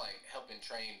 like we was like helping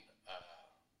train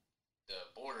the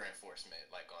border enforcement,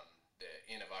 like on the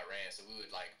end of Iran. So we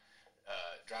would like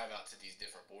drive out to these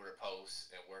different border posts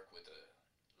and work with the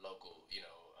local, you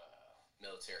know,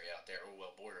 military out there, or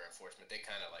well, border enforcement. They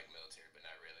kind of like military, but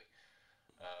not really.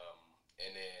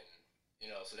 And then, you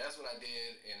know, so that's what I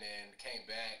did, and then came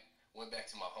back, went back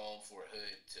to my home, Fort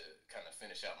Hood, to kind of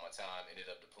finish out my time. Ended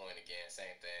up deploying again,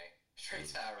 same thing, straight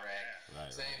to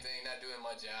Iraq, same thing, not doing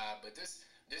my job. But this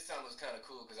time was kind of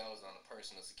cool because I was on a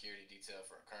personal security detail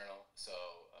for a colonel, so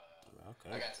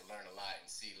I got to learn a lot and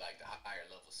see like the higher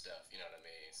level stuff. You know what I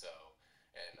mean? So.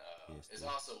 And it's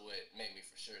also what made me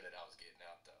for sure that I was getting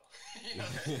out, though. You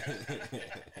know?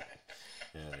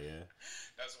 Yeah.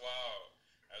 That's wild.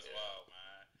 That's wild,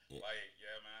 man. Yeah. Like,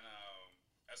 yeah, man.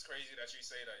 That's crazy that you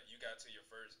say that you got to your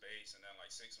first base and then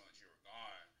like 6 months you were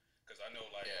gone. Because I know,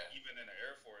 like, even in the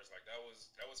Air Force, like that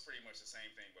was pretty much the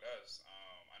same thing with us.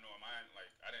 I know in mine, like,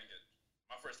 I didn't get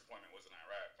my first deployment was in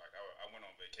Iraq. Like, I went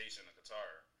on vacation to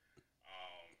Qatar.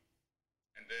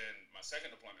 And then my second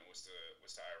deployment was to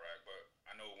Iraq, but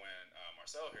I know when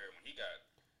Marcel here, when he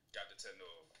got to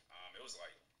Tyndall, it was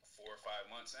like 4 or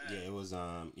 5 months in. Yeah, it was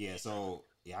So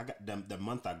I got the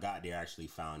month I got there, I actually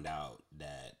found out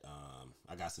that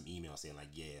I got some emails saying like,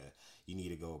 yeah, you need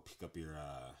to go pick up your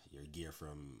gear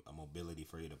from a mobility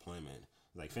for your deployment.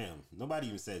 Like, fam, nobody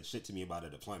even said shit to me about a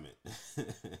deployment.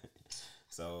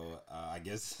 So I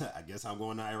guess I'm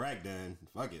going to Iraq then.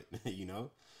 Fuck it, you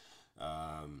know.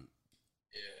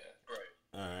 Yeah, right.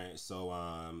 All right,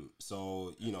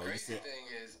 so you know, the crazy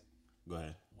thing is, go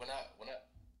ahead. When I,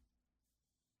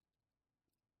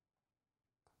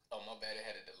 oh my bad, it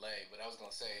had a delay. But I was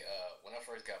gonna say, when I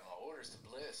first got my orders to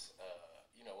Bliss,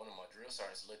 you know, one of my drill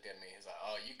sergeants looked at me. He's like,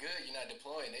 "Oh, you good? You're not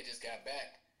deploying? They just got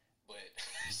back." But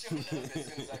sure enough,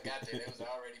 as soon as I got there, they was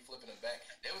already flipping them back.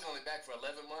 They was only back for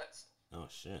 11 months.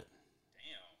 Oh shit.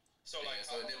 Damn. So like,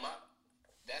 so then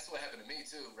that's what happened to me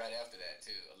too. Right after that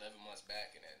too, 11 months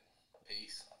back, and then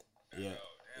peace. Yeah.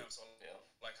 Damn. So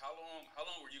like, how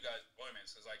long were you guys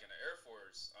deployments? Because like in the Air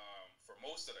Force, for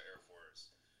most of the Air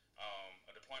Force,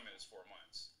 a deployment is 4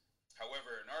 months.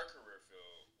 However, in our career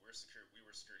field, we were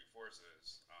security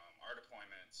forces. Our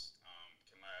deployments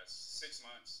can last 6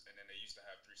 months, and then they used to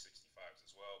have 365s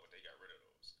as well, but they got rid of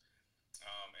those.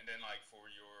 And then like for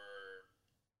your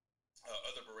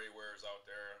other beret wearers out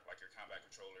there, like your combat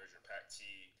controllers, your PAC-T,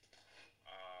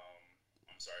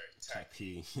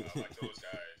 TAC-P, like those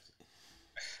guys.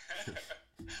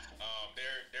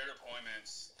 Their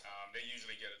deployments, they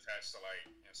usually get attached to like,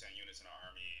 you know what I'm saying, units in the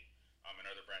Army, and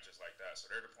other branches like that. So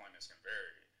their deployments can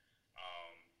vary.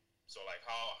 So like,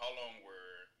 how long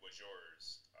was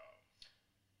yours?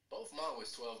 Both mine was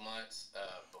 12 months.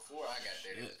 Before I got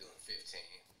there, they was doing 15.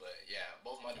 But yeah,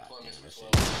 both my deployments were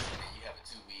 12 months, and then you have a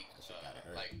 2-week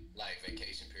like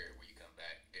vacation period where you come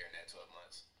back during that 12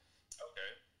 months.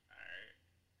 Okay, all right.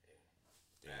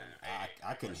 Damn,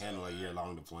 I couldn't handle a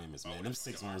year-long deployments, man. Them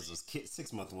 6 months was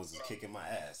 6 month ones was kicking my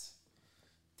ass.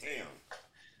 Damn.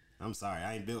 I'm sorry,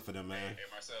 I ain't built for them, man. Hey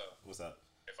Marcel. What's up?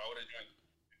 If I would have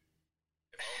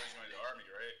ever join the army,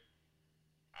 right?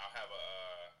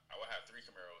 I will have 3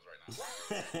 Camaros right now.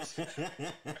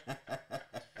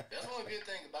 That's one good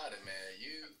thing about it, man.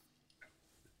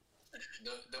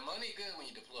 The money good when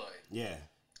you deploy. Yeah.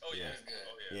 Oh yeah, it's good.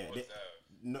 Oh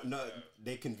yeah.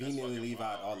 They conveniently leave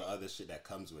out all the other shit that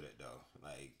comes with it, though.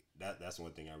 Like that's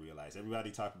one thing I realized.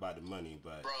 Everybody talk about the money,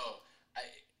 but bro,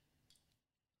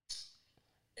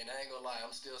 and I ain't gonna lie,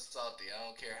 I'm still salty. I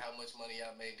don't care how much money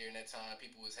I made during that time.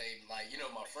 People was hating, like, you know,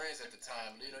 my friends at the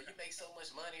time, you know, you make so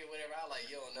much money or whatever. I like,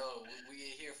 yo, no, we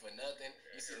ain't here for nothing.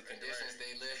 You see the conditions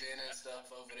they live in and stuff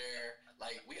over there.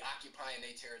 Like, we occupying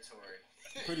their territory.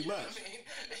 Pretty much. What I mean?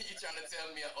 You trying to tell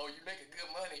me, oh, you making good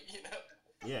money, you know?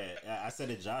 Yeah, I said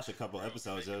to Josh a couple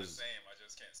episodes. It was the same. I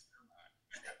just can't spend mine.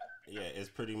 Yeah, it's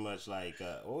pretty much like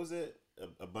what was it?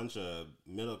 A bunch of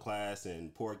middle class and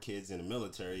poor kids in the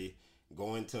military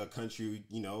going to a country,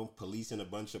 you know, policing a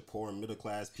bunch of poor middle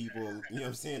class people. You know what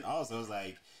I'm saying? Also, it's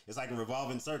like a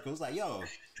revolving circle. It's like, yo,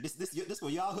 this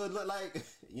what y'all hood look like,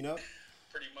 you know?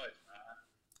 Pretty much.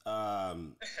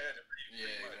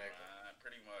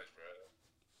 Pretty much, bro.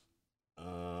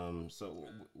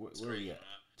 So where we at?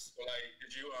 So like,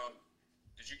 did you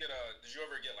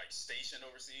ever get like stationed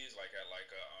overseas, like at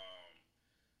like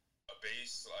a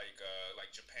base like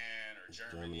Japan or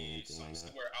Germany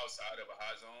somewhere outside of a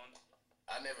hot zone?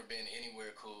 I've never been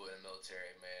anywhere cool in the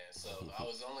military, man. So I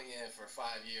was only in for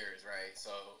 5 years, right?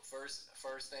 So first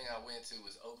thing I went to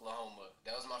was Oklahoma.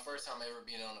 That was my first time ever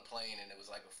being on a plane, and it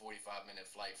was like a 45-minute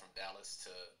flight from Dallas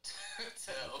to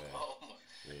Oklahoma.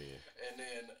 Yeah. And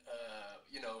then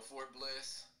you know, Fort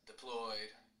Bliss,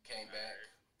 deployed, came back.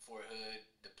 Fort Hood,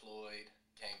 deployed,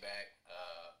 came back,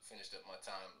 finished up my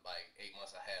time, like 8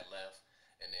 months I had left.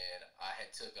 And then I had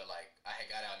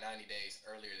got out 90 days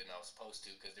earlier than I was supposed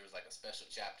to, because there was like a special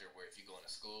chapter where if you go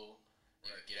into school, you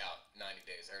could get out 90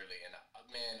 days early. And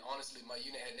man, honestly, my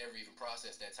unit had never even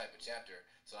processed that type of chapter.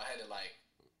 So I had to, like,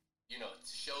 you know,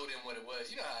 show them what it was.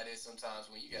 You know how it is sometimes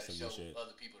when you got to show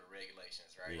other people the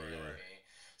regulations, right? Yeah, you know what I mean?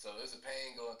 So it was a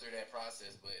pain going through that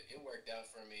process, but it worked out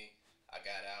for me. I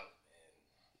got out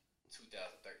in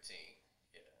 2013.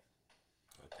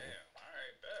 Okay. Damn. All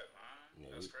right, bet, man. Yeah,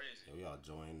 that's crazy. Yeah, we all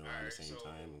joined around the same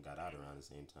time and got out around the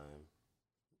same time,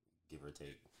 give or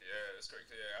take. Yeah, that's crazy.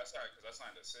 Yeah, I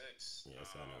signed a 6. Yeah, I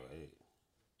signed a 8.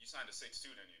 You signed a 6 too,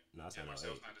 didn't you? No, I signed a 8.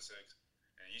 Myself signed a 6.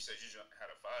 And you said you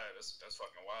had a 5. That's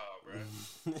fucking wild, bro.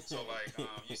 So like,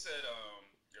 you said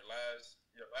your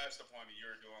last deployment you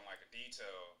were doing like a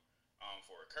detail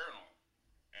for a colonel,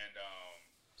 and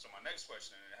so my next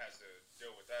question, and it has to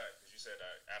deal with that, because you said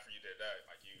that after you did that,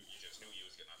 like you just knew you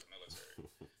was getting out the military.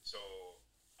 So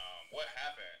what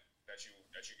happened that you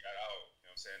got out? You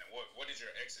know what I'm saying? And what did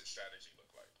your exit strategy look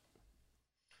like?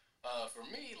 For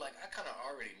me, like, I kind of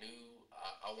already knew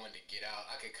I wanted to get out.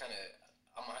 I could kind of,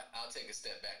 I'll take a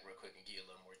step back real quick and give you a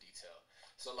little more detail.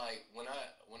 So like when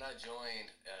I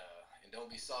joined, and don't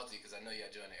be salty because I know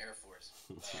y'all joined the Air Force.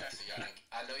 So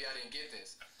I know y'all didn't get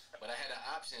this, but I had an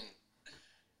option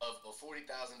of a $40,000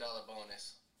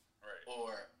 bonus, right,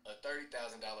 or a $30,000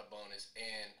 bonus,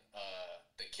 and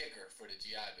the kicker for the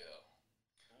GI Bill.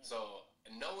 So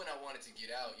knowing I wanted to get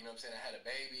out, you know what I'm saying, I had a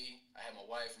baby, I had my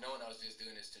wife, knowing I was just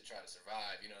doing this to try to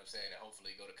survive, you know what I'm saying, and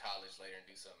hopefully go to college later and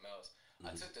do something else.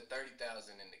 I took the $30,000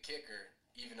 and the kicker,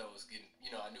 even though it was getting, you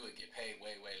know, I knew it'd get paid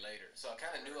way later. So I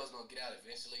kind of knew I was going to get out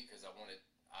eventually, because I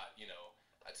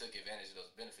took advantage of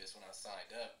those benefits when I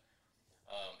signed up.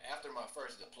 After my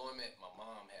first deployment, my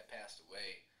mom had passed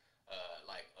away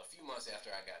like a few months after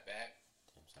I got back.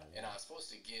 And I was supposed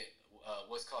to get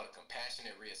what's called a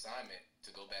compassionate reassignment to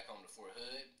go back home to Fort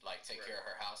Hood, like take care of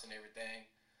her house and everything.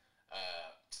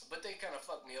 But they kind of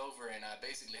fucked me over, and I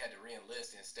basically had to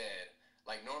re-enlist instead.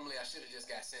 Like, normally I should have just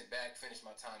got sent back, finished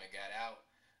my time, and got out.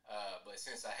 But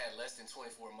since I had less than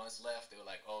 24 months left, they were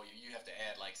like, oh, you have to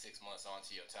add like 6 months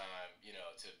onto your time, you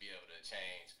know, to be able to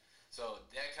change. So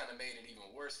that kind of made it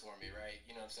even worse for me, right?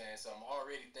 You know what I'm saying? So I'm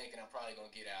already thinking I'm probably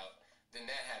going to get out. Then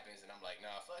that happens, and I'm like,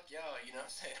 nah, fuck y'all, you know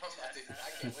what I'm saying?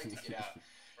 I can't wait to get out.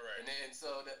 Right. And then,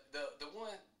 so the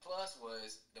one plus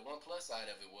side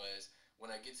of it was,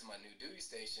 when I get to my new duty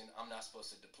station, I'm not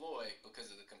supposed to deploy because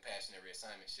of the compassionate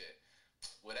reassignment shit.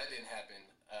 Well, that didn't happen,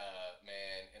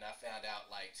 man, and I found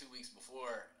out like 2 weeks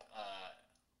before,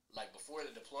 before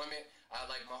the deployment,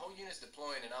 my whole unit's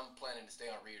deploying, and I'm planning to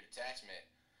stay on rear detachment.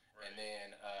 Right. And then,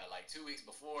 2 weeks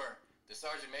before, the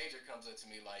sergeant major comes up to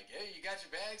me like, hey, you got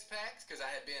your bags packed? Because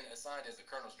I had been assigned as the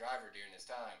colonel's driver during this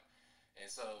time. And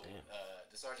so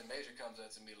the sergeant major comes up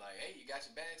to me like, hey, you got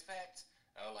your bags packed?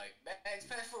 I was like, bags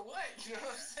packed for what? You know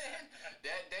what I'm saying?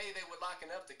 That day they were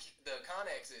locking up the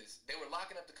Connexes. They were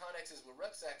locking up the Connexes with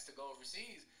rucksacks to go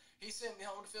overseas, he sent me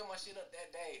home to fill my shit up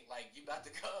that day. Like, you about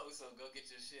to go, so go get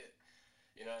your shit.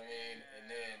 You know what I mean? And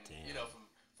then, you know,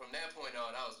 from that point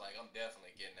on, I was like, I'm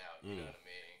definitely getting out. You know what I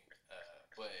mean?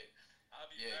 But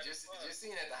yeah, just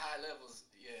seeing at the high levels,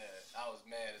 yeah, I was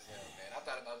mad as hell, man. I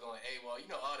thought about going AWOL, you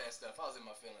know, all that stuff. I was in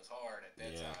my feelings hard at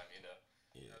that time, you know.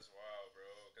 Yeah. That's wild, bro.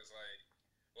 Cause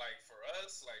like for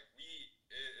us, like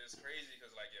it's crazy.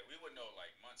 Cause like we would know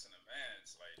like months in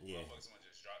advance. Like motherfuckers wouldn't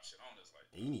just drop shit on us. Like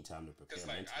and you need time to prepare. Cause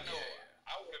like I know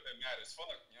I would have been mad as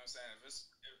fuck. You know what I'm saying?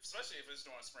 Especially if it's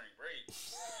during spring break.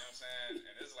 You know what I'm saying?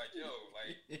 And it's like, yo,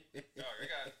 like, dog,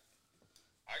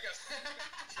 I got some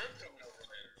trip coming over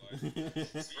later. Like,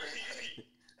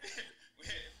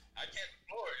 I can't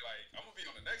deploy. Like, I'm gonna be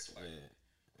on the next flight. Yeah.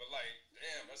 But like,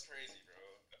 damn, that's crazy, bro.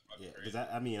 Yeah, because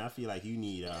I mean, I feel like you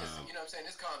need. You know what I'm saying?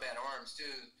 This combat arms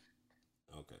too.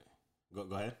 Okay, go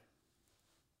ahead.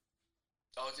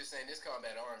 I was just saying this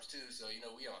combat arms too. So you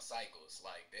know, we on cycles.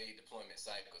 Like they deployment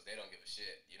cycles. They don't give a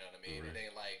shit. You know what I mean? Right. It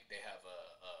ain't like they have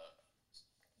a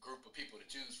group of people to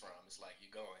choose from. It's like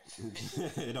you going.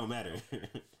 It don't matter.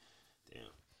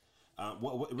 Damn.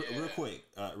 Real quick.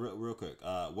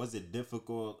 Was it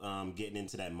difficult getting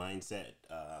into that mindset,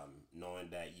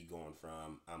 knowing that you going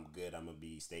from I'm good, I'm gonna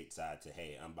be stateside to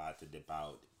hey, I'm about to dip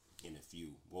out in a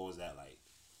few? What was that like?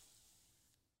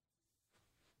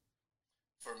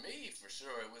 For me, for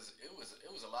sure, it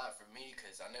was a lot for me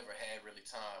because I never had really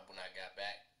time when I got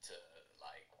back to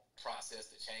like process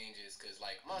the changes. Because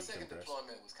like my second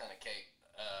deployment was kind of cake.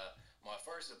 My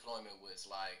first deployment was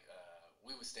like.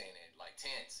 We was staying in like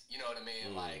tents, you know what I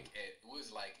mean? Like it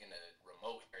was like in a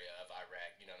remote area of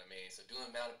Iraq, you know what I mean? So doing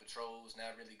mounted patrols,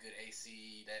 not really good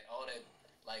AC, that all that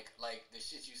like the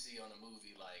shit you see on the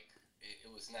movie, like it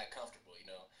was not comfortable, you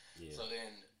know. Yeah. So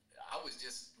then I was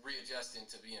just readjusting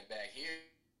to being back here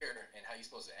and how you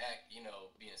supposed to act, you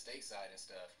know, being stateside and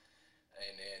stuff.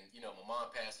 And then, you know, my mom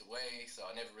passed away, so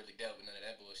I never really dealt with none of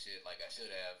that bullshit like I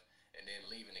should have. And then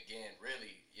leaving again,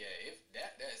 really, if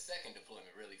that second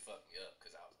deployment really fucked me up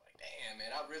because I was like, damn,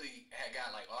 man, I really had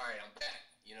got like, all right, I'm back.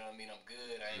 You know what I mean? I'm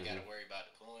good. I ain't got to worry about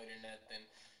deploying or nothing.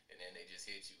 And then they just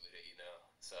hit you with it, you know.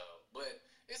 So, but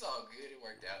it's all good. It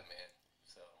worked out, man.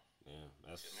 So, yeah,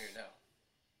 I'm here now.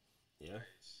 Yeah.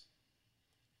 Nice.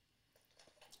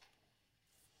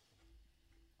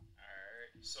 All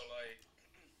right. So, like,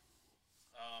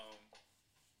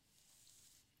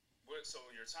 so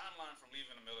your timeline from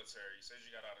leaving the military, you said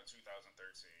you got out in 2013.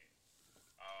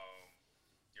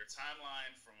 Your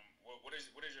timeline from what is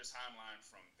your timeline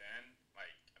from then,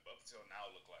 like up until now,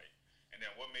 look like, and then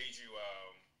what made you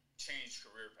change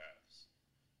career paths?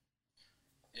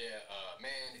 Yeah,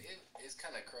 man, it's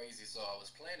kind of crazy. So I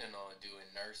was planning on doing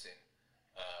nursing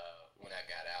when I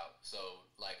got out. So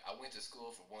like I went to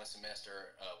school for one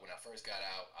semester. When I first got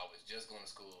out, I was just going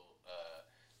to school.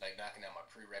 Like knocking out my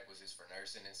prerequisites for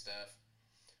nursing and stuff.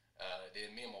 Then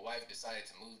me and my wife decided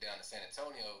to move down to San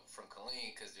Antonio from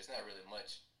Killeen because there's not really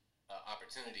much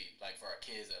opportunity like for our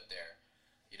kids up there.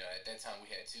 You know, at that time we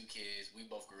had 2 kids. We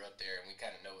both grew up there and we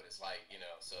kind of know what it's like, you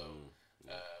know. So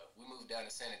we moved down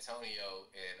to San Antonio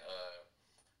and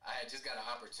I had just got an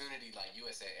opportunity like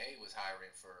USAA was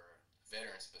hiring for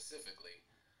veterans specifically.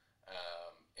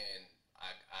 And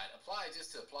I applied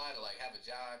just to apply to like have a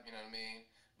job, you know what I mean?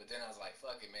 But then I was like,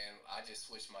 fuck it, man. I just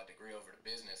switched my degree over to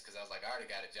business because I was like, I already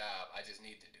got a job. I just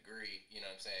need the degree, you know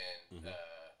what I'm saying,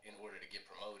 in order to get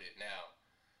promoted now.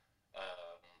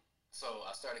 So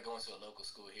I started going to a local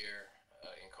school here,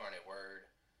 Incarnate Word.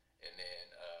 And then,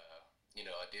 you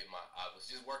know, I was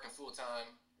just working full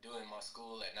time, doing my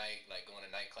school at night, like going to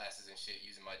night classes and shit,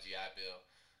 using my GI Bill.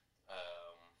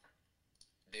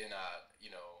 Then I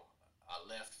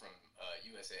left from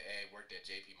USAA, worked at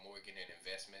JP Morgan in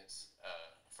investments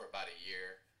for about a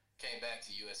year. Came back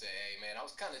to USAA, man. I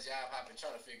was kind of job hopping,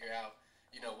 trying to figure out,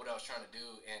 you know, what I was trying to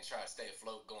do and try to stay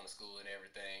afloat, going to school and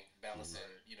everything, balancing,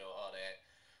 you know, all that.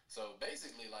 So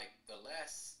basically, like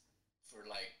for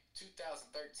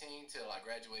 2013 till I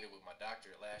graduated with my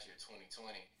doctorate last year,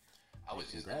 2020, I was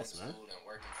just going to school and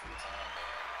working full time,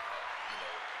 man.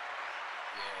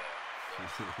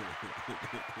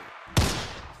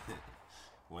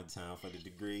 One time for the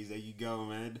degrees. There you go,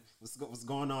 man. What's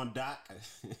going on, Doc?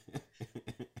 Hey,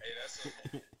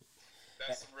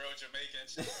 that's some real Jamaican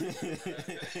shit.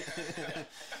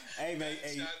 Hey, man.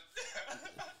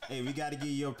 Hey, we got to give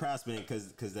you a props, man,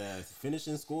 because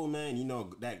finishing school, man, you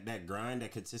know, that grind,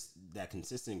 that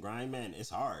consistent grind, man, it's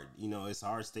hard. You know, it's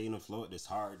hard staying afloat. It's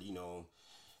hard, you know,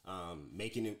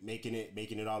 making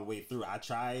it all the way through. I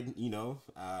tried, you know,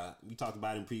 we talked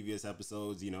about in previous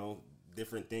episodes, you know,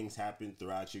 different things happen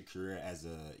throughout your career as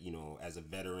a, you know, as a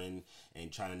veteran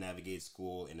and trying to navigate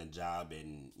school and a job,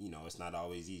 and, you know, it's not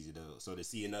always easy to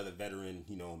see another veteran,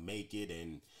 you know, make it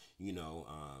and, you know,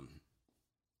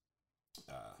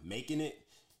 making it,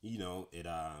 you know,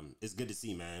 it's good to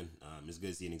see, man. It's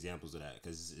good seeing examples of that,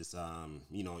 because it's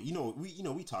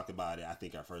we talked about it. I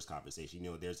think our first conversation, you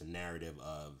know, there's a narrative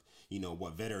of, you know,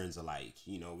 what veterans are like.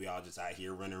 You know, we all just out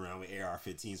here running around with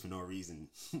AR-15s for no reason.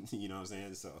 You know what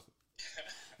I'm saying? So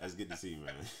that's good to see,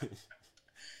 man.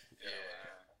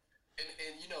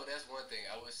 And you know, that's one thing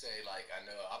I would say. Like, I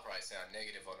know I probably sound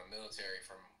negative on the military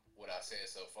from what I said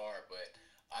so far, but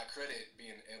I credit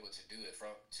being able to do it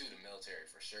to the military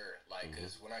for sure. Like,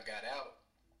 because when I got out,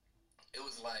 it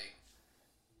was like,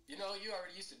 you know, you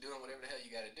already used to doing whatever the hell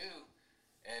you got to do.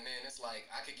 And then it's like,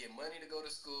 I could get money to go to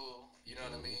school, you know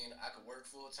what I mean? I could work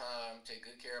full time, take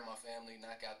good care of my family,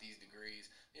 knock out these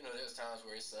degrees. You know, there's times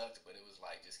where it sucked, but it was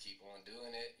like, just keep on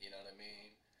doing it, you know what I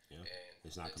mean? Yeah. And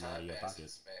it's not the coming out of time your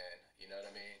passes, pocket, man, you know what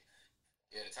I mean?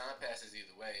 Yeah, the time passes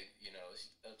either way, you know,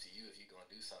 it's up to you if you're going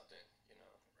to do something, you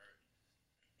know?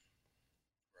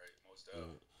 Right, most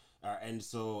definitely. All right, and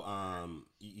so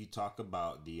you talk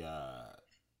about the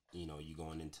you know, you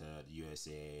going into the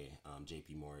USA,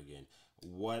 JP Morgan.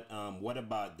 What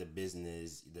about the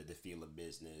business, the field of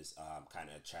business, kind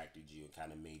of attracted you and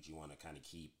kind of made you want to kind of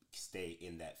stay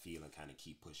in that field and kind of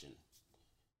keep pushing?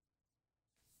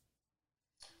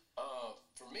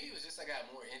 For me, it was just I got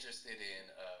more interested in.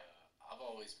 I've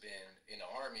always been in the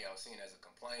Army. I was seen as a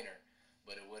complainer.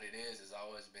 But what it is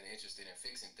I've always been interested in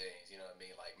fixing things, you know what I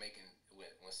mean? Like making,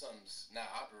 when something's not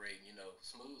operating, you know,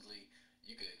 smoothly,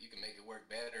 you can make it work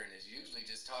better. And it's usually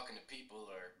just talking to people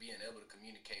or being able to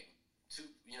communicate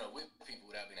with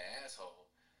people without being an asshole.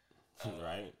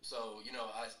 Right. So, you know,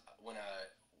 what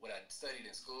I studied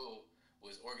in school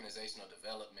was organizational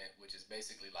development, which is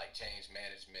basically like change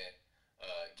management,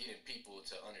 getting people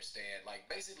to understand, like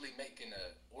basically making an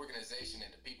organization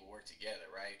and the people work together,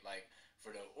 right? Like, for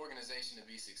the organization to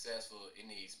be successful, it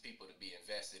needs people to be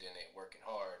invested in it, working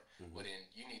hard. But then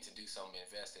you need to do something,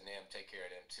 invest in them, take care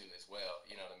of them too as well.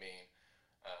 You know what I mean?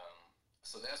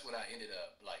 So that's what I ended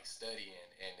up like studying,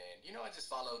 and then, you know, I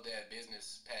just followed that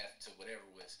business path to whatever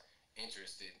was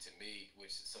interesting to me.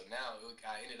 So now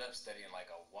I ended up studying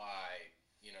like a wide,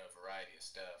 you know, variety of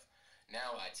stuff.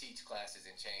 Now I teach classes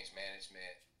in change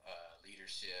management,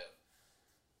 leadership.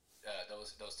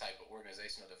 Those type of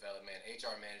organizational development,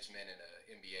 HR management, and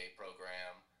an MBA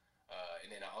program, and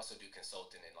then I also do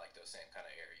consulting in like those same kind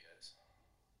of areas.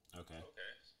 Okay.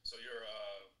 So you're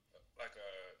like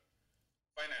a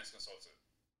finance consultant?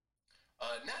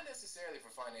 Not necessarily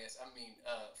for finance. I mean,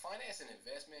 finance and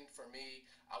investment for me.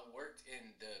 I worked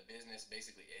in the business,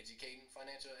 basically educating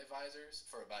financial advisors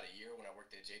for about a year when I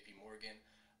worked at JP Morgan.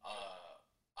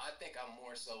 I think I'm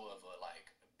more so of a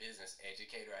like business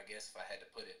educator, I guess, if I had to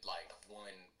put it like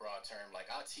one broad term. Like,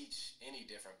 I'll teach any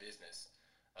different business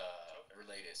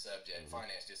related subject.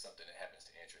 Finance just something that happens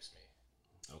to interest me.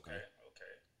 Okay.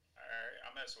 All right, I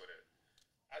mess with it.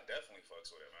 I definitely fucks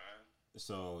with it, man.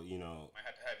 So, you know, might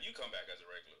have to have you come back as a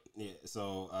regular. Yeah.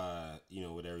 So, you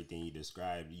know, with everything you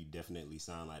described, you definitely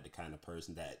sound like the kind of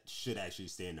person that should actually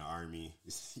stay in the Army.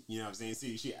 You know what I'm saying? So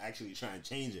you should actually try and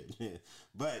change it,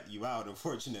 but you out,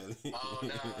 unfortunately. Oh no,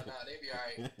 they be all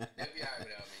right. They'll be all right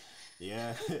without me.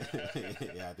 Yeah.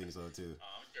 Yeah, I think so too.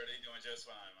 I'm sure they're doing just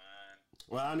fine, man.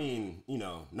 Well, I mean, you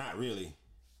know, not really,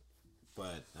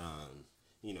 but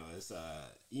you know, it's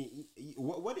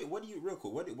what do you real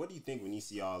quick? What do you think when you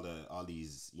see all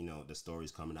these, you know, the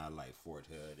stories coming out of like Fort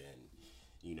Hood and,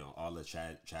 you know, all the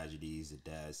tragedies, the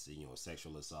deaths, you know,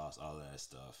 sexual assaults, all that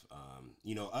stuff.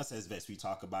 You know, us as vets, we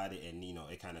talk about it, and, you know,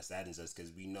 it kind of saddens us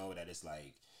because we know that it's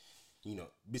like, you know,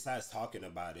 besides talking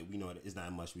about it, we know that it's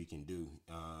not much we can do.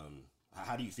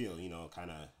 How do you feel, you know, kind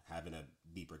of having a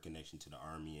deeper connection to the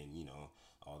Army and, you know,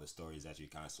 all the stories that you're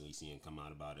constantly seeing come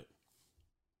out about it?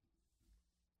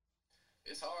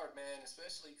 It's hard, man,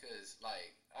 especially because,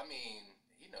 like, I mean,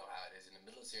 you know how it is in the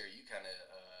military. You kind of,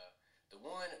 the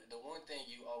one thing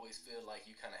you always feel like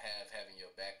you kind of having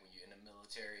your back when you're in the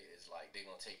military is, like, they're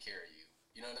going to take care of you.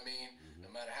 You know what I mean?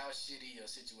 No matter how shitty your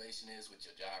situation is with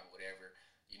your job or whatever,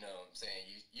 you know what I'm saying?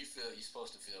 You feel you're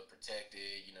supposed to feel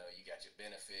protected. You know, you got your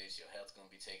benefits. Your health's going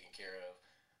to be taken care of.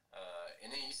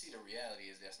 And then you see the reality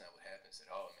is that's not what happens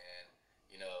at all, man.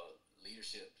 You know,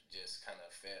 leadership just kind of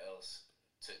fails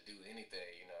to do anything,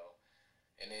 you know.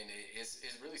 And then it's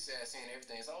really sad seeing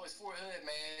everything. It's always Fort Hood,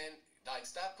 man. Like,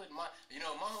 stop putting my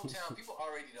hometown, people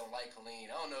already don't like Killeen.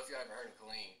 I don't know if y'all ever heard of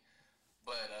Killeen,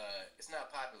 but it's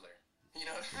not popular. You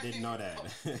know what I mean? Didn't know that.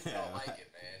 People don't like it,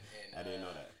 man. And, I didn't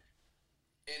know that.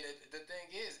 And the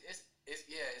thing is, it's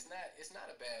not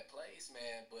a bad place,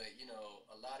 man. But you know,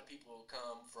 a lot of people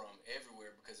come from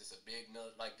everywhere because it's a big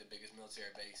like the biggest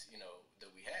military base, you know,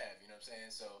 that we have. You know what I'm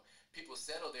saying? So people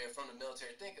settle there from the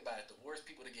military. Think about it: the worst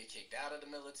people to get kicked out of the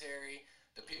military,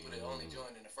 the people that only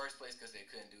joined in the first place because they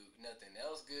couldn't do nothing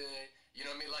else good. You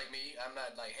know what I mean? Like me, I'm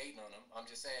not like hating on them. I'm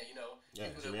just saying, you know,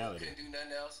 people that couldn't do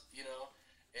nothing else. You know.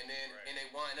 And then and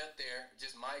they wind up there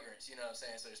just migrants, you know what I'm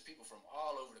saying? So there's people from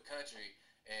all over the country,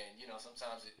 and you know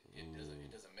sometimes it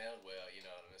doesn't meld well, you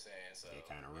know what I'm saying? So they're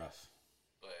kind of rough.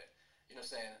 But you know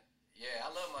what I'm saying? Yeah,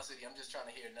 I love my city. I'm just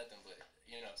trying to hear nothing but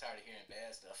you know I'm tired of hearing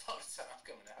bad stuff all the time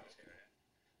coming out of there.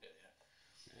 Yeah.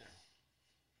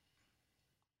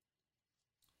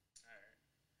 All right.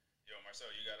 Yo,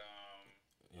 Marcel, you got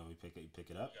you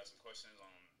pick it up. You got some questions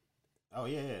on? Oh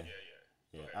yeah.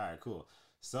 Okay. All right, cool.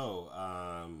 So,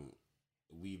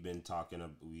 we've been talking.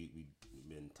 We've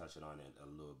been touching on it a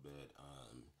little bit.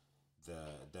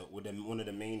 One of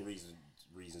the main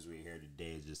reasons we're here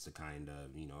today is just to kind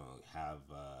of have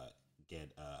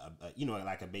get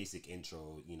like a basic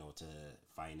intro to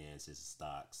finances,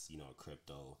 stocks,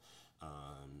 crypto.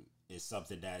 It's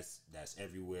something that's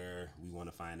everywhere. We want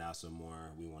to find out some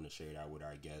more. We want to share it out with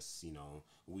our guests.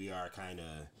 We are kind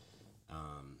of.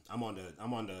 I'm on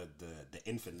the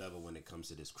infant level when it comes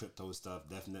to this crypto stuff,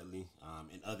 definitely.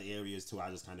 In other areas too, I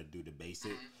just kind of do the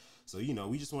basic. So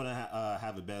we just want to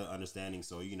have a better understanding.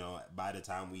 So by the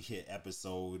time we hit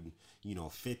episode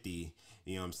 50,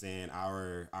 what I'm saying,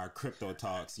 our crypto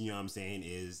talks, what I'm saying,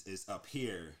 is up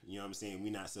here. What I'm saying,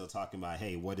 we're not still talking about,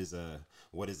 hey, what is a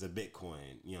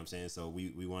Bitcoin? What I'm saying. So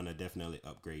we want to definitely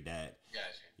upgrade that.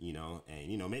 Gotcha.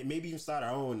 And maybe even start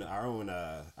our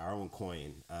own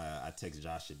coin. I texted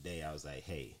Josh today. I was like,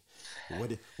 hey, what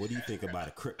do you think about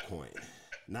a crypt coin?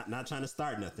 Not trying to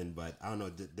start nothing, but I don't know,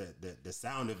 the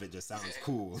sound of it just sounds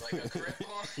cool. Like a crypt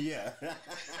coin? Yeah.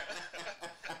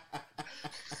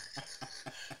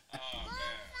 Oh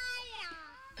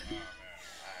man.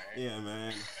 Yeah,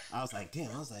 man. I was like, if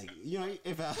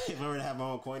I were to have my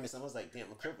own coin or something, I was like,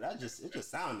 damn, a crypt, it just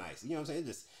sound nice. You know what I'm saying? It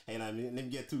just, hey, let me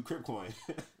get through crypt coin.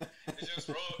 It just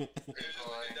roll. It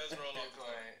does roll off.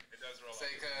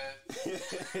 Say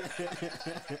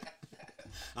cuz.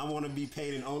 I want to be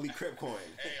paid in only crypt coin.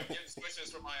 Hey, I'm getting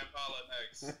switches for my Impala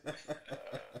next.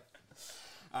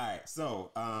 All right,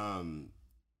 so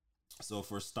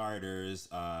for starters,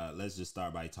 let's just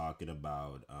start by talking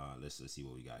about let's see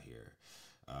what we got here.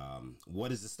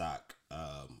 What is the stock?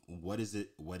 What is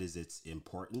it? What is its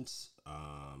importance?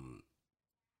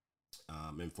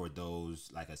 And for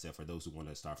those, like I said, for those who want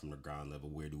to start from the ground level,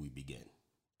 where do we begin?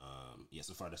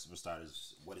 So for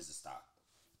starters, what is the stock?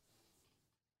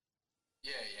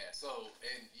 Yeah. So,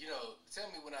 and tell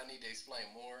me when I need to explain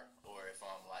more, or if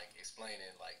I'm like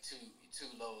explaining like too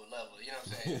low level. You know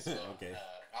what I'm saying? So, Okay.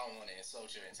 I don't want to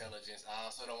insult your intelligence. I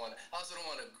also don't want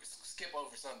to skip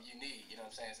over something you need. You know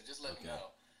what I'm saying? So just let me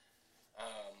know.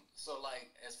 So like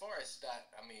as far as stock,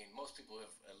 I mean, most people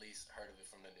have at least heard of it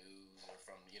from the news or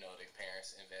from their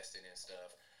parents investing in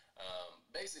stuff.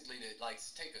 Basically, to like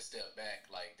take a step back,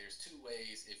 like there's two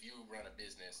ways if you run a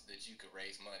business that you could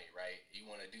raise money, right? You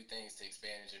want to do things to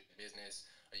expand your business,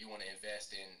 or you want to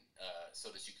invest in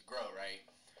so that you could grow, right?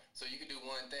 So you could do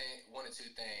one or two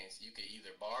things. You could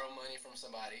either borrow money from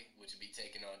somebody, which would be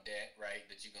taking on debt, right,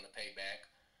 that you're going to pay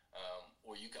back,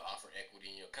 or you could offer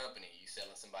equity in your company. You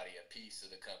selling somebody a piece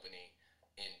of the company,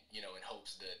 in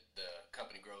hopes that the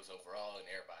company grows overall and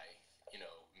everybody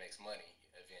makes money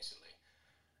eventually.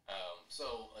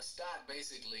 So a stock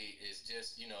basically is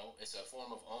just, it's a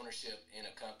form of ownership in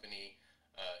a company,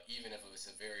 even if it's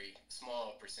a very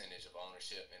small percentage of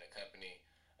ownership in a company.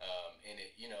 And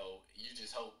it, you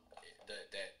just hope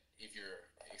that if you're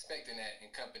expecting that in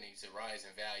company to rise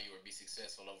in value or be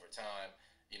successful over time,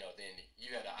 then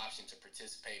you have the option to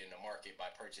participate in the market by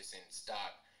purchasing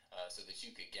stock, so that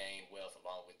you could gain wealth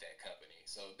along with that company.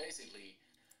 So basically,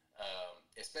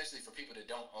 especially for people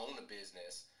that don't own a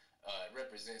business, it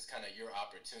represents kind of your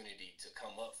opportunity to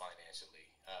come up financially,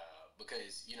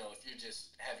 because if you're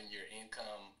just having your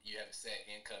income, you have a set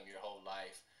income your whole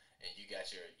life, and you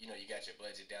got your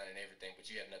budget down and everything, but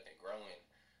you have nothing growing,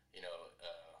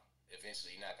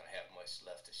 eventually you're not going to have much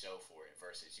left to show for it,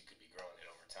 versus you could be growing it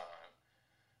over time.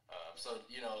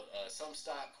 Some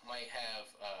stock might have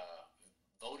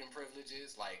voting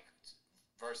privileges, like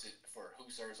versus for who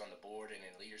serves on the board and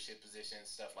in leadership positions,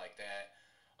 stuff like that.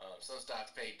 Some stocks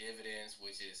pay dividends,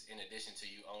 which is in addition to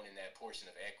you owning that portion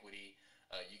of equity,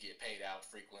 you get paid out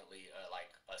frequently, like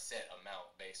a set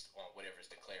amount based on whatever is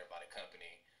declared by the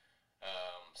company.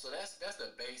 So that's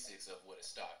the basics of what a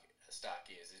stock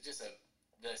is. It's just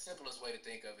the simplest way to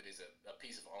think of it is a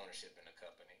piece of ownership in a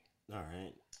company. All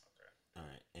right. All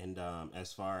right. And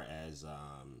as far as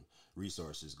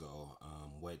resources go,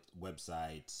 what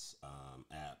websites,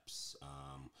 apps,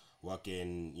 what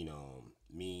can,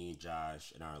 me,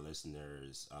 Josh, and our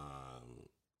listeners,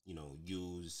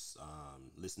 use,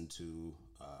 listen to,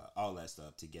 all that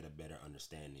stuff to get a better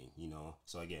understanding,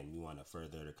 So again, we want to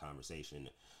further the conversation,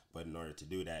 but in order to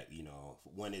do that,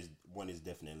 one is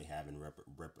definitely having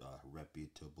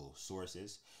reputable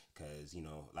sources, because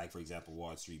like for example,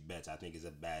 Wall Street Bets, I think is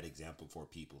a bad example for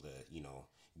people to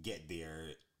get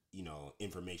their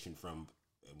information from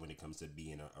when it comes to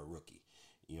being a rookie.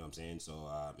 You know what I'm saying? So,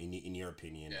 in your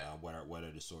opinion, what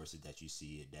are the sources that you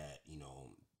see that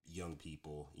young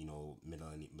people,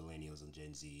 millennials and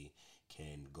Gen Z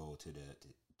can go to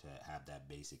to have that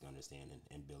basic understanding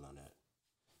and build on that?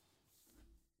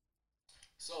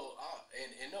 So,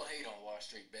 and no hate on Wall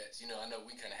Street Bets. I know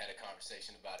we kind of had a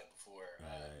conversation about it before.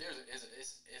 Right.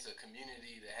 It's a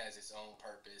community that has its own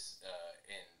purpose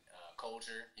and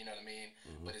culture. You know what I mean?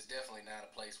 Mm-hmm. But it's definitely not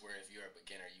a place where if you're a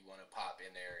beginner, you want to pop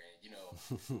in there and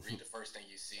read the first thing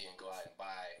you see and go out and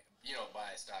buy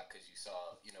a stock because you saw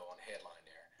on the headline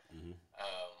there. Mm-hmm.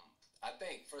 I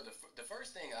think for the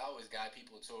first thing I always guide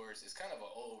people towards is kind of an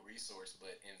old resource,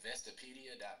 but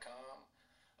Investopedia.com.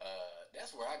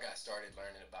 That's where I got started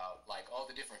learning about like all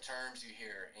the different terms you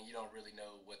hear and you don't really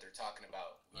know what they're talking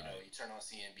about. You know, you turn on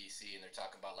CNBC and they're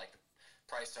talking about like the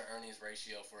price to earnings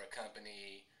ratio for a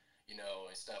company,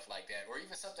 and stuff like that. Or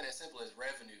even something as simple as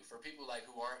revenue for people like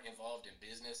who aren't involved in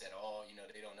business at all.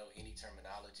 They don't know any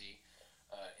terminology.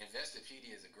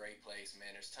 Investopedia is a great place,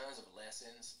 man. There's tons of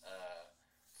lessons,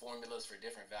 formulas for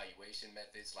different valuation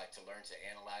methods, like to learn to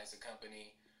analyze a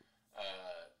company,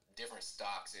 different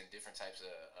stocks and different types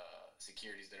of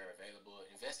securities that are available.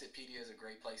 Investopedia is a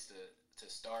great place to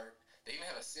start. They even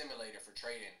have a simulator for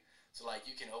trading. So like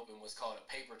you can open what's called a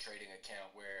paper trading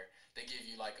account where they give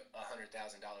you like $100,000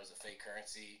 of fake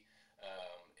currency.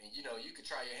 And you could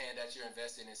try your hand at your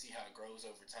investing and see how it grows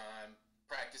over time.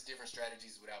 Practice different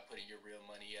strategies without putting your real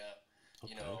money up.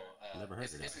 Okay. Never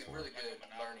heard of that It's a before. really good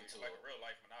learning tool. Like a real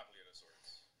life monopoly of the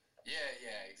sorts.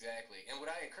 Yeah, exactly. And what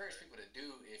I encourage people to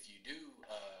do, if you do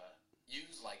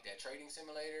use like that trading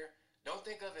simulator, don't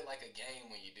think of it like a game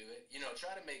when you do it.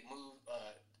 Try to make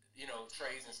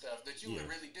trades and stuff that you would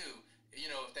really do,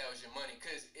 if that was your money.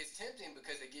 Because it's tempting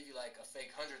because they give you like a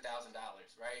fake $100,000,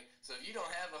 right? So if you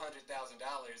don't have $100,000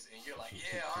 and you're like,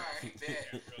 yeah, all right,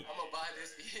 bet, I'm going to buy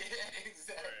this. Yeah,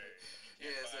 exactly.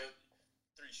 Right. Yeah, so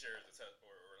 3 shares of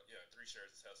Tesla or 3 shares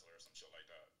of Tesla or some shit like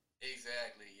that.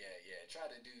 Exactly. Yeah. Try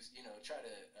to do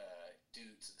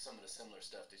some of the similar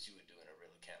stuff that you would do in a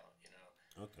real account.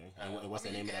 Okay. And what's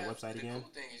the name of that website again?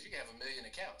 The cool thing is you can have 1 million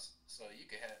accounts, so you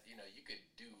could have you could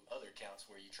do other accounts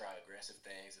where you try aggressive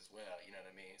things as well. You know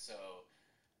what I mean? So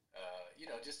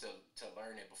just to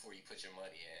learn it before you put your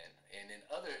money in. And then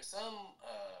some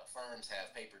firms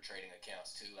have paper trading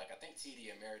accounts too. Like I think TD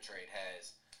Ameritrade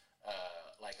has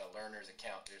like a learner's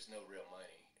account. There's no real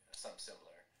money. Something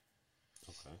similar.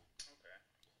 Okay.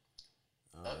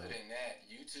 Other than that,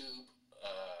 YouTube.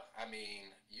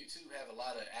 YouTube have a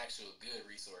lot of actual good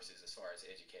resources as far as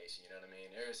education. You know what I mean?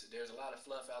 There's a lot of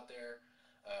fluff out there,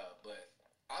 but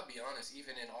I'll be honest.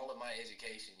 Even in all of my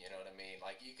education, you know what I mean?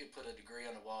 Like you could put a degree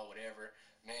on the wall, whatever.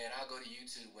 Man, I'll go to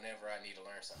YouTube whenever I need to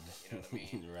learn something. You know what I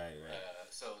mean? Right.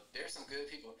 So there's some good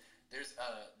people. There's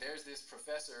this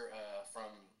professor from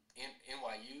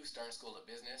NYU Stern School of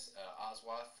Business,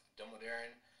 Oswath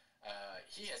Damodaran.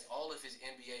 He has all of his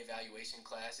MBA valuation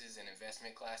classes and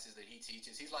investment classes that he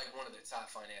teaches. He's like one of the top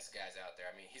finance guys out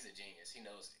there. I mean, he's a genius. He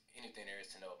knows anything there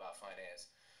is to know about finance.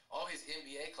 All his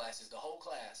MBA classes, the whole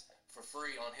class, for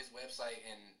free on his website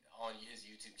and on his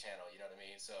YouTube channel. You know what I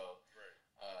mean? So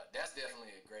that's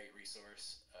definitely a great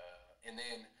resource. And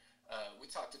then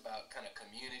we talked about kind of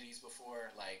communities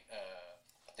before, like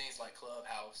things like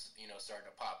Clubhouse, starting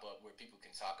to pop up where people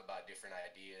can talk about different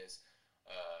ideas.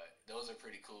 Those are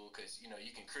pretty cool because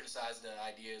you can criticize the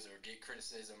ideas or get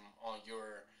criticism on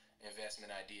your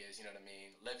investment ideas. You know what I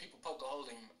mean? Let people poke a hole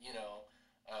in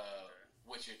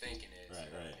what you're thinking is. Right.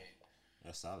 You know what I mean?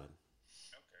 That's solid.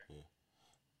 Okay.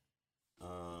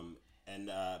 Yeah. And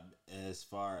as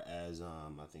far as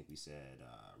I think we said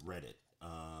Reddit.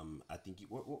 I think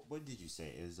what did you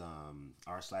say is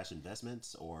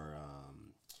r/investments or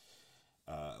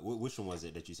which one was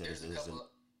it that you said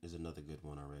is another good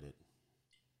one on Reddit?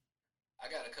 I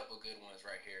got a couple good ones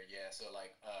right here. Yeah, so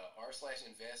like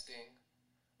r/investing,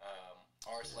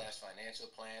 r/financial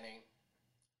planning,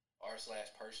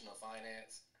 r/personal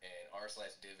finance, and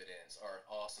r/dividends are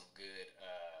all some good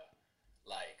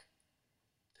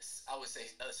I would say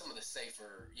some of the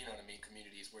safer, you know what I mean,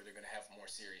 communities where they're going to have more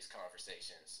serious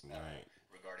conversations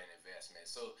regarding investment.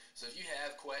 So if you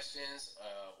have questions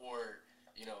or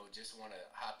you know just want to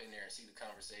hop in there and see the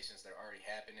conversations that are already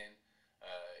happening,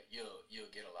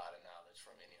 you'll get a lot of knowledge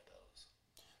from any of those.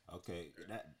 Okay,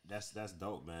 that's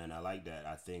dope, man. I like that.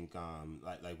 I think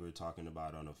like we were talking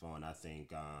about on the phone. I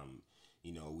think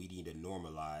you know, we need to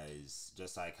normalize,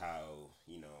 just like how,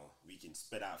 you know, we can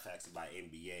spit out facts about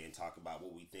NBA and talk about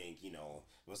what we think, you know,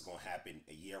 what's going to happen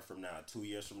a year from now, 2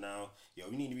 years from now. Yo,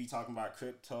 we need to be talking about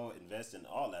crypto, investing,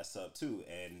 all that stuff too.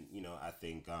 And, you know, I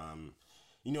think,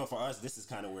 you know, for us, this is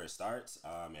kind of where it starts.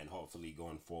 And hopefully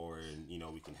going forward, you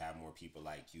know, we can have more people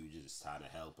like you just trying to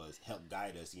help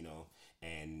guide us, you know,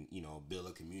 and, you know, build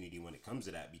a community when it comes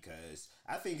to that, because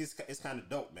I think it's kind of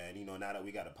dope, man. You know, now that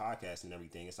we got a podcast and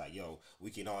everything, it's like, yo,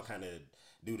 we can all kind of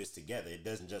do this together. It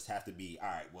doesn't just have to be, all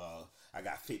right, well, I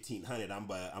got 1,500. I'm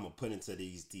gonna put into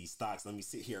these stocks. Let me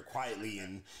sit here quietly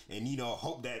and you know,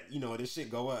 hope that, you know, this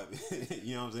shit go up.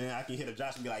 You know what I'm saying? I can hit a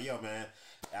Josh and be like, yo, man,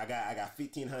 I got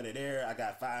 1,500 there. I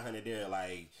got 500 there.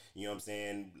 Like, you know what I'm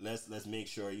saying? Let's make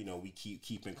sure, you know, we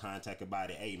keep in contact about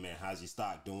it. Hey, man, how's your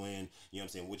stock doing? You know what I'm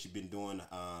saying? What you been doing?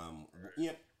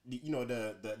 Yeah. You know,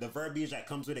 the verbiage that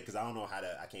comes with it, because I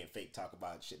can't fake talk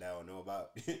about shit that I don't know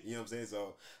about. You know what I'm saying?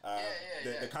 So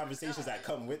the conversations that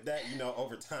come with that, you know,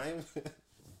 over time,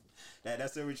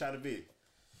 that's where we try to be.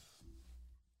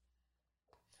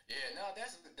 Yeah, no,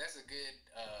 that's a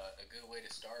good way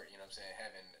to start. You know what I'm saying?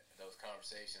 Having those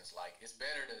conversations, like, it's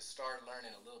better to start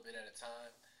learning a little bit at a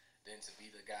time than to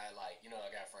be the guy, like, you know, I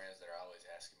got friends that are always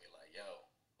asking me like, yo,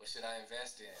 what should I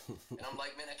invest in? And I'm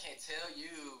like, man, I can't tell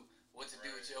you what to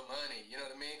do with your money. You know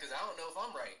what I mean? Because I don't know if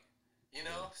I'm right. You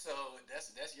know, so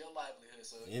that's your livelihood.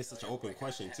 So it's such an open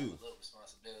question too. A little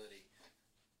responsibility.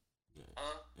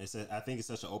 I think it's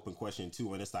such an open question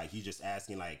too, and it's like you just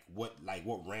asking like what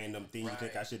random thing you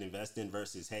think I should invest in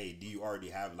versus, hey, do you already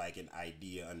have like an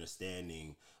idea,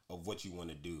 understanding of what you want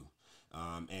to do?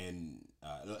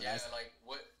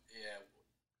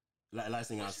 Last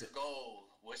thing I'll say. What's your goal?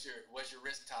 What's your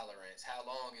risk tolerance? How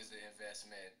long is the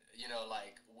investment? You know,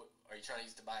 like, are you trying to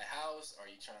use to buy a house? Are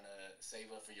you trying to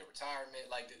save up for your retirement?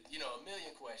 Like, you know, a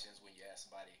million questions when you ask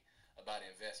somebody about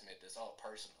investment. That's all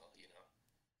personal, you know.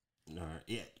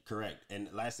 Yeah, correct.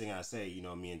 And last thing I say, you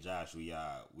know, me and Josh, we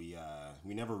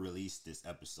never released this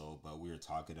episode, but we were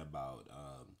talking about,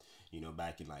 you know,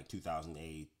 back in like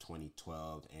 2008,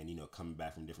 2012, and, you know, coming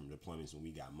back from different deployments when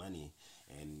we got money,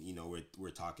 and, you know, we're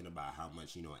talking about how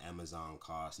much, you know, Amazon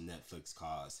costs, Netflix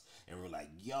costs, and we're like,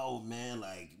 yo, man,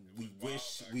 like, we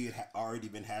wish we had already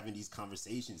been having these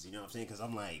conversations, you know what I'm saying? Because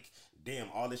I'm like, damn,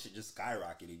 all this shit just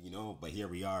skyrocketed, you know, but here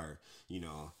we are, you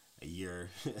know, a year,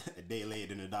 a day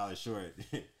late and $1 short.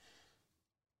 Like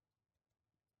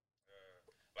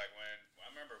I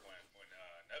remember when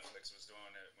Netflix was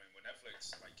doing it, when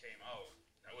Netflix like came out,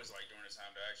 that was like during the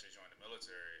time to actually join the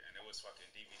military, and it was fucking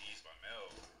DVDs by mail.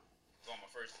 Go on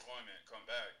my first deployment, come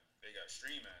back, they got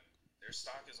streaming. Their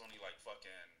stock is only like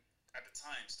fucking, at the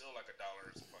time, still like $1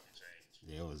 and some fucking change.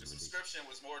 Yeah, it was the subscription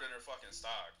was more than their fucking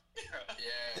stock.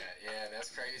 yeah, that's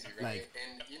crazy, right? Like,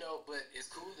 and, you know, but it's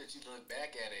cool that you look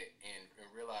back at it and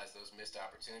realize those missed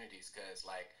opportunities, because,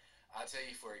 like, I'll tell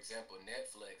you, for example,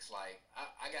 Netflix, like,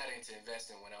 I got into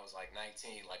investing when I was, like,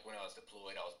 19. Like, when I was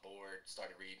deployed, I was bored,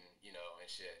 started reading, you know, and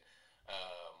shit.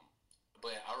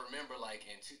 But I remember, like,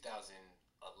 in 2011,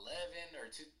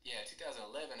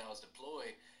 I was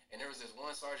deployed, and there was this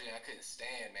one sergeant I couldn't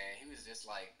stand, man. He was just,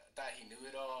 like, thought he knew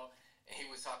it all, and he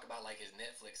would talk about, like, his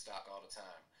Netflix stock all the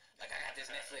time. Like, I got this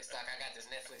Netflix stock, and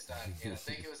I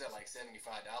think it was at, like, $75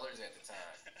 at the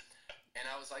time. And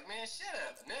I was like, man, shut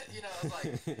up. You know, I was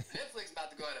like, Netflix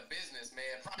about to go out of business,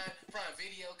 man. Prime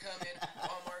Video coming,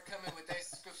 Walmart coming with their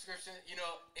subscription, you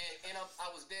know, and I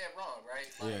was dead wrong, right?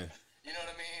 Like, yeah. You know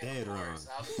what I mean? Dead wrong.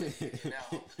 Now,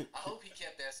 I hope he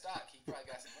kept that stock. He probably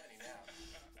got some money now.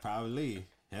 Probably.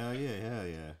 Hell yeah.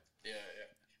 Yeah.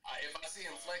 If I see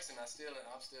him flexing, I'm still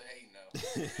hating though.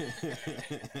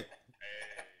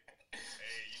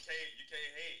 Hey, you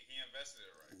can't hate. He invested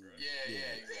it right, bro.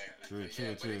 Yeah, exactly. True.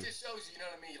 But it just shows you know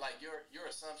what I mean? Like, your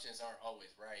assumptions aren't always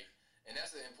right. And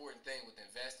that's the important thing with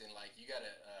investing. Like, you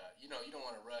gotta, you know, you don't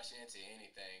want to rush into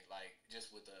anything, like, just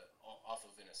off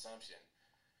of an assumption.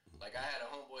 Like, I had a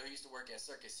homeboy who used to work at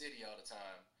Circuit City all the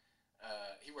time.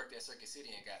 He worked at Circuit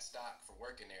City and got stock for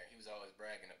working there. He was always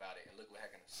bragging about it. And look what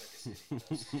happened to Circuit City.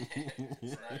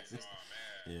 Right. Oh,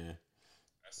 man. Yeah.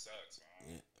 That sucks,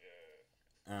 man.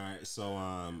 Yeah. All right.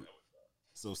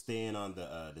 So staying on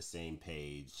the same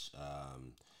page,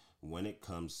 when it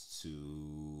comes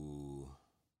to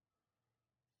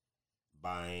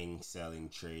buying, selling,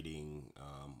 trading.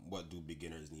 What do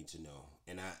beginners need to know?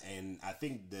 And I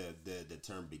think the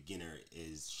term beginner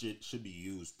should be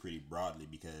used pretty broadly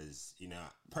because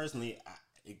personally,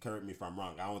 correct me if I'm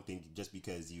wrong. I don't think just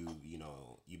because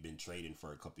you've been trading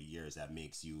for a couple of years that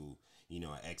makes you an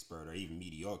expert or even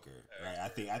mediocre, right? I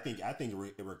think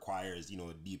it requires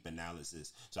a deep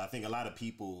analysis. So I think a lot of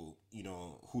people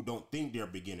who don't think they're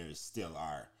beginners still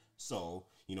are. So,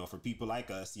 for people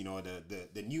like us,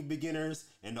 the new beginners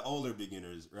and the older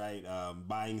beginners, right?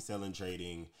 Buying, selling,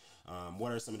 trading.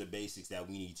 What are some of the basics that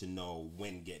we need to know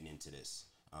when getting into this?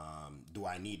 Do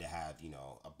I need to have,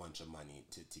 a bunch of money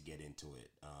to get into it?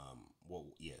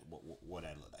 What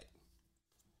that look like?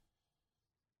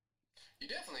 You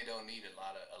definitely don't need a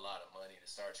lot of money to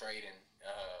start trading.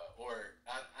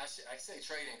 I say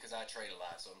trading because I trade a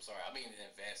lot, so I'm sorry. I mean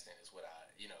investing is what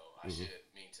I should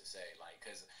mean to say, like,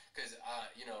 because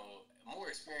more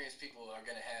experienced people are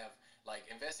gonna have, like,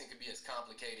 investing could be as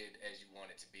complicated as you want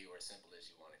it to be or as simple as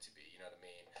you want it to be. You know what I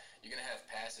mean? You're gonna have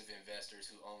passive investors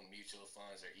who own mutual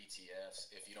funds or ETFs.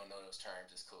 If you don't know those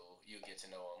terms, it's cool. You'll get to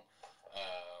know them.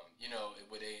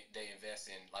 Where they invest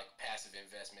in, like, passive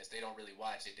investments. They don't really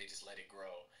watch it. They just let it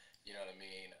grow. You know what I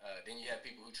mean? Then you have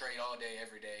people who trade all day,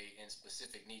 every day in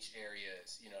specific niche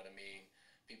areas. You know what I mean?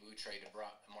 People who trade the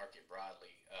market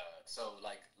broadly. So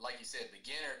like you said,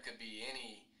 beginner could be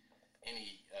any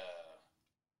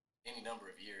number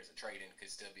of years of trading could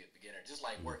still be a beginner. Just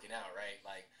like working out, right?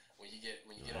 Like when you get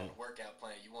on a workout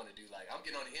plan, you want to do, like, I'm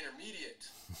getting on the intermediate.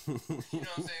 You know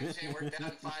what I'm saying? If you ain't worked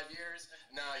out in 5 years,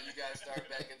 nah, you gotta start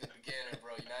back at the beginner,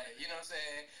 bro. You know what I'm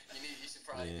saying? You should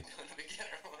probably be doing the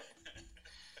beginner one.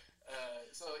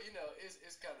 So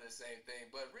it's kind of the same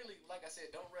thing, but really, like I said,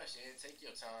 don't rush in. Take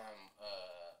your time.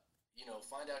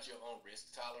 Find out your own risk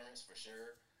tolerance for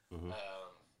sure.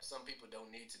 Some people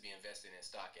don't need to be invested in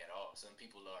stock at all. Some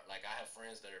people are, like, I have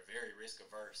friends that are very risk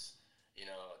averse.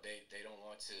 They don't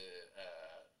want to.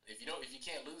 If you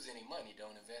can't lose any money,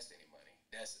 don't invest any money.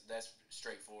 That's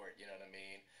straightforward. You know what I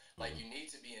mean? Like, you need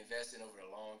to be investing over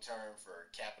the long term for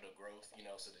capital growth.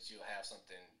 So that you'll have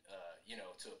something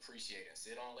to appreciate and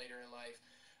sit on later in life.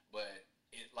 But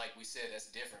like we said,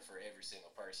 that's different for every single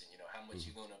person. How much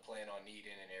you're gonna plan on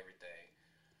needing and everything.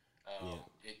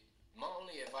 My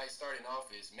only advice starting off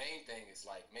is, main thing is,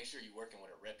 like, make sure you're working with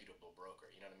a reputable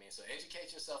broker. You know what I mean? So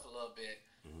educate yourself a little bit,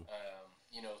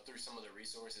 through some of the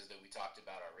resources that we talked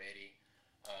about already.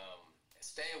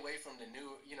 Stay away from the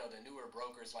newer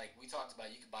brokers. Like we talked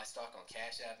about, you can buy stock on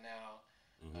Cash App now.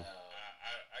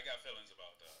 I got feelings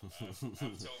about that.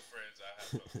 I've told friends I have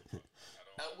feelings about it.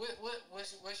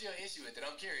 What's your issue with it?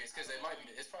 I'm curious, because it's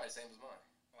probably the same as mine.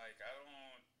 Like,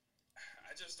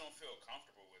 I just don't feel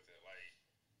comfortable with it. Like,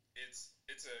 it's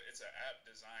an app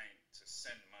designed to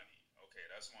send money. Okay,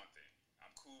 that's one thing.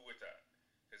 I'm cool with that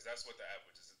because that's what the app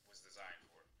was designed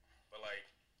for. But, like,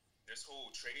 this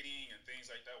whole trading and things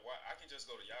like that, I can just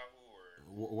go to Yahoo or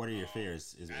what are your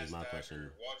fears? Is my question.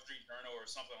 Or Wall Street Journal or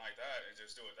something like that, and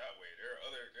just do it that way. There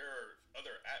are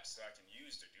other apps that I can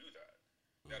use to do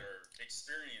that are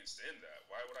experienced in that.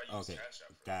 Why would I use Cash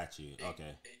App for Got you.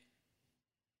 Okay.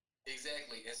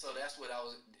 Exactly, and so that's what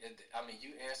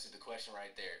you answered the question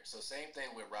right there. So same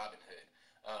thing with Robinhood.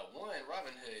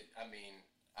 Robinhood,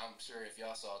 I'm sure if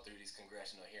y'all saw through these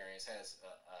congressional hearings, has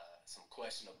some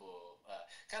questionable,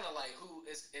 kind of like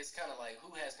it's kind of like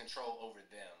who has control over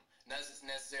them. Not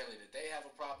necessarily that they have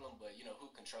a problem, but who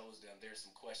controls them. There's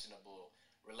some questionable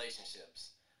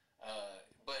relationships.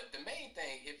 But the main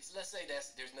thing, let's say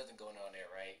there's nothing going on there,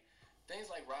 right? Things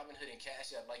like Robinhood and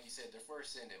Cash App, like you said, they're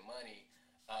first sending money.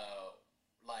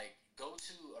 Like, go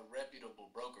to a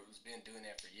reputable broker who's been doing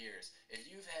that for years. If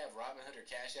you have Robinhood or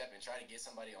Cash App and try to get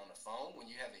somebody on the phone when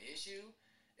you have an issue,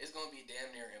 it's going to be damn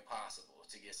near impossible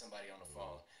to get somebody on the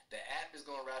phone. The app is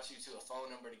going to route you to a phone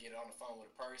number to get on the phone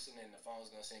with a person, and the phone is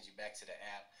going to send you back to the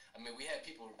app. We had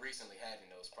people recently having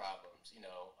those problems,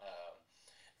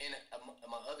 And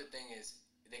my other thing is,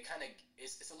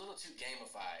 it's a little too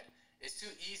gamified. It's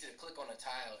too easy to click on a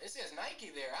tile. It says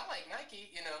Nike there. I like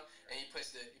Nike, and you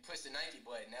push the Nike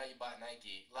button. Now you bought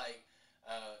Nike. Like,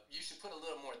 you should put a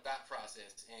little more thought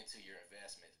process into your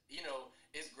investment.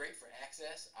 It's great for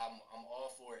access. I'm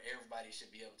all for everybody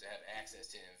should be able to have access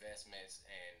to investments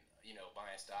and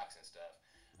buying stocks and stuff.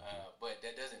 But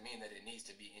that doesn't mean that it needs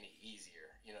to be any easier.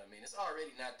 You know what I mean? It's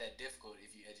already not that difficult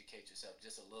if you educate yourself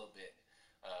just a little bit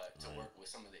to work with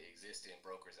some of the existing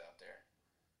brokers out there.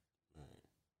 Right.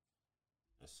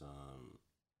 That's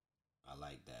I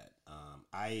like that.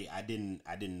 I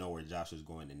didn't know where Josh was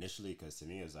going initially, because to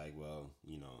me it was like, well,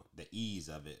 the ease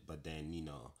of it, but then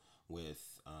with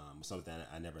something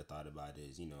I never thought about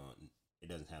is it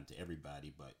doesn't happen to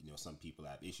everybody, but you know, some people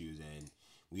have issues, and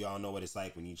we all know what it's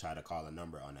like when you try to call a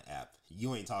number on the app.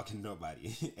 You ain't talking to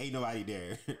nobody. Ain't nobody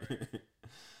there.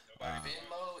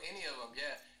 Venmo, any of them,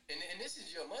 yeah. And this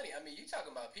is your money. I mean, you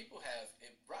talking about people have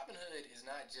Robinhood is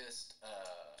not just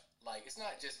like it's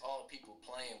not just all people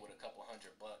playing with a couple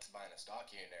 $100 buying a stock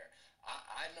here and there.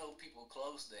 I know people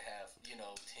close that have, you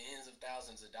know, tens of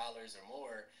thousands of dollars or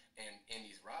more in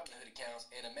these Robinhood accounts.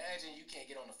 And imagine you can't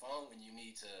get on the phone when you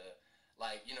need to,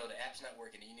 like, you know, the app's not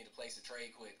working and you need to place a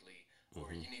trade quickly,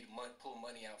 or you need to pull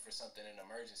money out for something in an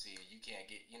emergency. You can't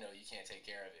get, you know, you can't take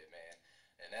care of it, man.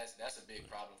 And that's a big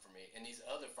problem for me. And these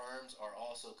other firms are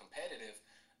also competitive.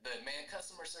 But man,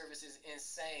 customer service is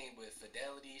insane with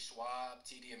Fidelity, Schwab,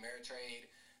 TD Ameritrade.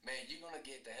 Man, you're gonna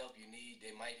get the help you need.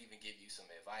 They might even give you some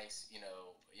advice, you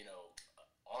know,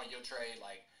 on your trade.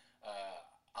 Like,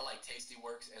 I like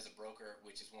Tastyworks as a broker,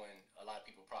 which is one a lot of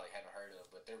people probably haven't heard of,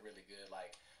 but they're really good.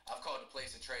 Like, I've called to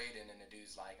place a trade, and then the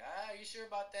dude's like, "Are you sure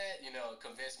about that?" You know,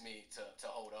 convinced me to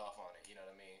hold off on it. You know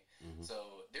what I mean?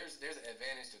 So there's an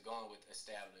advantage to going with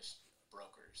established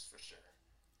brokers for sure.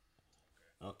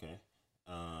 Okay.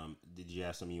 Did you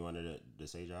have something you wanted to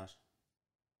say, Josh?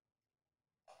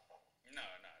 No,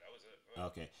 that was it.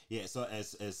 Okay. Yeah.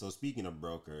 So speaking of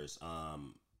brokers,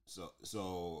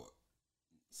 so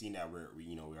seeing that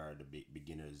we are the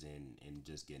beginners and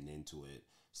just getting into it,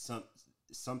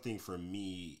 something for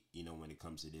me, you know, when it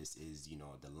comes to this is, you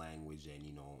know, the language and,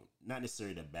 you know, not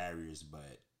necessarily the barriers,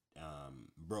 but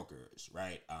brokers,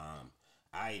 right?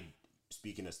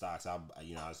 Speaking of stocks, I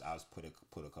was put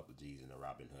a couple of G's in the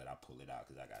Robinhood. I pulled it out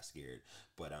because I got scared.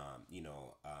 But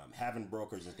having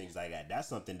brokers and things like that, that's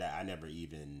something that I never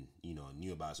even, you know,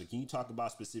 knew about. So can you talk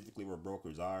about specifically what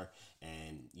brokers are,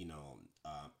 and, you know,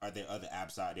 are there other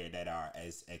apps out there that are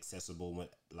as accessible with,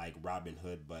 like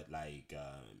Robinhood, but like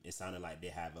it sounded like they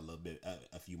have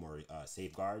a few more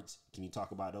safeguards. Can you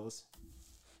talk about those?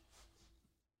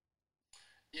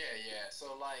 Yeah.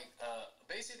 So like,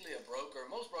 basically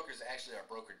most brokers actually are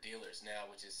broker dealers now,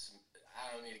 which is,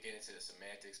 I don't need to get into the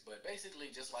semantics, but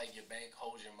basically just like your bank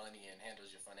holds your money and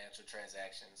handles your financial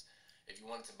transactions. If you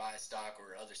wanted to buy stock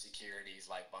or other securities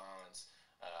like bonds,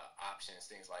 options,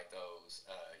 things like those,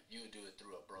 you would do it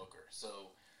through a broker.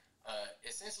 So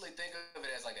essentially think of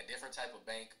it as like a different type of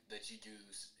bank that you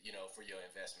use, you know, for your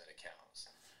investment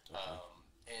accounts.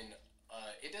 And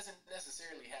it doesn't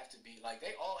necessarily have to be like,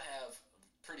 they all have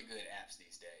pretty good apps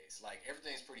these days. Like,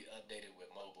 everything's pretty updated with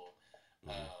mobile.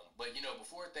 But, you know,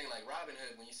 before a thing like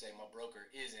Robinhood, when you say my broker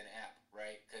is an app,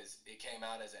 right? Because it came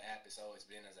out as an app, it's always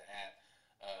been as an app.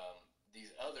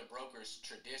 These other brokers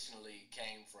traditionally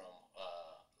came from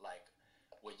like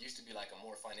what used to be like a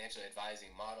more financial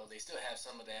advising model. They still have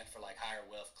some of that for like higher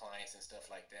wealth clients and stuff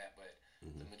like that, but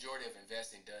the majority of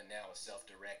investing done now is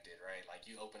self-directed, right? Like,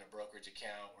 you open a brokerage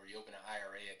account or you open an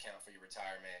IRA account for your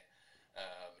retirement,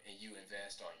 and you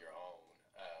invest on your own.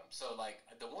 So like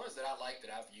the ones that I like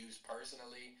that I've used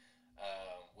personally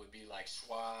would be like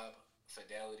Schwab,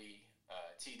 Fidelity,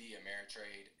 TD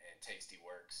Ameritrade, and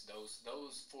Tastyworks.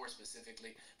 Those four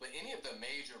specifically. But any of the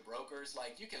major brokers,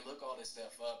 like, you can look all this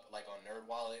stuff up like on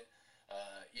NerdWallet.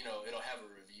 You know, it'll have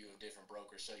a review of different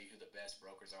brokers, show you who the best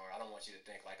brokers are. I don't want you to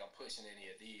think like I'm pushing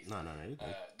any of these. No.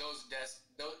 Those,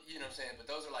 you know what I'm saying? But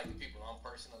those are like the people I'm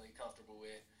personally comfortable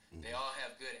with. They all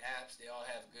have good apps. They all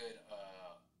have good,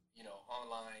 you know,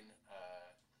 online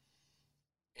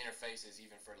interfaces,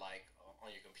 even for like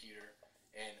on your computer.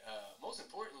 And most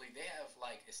importantly, they have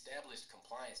like established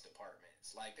compliance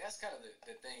departments. Like, that's kind of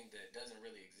the thing that doesn't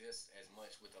really exist as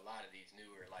much with a lot of these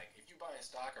newer. Like, if you buy a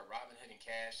stock or Robinhood and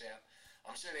Cash App,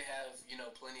 I'm sure they have, you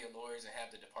know, plenty of lawyers and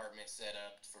have the department set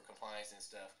up for compliance and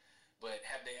stuff. But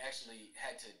have they actually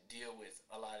had to deal with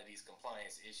a lot of these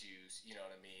compliance issues? You know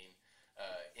what I mean?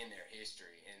 In their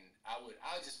history. And I would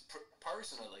just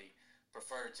personally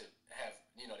prefer to have,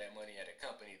 you know, that money at a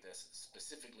company that's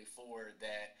specifically for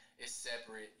that, is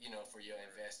separate, you know, for your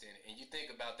investing. And you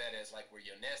think about that as like where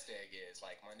your nest egg is.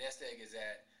 Like, my nest egg is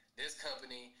at this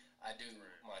company. I do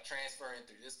my transferring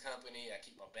through this company. I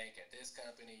keep my bank at this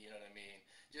company. You know what I mean?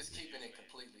 Just keeping it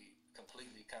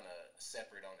completely kind of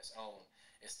separate on its own,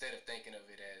 instead of thinking of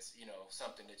it as, you know,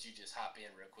 something that you just hop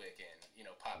in real quick and, you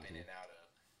know, pop in and out of.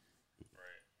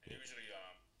 Right. And usually,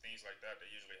 things like that, they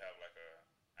usually have like a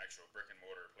actual brick and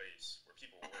mortar place where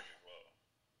people work as well.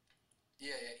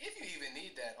 Yeah. If you even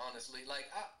need that, honestly, like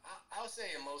I'll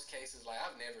say in most cases, like,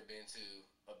 I've never been to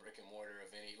a brick and mortar of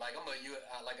any. Like,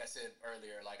 like I said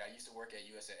earlier, like, I used to work at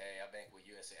USAA. I bank with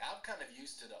USAA. I'm kind of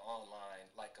used to the online,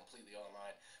 like completely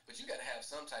online. But you got to have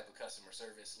some type of customer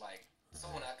service, like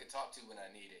someone I could talk to when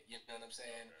I need it. You know what I'm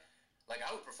saying? Like,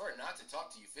 I would prefer not to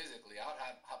talk to you physically. I would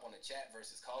hop on the chat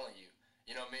versus calling you.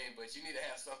 You know what I mean? But you need to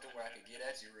have something where I can get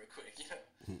at you real quick, you know?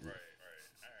 Right.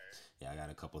 All right. Yeah, I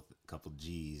got a couple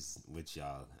G's with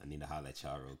y'all. I need to holler at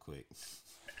y'all real quick.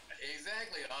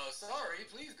 Exactly. Oh, sorry.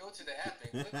 Please go to the app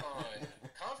and click on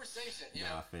conversation. You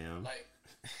know, fam. Like,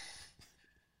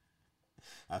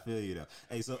 I feel you though.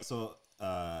 Hey, so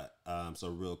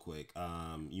real quick,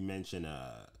 you mentioned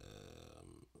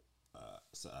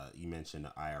you mentioned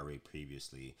the IRA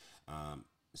previously.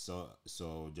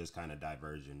 So just kind of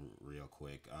diverging real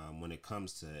quick. When it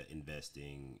comes to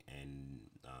investing and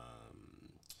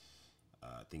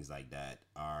things like that,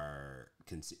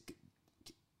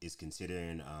 is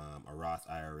considering a Roth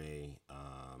IRA,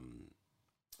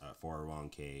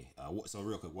 401k. So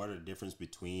real quick, what are the difference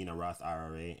between a Roth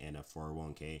IRA and a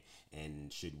 401k?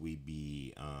 And should we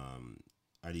be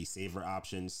are these safer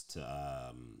options to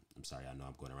I'm sorry, I know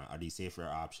I'm going around. Are these safer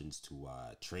options to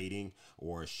trading,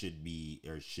 or should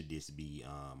this be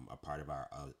a part of our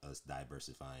us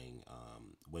diversifying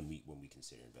when we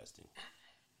consider investing?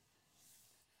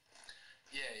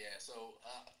 Yeah. So,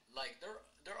 like,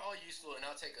 they're all useful, and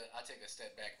I'll take a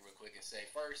step back real quick and say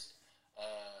first,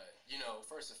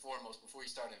 first and foremost, before you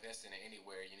start investing in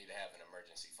anywhere, you need to have an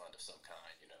emergency fund of some kind.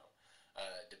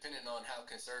 Depending on how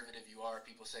conservative you are,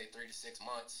 people say 3 to 6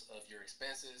 months of your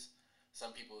expenses.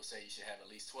 Some people say you should have at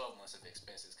least 12 months of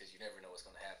expenses because you never know what's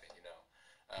going to happen.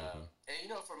 And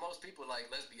for most people,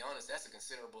 like, let's be honest, that's a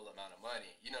considerable amount of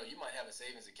money. You might have a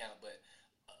savings account, but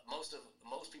most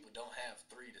people don't have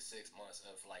 3 to 6 months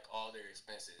of, like, all their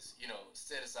expenses,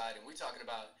 set aside. And we're talking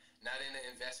about not in an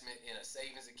investment in a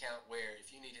savings account where if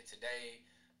you need it today,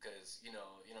 because, you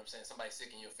know what I'm saying, somebody's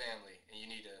sick in your family and you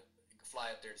need to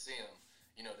fly up there to see them,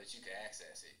 that you can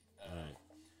access it. Right.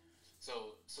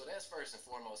 So that's first and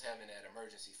foremost, having that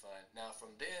emergency fund. Now,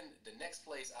 from then, the next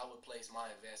place I would place my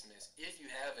investments, if you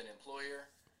have an employer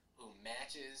who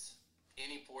matches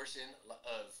any portion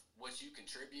of what you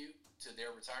contribute to their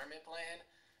retirement plan,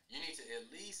 you need to at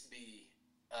least be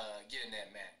getting that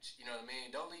match. You know what I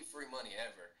mean? Don't leave free money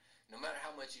ever. No matter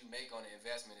how much you make on the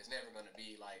investment, it's never going to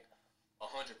be like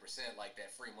 100% like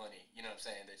that free money. You know what I'm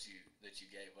saying, that you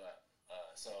gave up.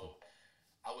 So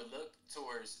I would look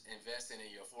towards investing in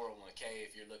your 401k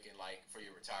if you're looking, like, for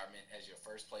your retirement as your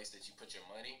first place that you put your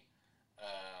money,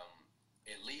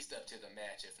 at least up to the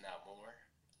match, if not more.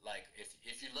 Like,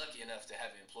 if you're lucky enough to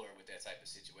have an employer with that type of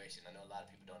situation. I know a lot of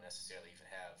people don't necessarily even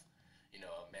have,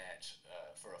 a match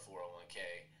for a 401k.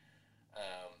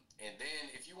 And then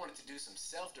if you wanted to do some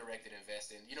self-directed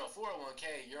investing,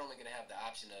 401k, you're only going to have the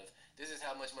option of, this is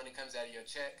how much money comes out of your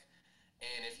check.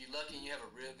 And if you're lucky and you have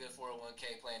a real good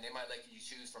 401k plan, they might let you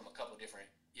choose from a couple different,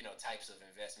 types of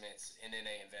investments, and then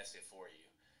they invest it for you.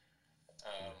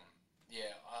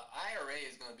 IRA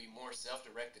is going to be more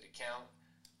self-directed account.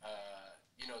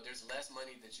 There's less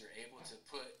money that you're able to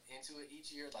put into it each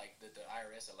year, like the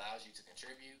IRS allows you to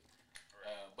contribute.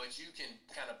 But you can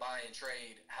kind of buy and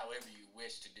trade however you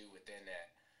wish to do within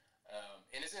that.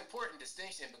 And it's an important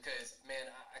distinction because, man,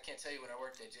 I can't tell you when I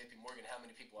worked at JP Morgan how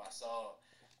many people I saw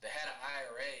that had an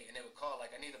IRA, and they would call,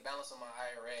 like, I need a balance on my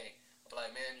IRA. But, like,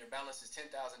 man, your balance is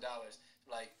 $10,000.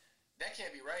 Like, that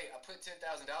can't be right. I put $10,000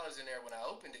 in there when I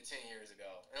opened it 10 years ago.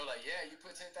 And they're like, yeah, you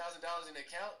put $10,000 in the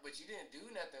account, but you didn't do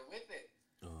nothing with it.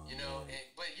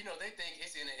 But they think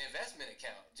it's in an investment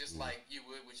account, just like you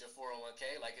would with your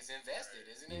 401k. Like, it's invested,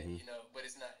 isn't it? But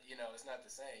it's not, it's not the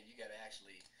same. You got to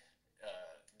actually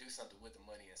do something with the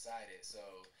money inside it. So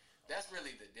that's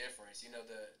really the difference.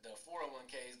 The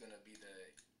 401k is going to be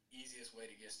the easiest way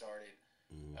to get started.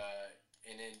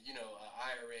 And then, an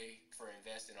IRA for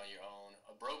investing on your own.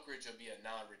 A brokerage will be a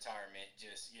non-retirement,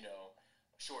 just,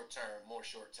 more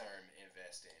short-term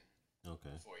investing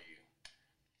for you.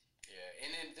 Yeah,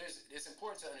 and then it's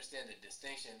important to understand the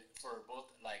distinction for both,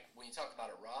 like, when you talk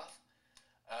about a Roth,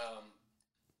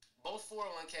 both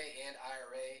 401k and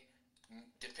IRA,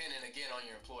 depending, again, on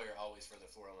your employer, always for the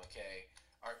 401k,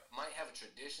 might have a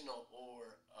traditional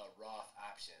or a Roth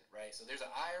option, right? So there's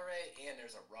an IRA and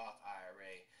there's a Roth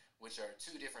IRA, which are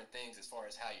two different things as far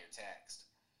as how you're taxed.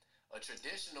 A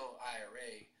traditional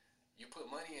IRA, you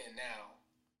put money in now,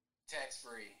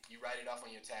 tax-free, you write it off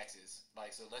on your taxes.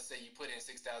 Like, so let's say you put in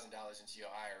 $6,000 into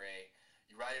your IRA,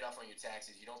 you write it off on your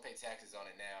taxes, you don't pay taxes on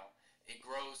it now, it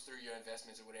grows through your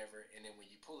investments or whatever, and then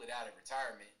when you pull it out at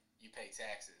retirement, you pay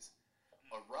taxes.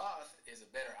 A Roth is a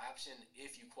better option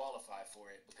if you qualify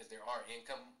for it, because there are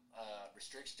income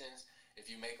restrictions. If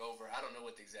you make over, I don't know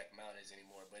what the exact amount is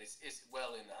anymore, but it's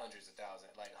well in the hundreds of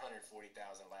thousands, like 140,000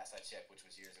 last I checked, which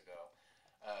was years ago.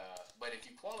 But if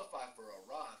you qualify for a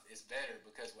Roth, it's better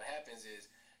because what happens is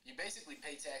you basically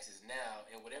pay taxes now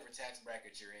in whatever tax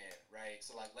bracket you're in, right?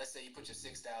 So like, let's say you put your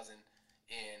 6,000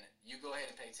 in, you go ahead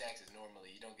and pay taxes normally.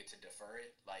 You don't get to defer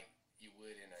it like you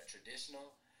would in a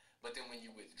traditional. But then when you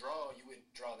withdraw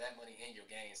that money in your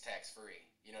gains tax free.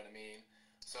 You know what I mean?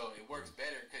 So it works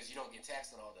better because you don't get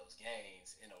taxed on all those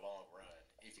gains in the long run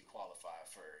if you qualify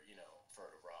for, you know, for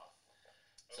the Roth.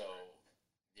 So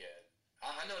yeah,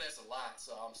 I know that's a lot.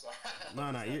 So I'm sorry. No,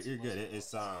 you're good.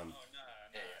 It's Oh, nah,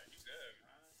 you good,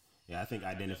 man. Yeah, I think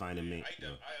identifying the main. I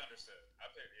understood. I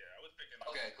was picking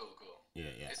up. Okay, cool. Yeah.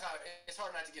 It's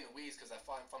hard not to get in the weeds because I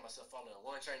find myself following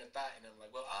one train of thought, and I'm like,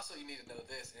 well, also you need to know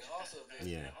this, and also this,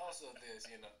 and also this,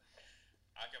 you know.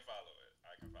 I can follow it.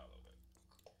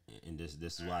 And this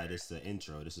is why this is the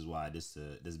intro. This is why this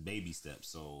baby steps.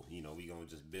 So, you know, we gonna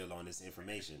just build on this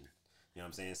information. You know what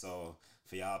I'm saying? So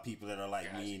for y'all people that are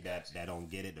like me that don't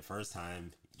get it the first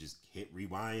time, just hit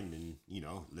rewind and, you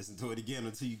know, listen to it again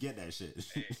until you get that shit.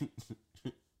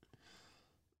 Yeah.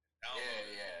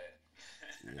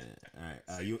 All right.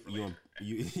 You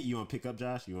want to pick up,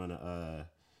 Josh? You wanna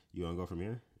go from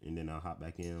here, and then I'll hop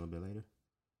back in a little bit later.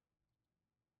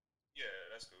 Yeah,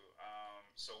 that's cool.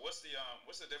 So what's the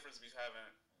difference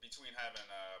between having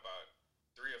about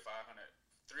 3 or 5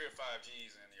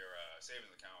 G's in your savings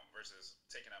account versus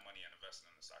taking that money and investing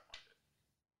in the stock market?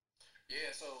 Yeah,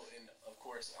 so, and of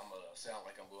course, I'm going to sound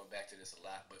like I'm going back to this a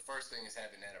lot, but first thing is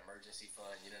having that emergency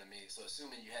fund, you know what I mean? So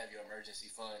assuming you have your emergency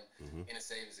fund in a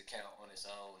savings account on its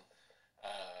own,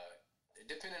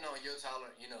 depending on your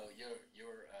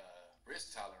your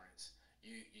risk tolerance,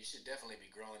 you should definitely be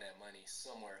growing that money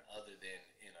somewhere other than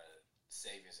in a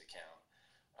savings account.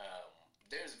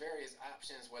 There's various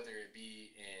options, whether it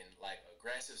be in like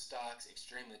aggressive stocks,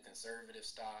 extremely conservative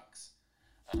stocks.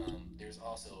 There's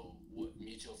also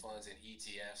mutual funds and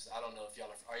ETFs. I don't know if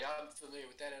y'all are y'all familiar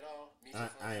with that at all?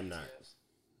 I am not.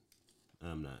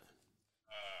 I'm not.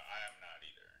 I am not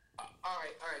either. All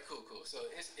right, cool. So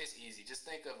it's easy. Just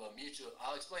think of a mutual.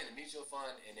 I'll explain a mutual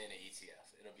fund and then an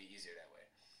ETF. It'll be easier that way.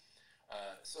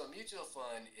 So a mutual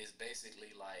fund is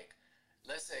basically like,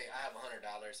 let's say I have $100.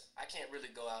 I can't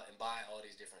really go out and buy all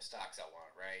these different stocks I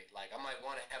want, right? Like I might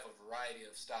want to have a variety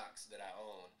of stocks that I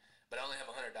own, but I only have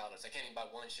 $100. I can't even buy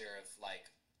one share of like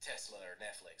Tesla or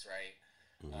Netflix, right?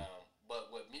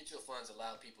 But what mutual funds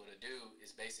allow people to do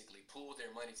is basically pool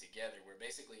their money together, where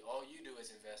basically all you do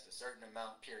is invest a certain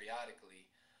amount periodically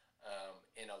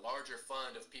in a larger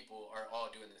fund of people are all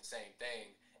doing the same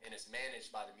thing, and it's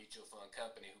managed by the mutual fund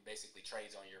company who basically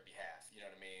trades on your behalf. You know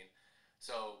what I mean?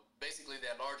 So basically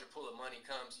that larger pool of money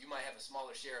comes, you might have a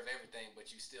smaller share of everything, but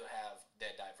you still have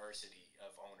that diversity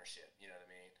of ownership. You know what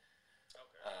I mean?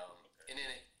 Okay. And then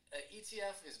an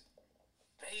ETF is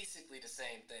basically the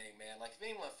same thing, man. Like if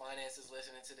anyone finance is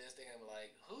listening to this, they're gonna be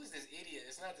like, who's this idiot?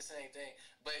 It's not the same thing.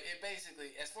 But it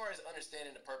basically, as far as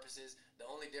understanding the purposes, the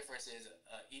only difference is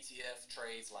ETF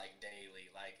trades like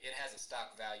daily. Like it has a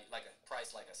stock value, like a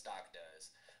price like a stock does,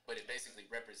 but it basically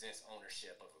represents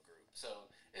ownership of a group. So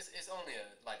it's only a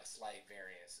slight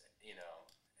variance, you know,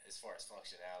 as far as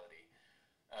functionality.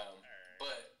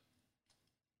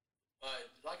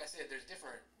 But like I said, there's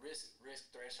different risk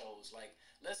thresholds. Like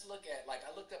let's look at, like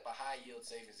I looked up a high yield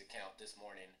savings account this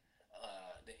morning.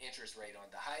 The interest rate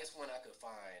on the highest one I could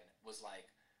find was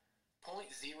like 0.05%.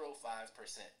 0.05%.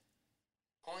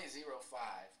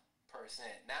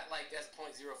 Not like that's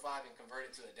 0.05 and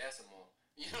converted to a decimal.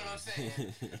 You know what I'm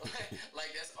saying?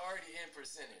 like that's already in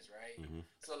percentage, right?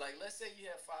 So like let's say you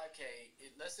have 5K.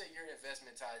 Let's say your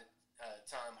investment time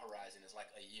horizon is like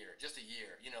a year, just a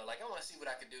year. You know, like I want to see what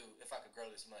I could do if I could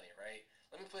grow this money, right?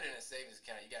 Let me put it in a savings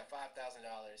account. You got $5,000.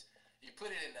 You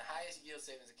put it in the highest yield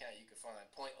savings account you can find,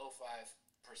 0.05%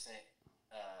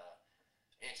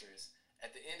 interest.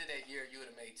 At the end of that year, you would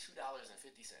have made $2.50.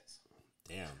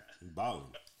 Damn,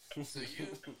 balling. So you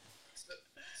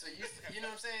know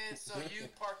what I'm saying? So you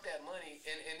park that money,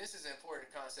 and this is an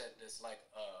important concept that's like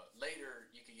later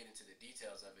you can get into the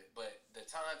details of it, but the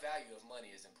time value of money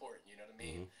is important, you know what I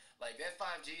mean? Like that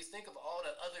 5 G's, think of all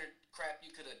the other crap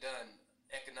you could have done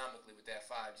economically with that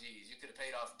 5 G's. You could have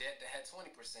paid off debt that had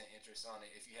 20% interest on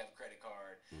it if you have a credit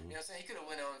card. You know what I'm saying? You could have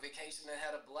went on vacation and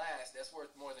had a blast. That's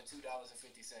worth more than $2.50.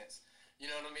 You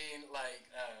know what I mean? Like,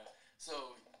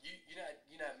 so you're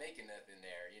not making nothing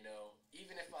there, you know.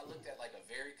 Even if I looked at like a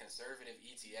very conservative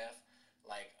ETF,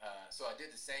 like so I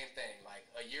did the same thing like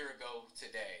a year ago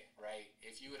today, right?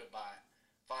 If you would have bought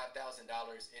 $5,000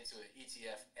 into an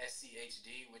ETF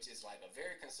SCHD, which is like a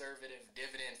very conservative,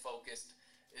 dividend focused,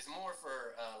 it's more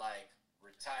for like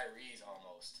retirees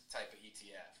almost type of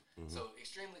ETF. So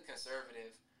extremely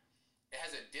conservative. It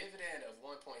has a dividend of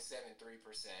 1.73%.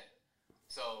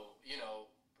 So, you know,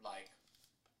 like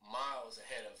miles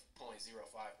ahead of 0.05%,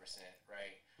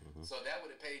 right? So that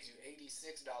would have paid you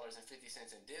 $86.50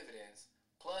 in dividends,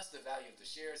 plus the value of the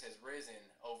shares has risen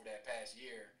over that past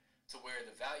year to where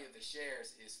the value of the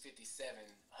shares is $5,700.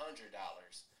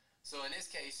 So in this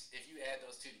case, if you add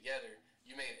those two together,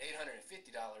 you made $850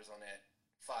 on that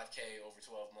 5K over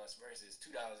 12 months versus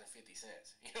 $2.50.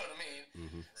 You know what I mean?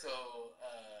 So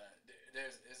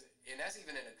and that's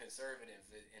even in a conservative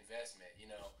investment. You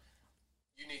know,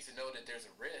 you need to know that there's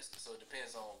a risk. So it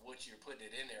depends on what you're putting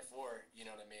it in there for. You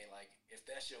know what I mean? Like if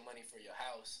that's your money for your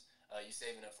house, you're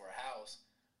saving up for a house.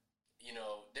 You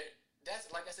know, that's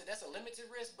like I said, that's a limited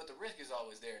risk, but the risk is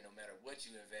always there no matter what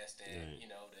you invest in. You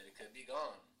know, that it could be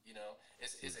gone. You know,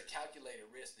 it's a calculated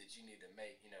risk that you need to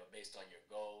make. You know, based on your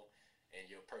goal and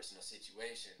your personal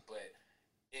situation. But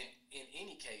in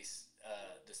any case,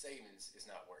 the savings is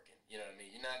not working. You know what I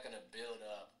mean? You're not going to build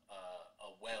up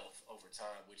a wealth over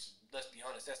time, which, let's be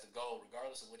honest, that's the goal,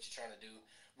 regardless of what you're trying to do.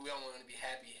 We all want to be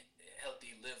happy,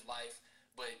 healthy, live life,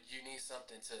 but you need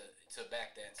something to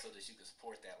back that so that you can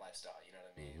support that lifestyle. You know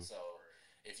what I mean? So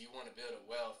if you want to build a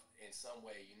wealth in some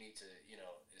way, you need to, you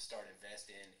know, start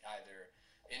investing either.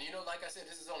 And, you know, like I said,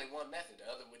 this is only one method. The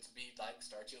other would be, like,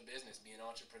 start your business, be an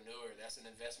entrepreneur. That's an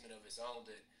investment of its own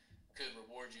that could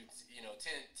reward you, you know,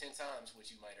 10 times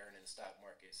what you might earn in the stock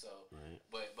market. So,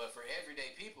 but for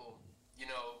everyday people,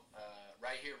 you know,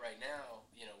 right here, right now,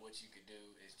 you know, what you could do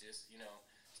is just, you know,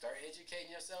 start educating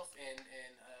yourself and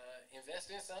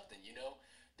invest in something. You know,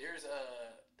 there's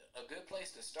a good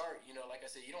place to start. You know, like I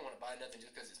said, you don't want to buy nothing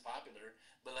just because it's popular,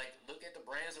 but like look at the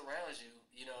brands around you.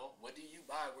 You know, what do you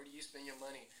buy? Where do you spend your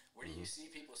money? Where do you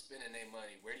see people spending their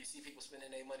money? Where do you see people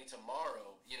spending their money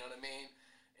tomorrow? You know what I mean?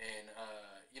 And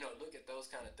you know, look at those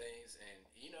kind of things. And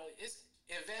you know, it's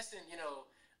investing. You know,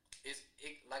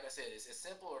 like I said, it's as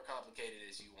simple or complicated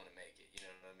as you want to make it. You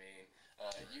know what I mean?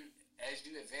 As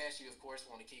you advance, you of course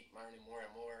want to keep learning more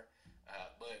and more.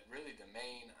 But really, the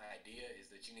main idea is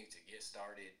that you need to get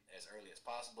started as early as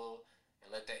possible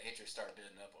and let that interest start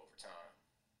building up over time.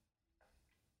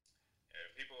 Yeah,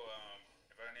 people,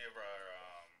 if any of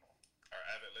our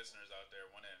avid listeners out there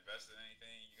want to invest in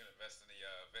anything, you can invest in the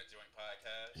Vet Joint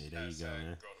podcast. Hey, there you go,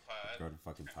 man. Grow the pod. Grow the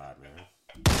fucking pod, man.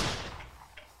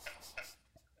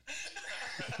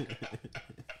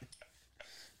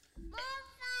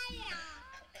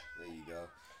 There you go.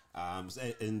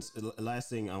 And the last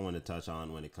thing I want to touch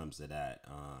on when it comes to that,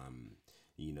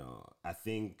 you know, I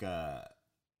think,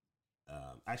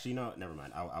 actually, no, never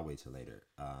mind. I'll wait till later.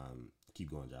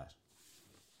 Keep going, Josh.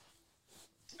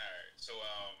 All right. So,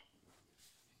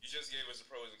 you just gave us the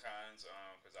pros and cons,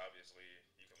 because obviously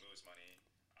you can lose money,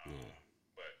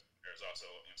 but there's also,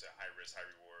 you know, high risk, high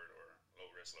reward, or low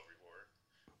risk, low reward.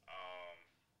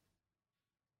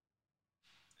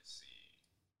 Let's see.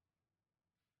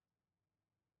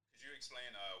 Could you explain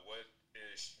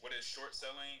what is short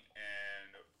selling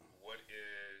and what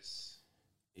is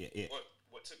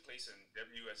what took place in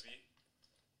WSV?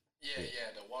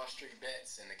 Yeah, the Wall Street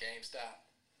bets and the GameStop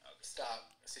stock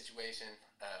situation.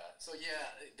 So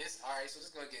all right. So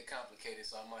this is gonna get complicated.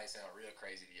 So I might sound real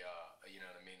crazy to y'all. You know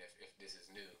what I mean? If this is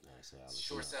new,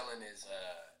 short selling is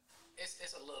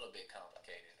it's a little bit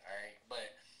complicated. All right, but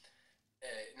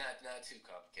not too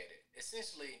complicated.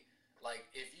 Essentially, like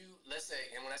if you, let's say,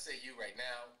 and when I say you right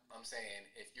now, I'm saying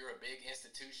if you're a big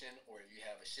institution or if you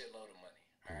have a shitload of money.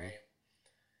 All right.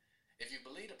 If you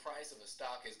believe the price of a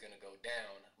stock is going to go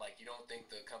down, like you don't think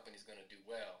the company's going to do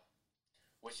well,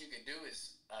 what you could do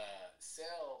is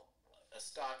sell a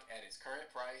stock at its current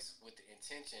price with the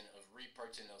intention of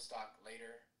repurchasing those stock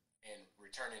later and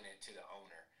returning it to the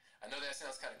owner. I know that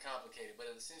sounds kind of complicated, but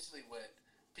essentially what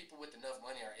people with enough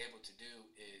money are able to do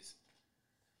is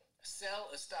sell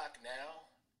a stock now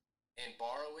and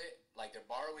borrow it, like they're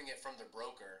borrowing it from the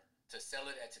broker to sell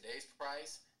it at today's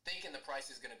price, thinking the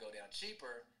price is going to go down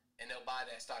cheaper, and they'll buy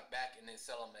that stock back and then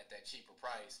sell them at that cheaper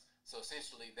price. So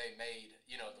essentially, they made,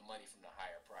 you know, the money from the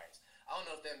higher price. I don't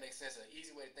know if that makes sense. An easy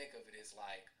way to think of it is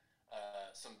like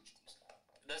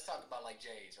let's talk about like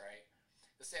J's, right?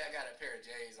 Let's say I got a pair of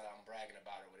J's that I'm bragging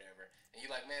about or whatever, and you're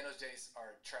like, man, those J's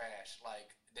are trash.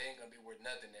 Like, they ain't going to be worth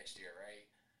nothing next year, right?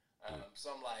 So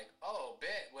I'm like, oh,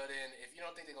 bet. Well, then, if you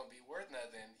don't think they're going to be worth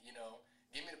nothing, you know,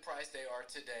 give me the price they are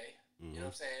today. You know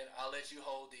what I'm saying? I'll let you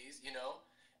hold these, you know.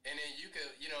 And then you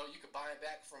could buy them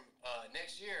back from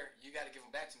next year. You got to give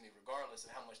them back to me regardless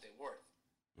of how much they're worth.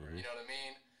 You know what I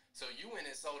mean? So you went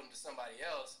and sold them to somebody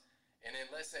else, and then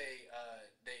let's say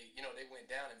they went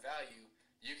down in value.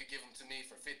 You could give them to me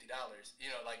for $50.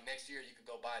 You know, like next year you could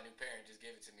go buy a new pair and just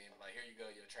give it to me and be like, here you go,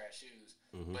 your trash shoes.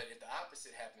 But if the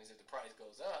opposite happens, if the price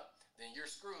goes up, then you're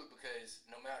screwed because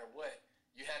no matter what,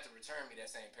 you have to return me that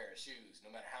same pair of shoes,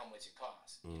 no matter how much it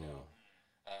costs. You know,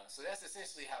 so that's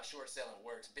essentially how short selling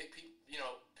works. Big people,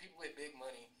 people with big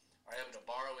money are able to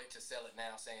borrow it to sell it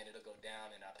now, saying it'll go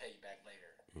down and I'll pay you back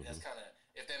later. That's kind of,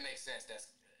 if that makes sense,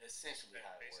 that's essentially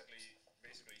how it works.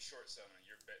 Basically, short selling,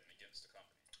 you're betting against the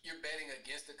company. You're betting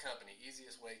against the company.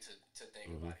 Easiest way to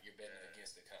think about it. You're betting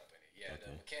against the company. Yeah,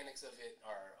 the mechanics of it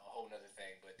are a whole nother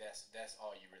thing, but that's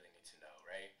all you really need to know,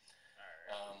 right?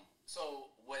 All right.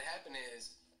 So what happened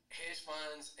is hedge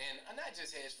funds, and not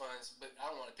just hedge funds, but I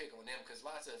don't want to pick on them because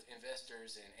lots of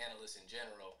investors and analysts in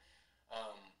general,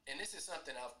 and this is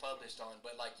something I've published on,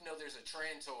 but there's a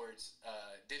trend towards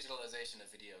digitalization of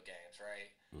video games,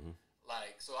 right?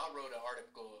 So I wrote an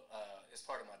article as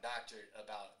part of my doctorate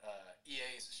about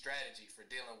EA's strategy for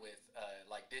dealing with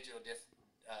digital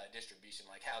distribution,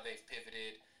 like how they've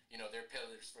pivoted, their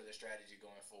pillars for their strategy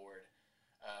going forward.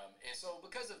 And so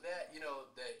because of that,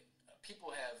 the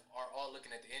people are all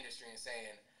looking at the industry and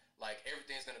saying,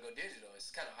 everything's going to go digital.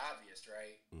 It's kind of obvious,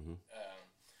 right?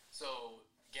 So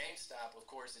GameStop, of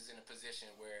course, is in a position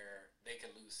where they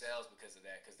can lose sales because of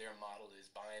that, because their model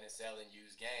is buying and selling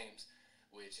used games,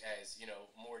 which, as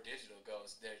more digital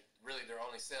goes, their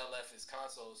only sale left is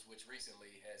consoles, which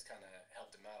recently has kind of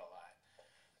helped them out a lot.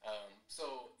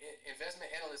 So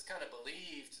investment analysts kind of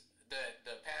believed that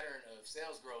the pattern of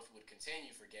sales growth would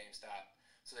continue for GameStop,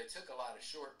 so they took a lot of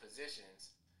short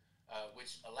positions,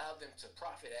 which allowed them to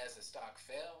profit as the stock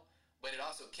fell, but it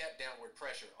also kept downward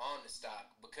pressure on the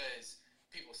stock because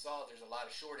people saw there's a lot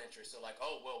of short interest. So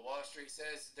Wall Street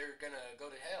says they're going to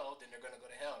go to hell, then they're going to go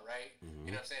to hell, right?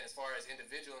 You know what I'm saying? As far as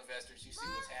individual investors, you see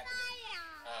what's happening.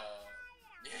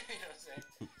 You know what I'm saying?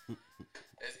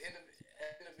 As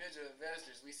individual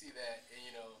investors, we see that,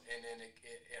 and then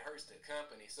it hurts the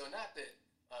company. So not that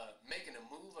making a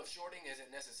move of shorting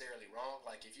isn't necessarily wrong.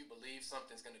 Like if you believe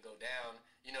something's going to go down,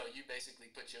 you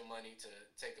basically put your money to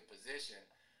take a position.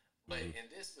 But in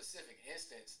this specific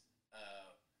instance,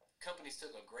 companies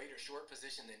took a greater short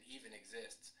position than even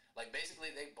exists. Basically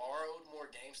they borrowed more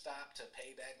GameStop to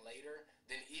pay back later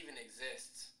than even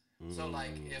exists. So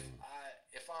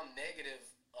if I'm negative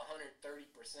 130%,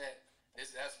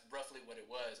 that's roughly what it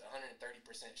was, 130%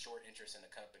 short interest in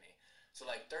the company. So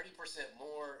 30%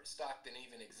 more stock than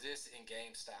even exists in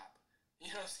GameStop, you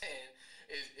know what I'm saying,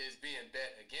 is being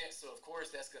bet against. So of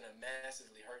course that's going to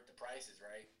massively hurt the prices,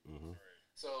 right?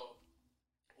 So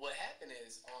what happened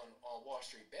is on Wall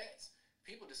Street Bets,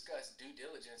 people discuss due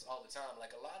diligence all the time.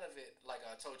 A lot of it, like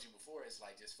I told you before, is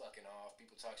just fucking off.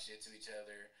 People talk shit to each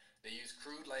other. They use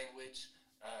crude language,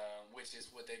 which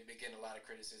is what they begin a lot of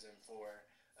criticism for,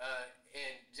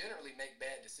 and generally make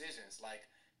bad decisions.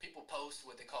 People post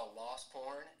what they call loss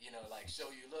porn,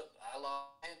 show you, look, I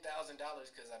lost $10,000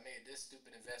 because I made this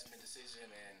stupid investment decision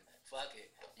and fuck it,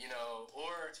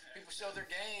 or people show their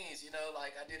gains,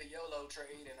 I did a YOLO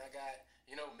trade and I got,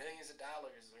 millions of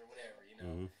dollars or whatever,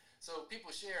 So people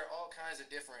share all kinds of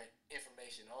different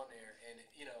information on there, and,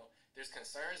 there's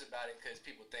concerns about it because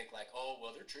people think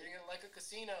they're treating it like a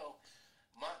casino.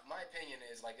 My opinion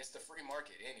is it's the free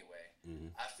market anyway.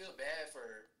 I feel bad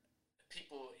for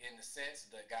people in the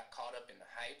sense that got caught up in the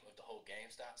hype of the whole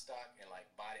GameStop stock and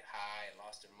bought it high and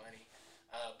lost their money.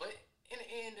 But in the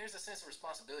end, there's a sense of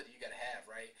responsibility you got to have,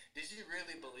 right? Did you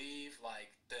really believe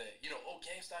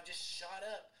GameStop just shot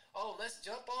up? Oh, let's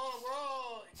jump on, we're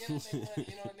all gonna make money.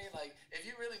 You know what I mean? If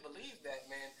you really believe that,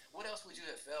 man, what else would you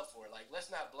have fell for? Let's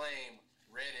not blame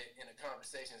Reddit in the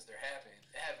conversations they're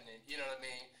happening. You know what I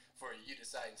mean? For you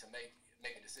deciding to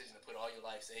make a decision to put all your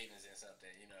life savings in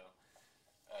something,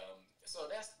 So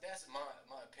that's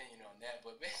my opinion on that.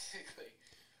 But basically,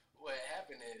 what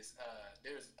happened is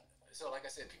like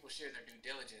I said, people share their due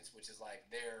diligence, which is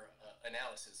their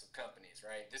analysis of companies,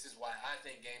 right? This is why I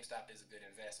think GameStop is a good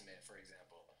investment, for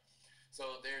example.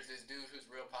 So there's this dude who's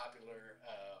real popular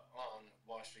on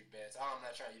Wall Street Bets. I'm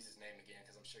not trying to use his name again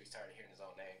because I'm sure he's tired of hearing his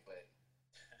own name, but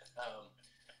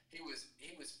he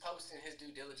was posting his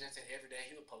due diligence, and every day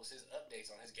he would post his updates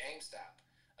on his GameStop.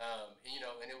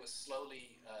 And it was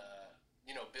slowly,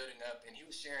 building up, and he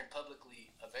was sharing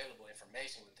publicly available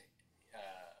information with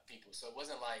people. So it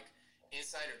wasn't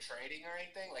insider trading or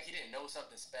anything. He didn't know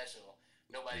something special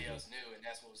nobody else knew, and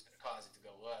that's what was going to cause it to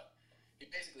go up. He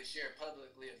basically shared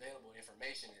publicly available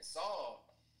information and saw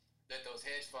that those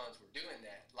hedge funds were doing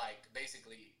that,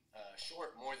 basically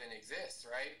short more than exists,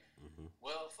 right?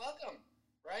 Well, fuck them,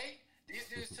 right? These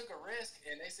dudes took a risk,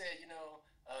 and they said,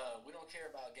 we don't care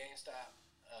about GameStop.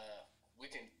 We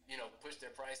can, push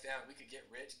their price down. We could get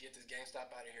rich, get this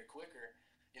GameStop out of here quicker.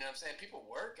 You know what I'm saying? People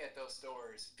work at those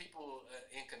stores. People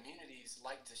in communities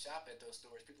like to shop at those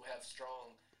stores. People have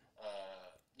strong,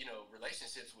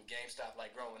 relationships with GameStop,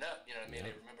 like growing up. You know what I mean?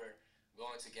 Yeah. They remember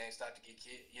going to GameStop to get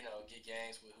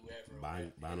games with whoever.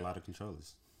 Buying a lot of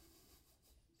controllers.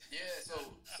 Yeah, so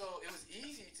it was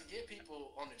easy to get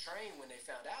people on the train when they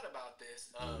found out about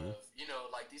this.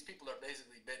 Like these people are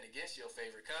basically betting against your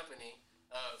favorite company.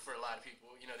 For a lot of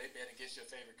people, they bet against your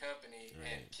favorite company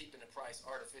and keeping the price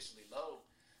artificially low.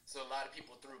 So a lot of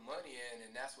people threw money in,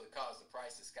 and that's what caused the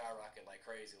price to skyrocket like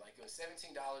crazy. Like it was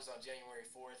 $17 on January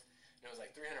 4th, and it was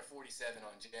like $347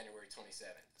 on January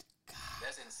 27th.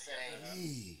 That's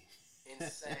insane.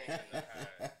 Insane.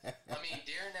 I mean,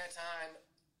 during that time,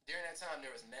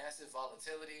 there was massive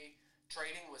volatility.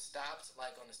 Trading was stopped,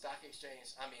 like on the stock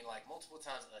exchange. I mean, like multiple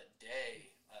times a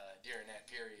day during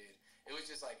that period. It was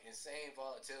just like insane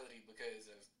volatility because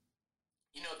of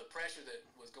the pressure that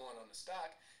was going on the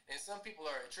stock. And some people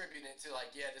are attributing it to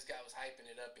like, yeah, this guy was hyping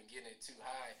it up and getting it too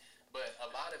high. But a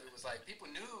lot of it was like people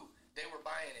knew they were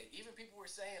buying it. Even people were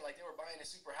saying like they were buying it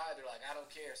super high. They're like, I don't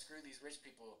care. Screw these rich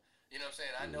people. You know what I'm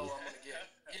saying? I know I'm going to get,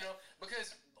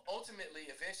 because ultimately,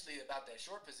 eventually about that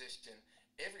short position,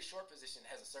 every short position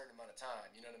has a certain amount of time.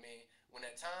 You know what I mean? When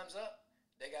that time's up,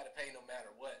 they got to pay no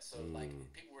matter what. So like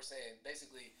people were saying,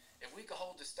 basically, if we could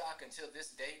hold the stock until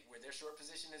this date where their short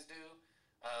position is due,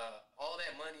 all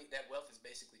that money, that wealth is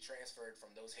basically transferred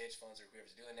from those hedge funds or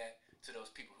whoever's doing that to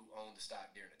those people who own the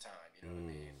stock during the time. You know what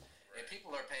I mean? And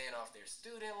people are paying off their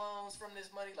student loans from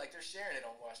this money. Like they're sharing it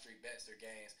on Wall Street Bets, their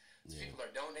gains. So people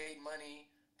are donating money,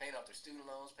 paying off their student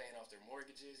loans, paying off their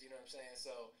mortgages. You know what I'm saying?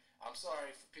 So I'm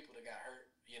sorry for people that got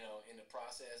hurt, in the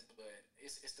process, but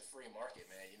it's the free market,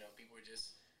 man. People are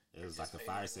just. It was like a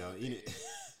fire sale.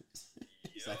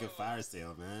 It's like a fire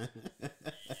sale, man. For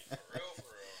real,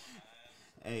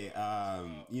 man. Hey,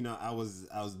 I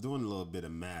was doing a little bit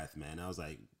of math, man. I was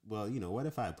like, well, what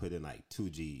if I put in like 2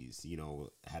 G's,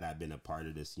 had I been a part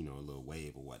of this, little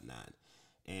wave or whatnot.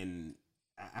 And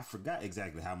I forgot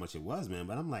exactly how much it was, man,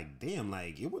 but I'm like, damn,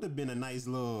 like it would have been a nice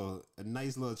little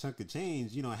chunk of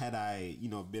change, had I,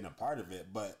 been a part of it.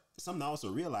 But something I also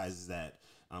realized is that,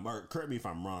 or correct me if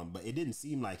I'm wrong, but it didn't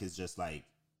seem like it's just like,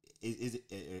 is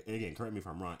it, again, correct me if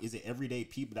I'm wrong, is it everyday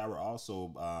people that were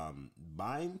also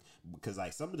buying? Because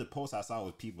like some of the posts I saw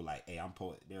was people like, hey,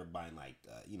 they're buying like,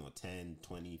 $10,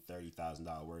 $20,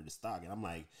 $30,000 worth of stock. And I'm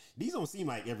like, these don't seem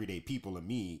like everyday people to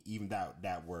me, even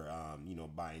that were,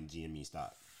 buying GME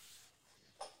stock.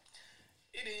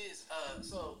 It is,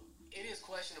 so it is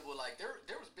questionable. Like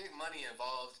there was big money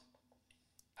involved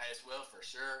as well, for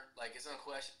sure. Like it's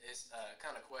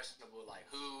kind of questionable, like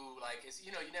who, like it's,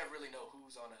 you never really know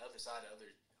who's on the other side of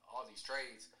all these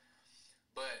trades.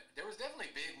 But there was definitely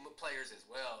big players as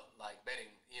well, like betting,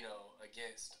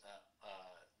 against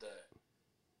the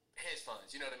hedge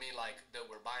funds. You know what I mean? Like that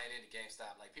were buying into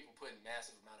GameStop. Like people putting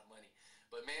massive amount of money.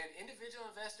 But man, individual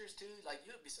investors too. Like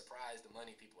you'd be surprised the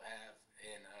money people have,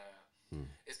 and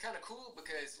it's kind of cool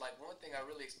because like one thing I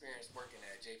really experienced working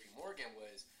at JP Morgan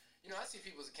was. I see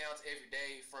people's accounts every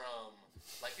day from,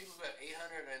 like, people who have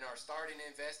 800 and are starting to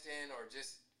invest in or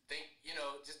just think,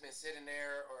 just been sitting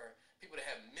there, or people that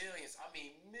have millions. I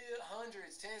mean,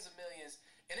 hundreds, tens of millions.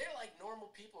 And they're like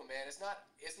normal people, man. It's not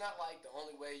like the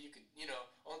only way you could,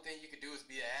 only thing you could do is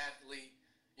be an athlete.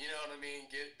 You know what I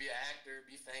mean? Be an actor,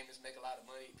 be famous, make a lot of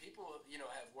money. People,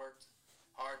 have worked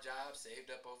hard jobs, saved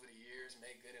up over the years,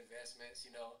 made good investments,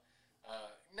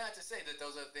 not to say that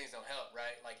those other things don't help,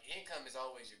 right? Like income is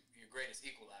always your greatest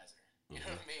equalizer. You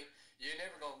know what I mean? You're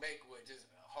never gonna make with just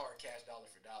hard cash dollar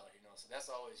for dollar. So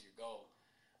that's always your goal,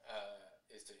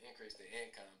 is to increase the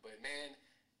income. But man,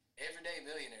 everyday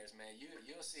millionaires, man,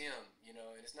 you'll see them.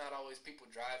 And it's not always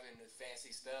people driving the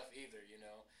fancy stuff either.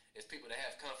 It's people that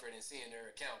have comfort in seeing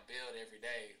their account build every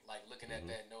day, like looking at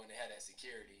that, knowing they have that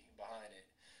security behind it.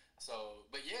 So,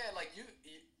 but yeah, like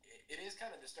it is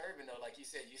kind of disturbing though. Like you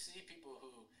said, you see people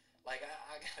who, like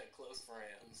I got a close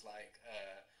friend who's like,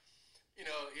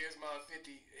 here's my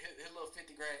his little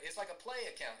 50 grand. It's like a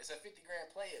play account. It's a 50 grand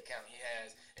play account he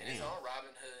has, and it's on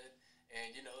Robinhood.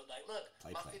 And like, look,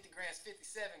 my 50 grand's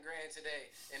 57 grand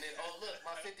today, and then look,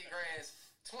 my 50 grand's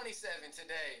 27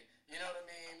 today. You know what I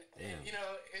mean? And,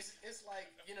 it's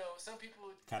like, some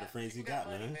people. Kind of friends you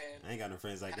got, money, man. I ain't got no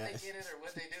friends like that. How they get it or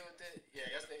what they do with it? Yeah,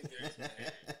 yes they do.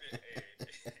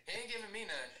 He ain't giving me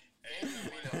none. He ain't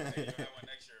giving me none. Hey, you got one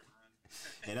next year, man.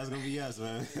 Hey, that's gonna be us,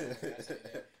 man. I'll tell you that. It's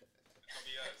gonna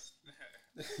be us.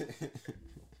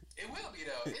 It will be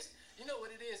though. It's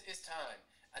what it is. It's time.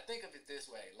 I think of it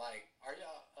this way. Like, are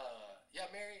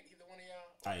y'all married? Either one of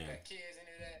y'all? I am. Got kids?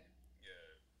 Any of that?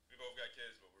 Yeah, we both got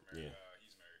kids, but we're married. Yeah.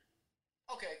 He's married.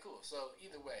 Okay, cool. So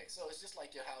either way, so it's just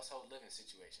like your household living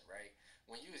situation, right?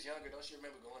 When you was younger, don't you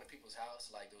remember going to people's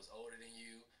house, like that was older than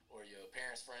you, or your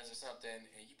parents' friends or something,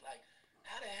 and you be like,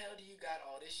 how the hell do you got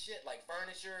all this shit, like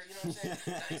furniture, you know what I'm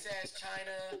saying? Nice ass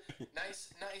china,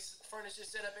 nice furniture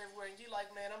set up everywhere, and you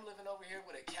like, man, I'm living over here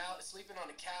with a couch, sleeping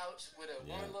on the couch with a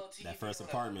one little TV, that first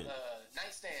apartment,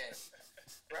 nightstand,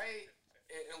 right?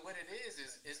 And what it is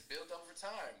built over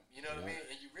time, you know what I mean?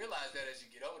 And you realize that as you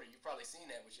get older, you've probably seen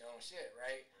that with your own shit,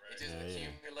 right? It just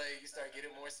accumulates, you start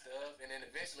getting more stuff, and then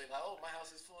eventually, like, oh, my house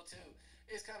is full too.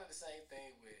 It's kind of the same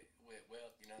thing with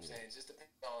wealth, you know what I'm saying? It just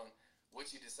depends on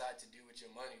what you decide to do with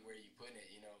your money, where you putting it,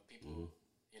 you know. People,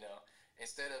 you know,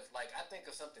 instead of, like, I think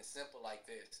of something simple like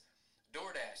this.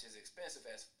 DoorDash is expensive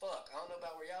as fuck. I don't know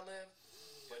about where y'all live,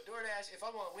 but DoorDash, if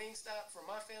I want Wingstop for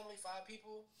my family, 5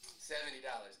 people, $70,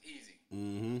 easy.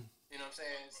 You know what I'm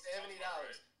saying? $70.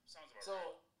 Sounds about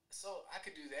right. So I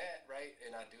could do that, right?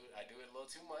 And I do it a little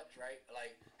too much, right?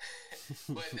 Like,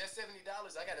 but that's $70.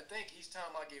 I got to think each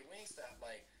time I get Wingstop,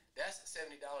 like, that's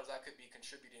 $70 I could be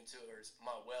contributing towards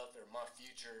my wealth or my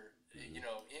future, you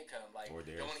know, income. Like,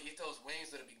 do I want to eat those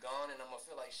wings that'll be gone and I'm gonna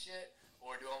feel like shit,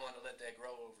 or do I want to let that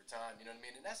grow over time? You know what I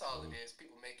mean? And that's all it is.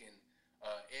 People making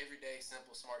everyday,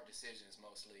 simple, smart decisions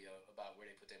mostly about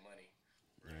where they put their money.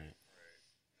 Right.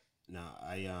 Now,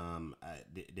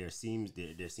 there seems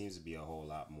to be a whole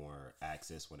lot more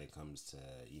access when it comes to,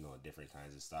 you know, different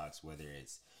kinds of stocks, whether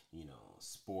it's, you know,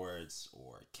 sports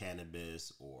or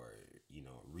cannabis or, you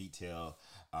know, retail.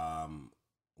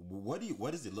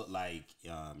 What does it look like,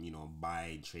 you know,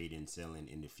 buying, trading, selling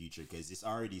in the future? Because it's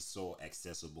already so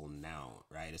accessible now,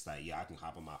 right? It's like, I can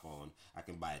hop on my phone, I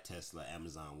can buy a Tesla,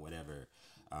 Amazon, whatever.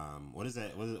 What does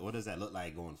that look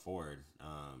like going forward?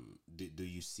 Do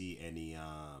you see any,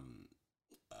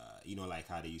 you know, like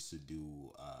how they used to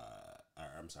do,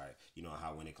 I'm sorry, you know,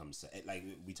 how when it comes to, like,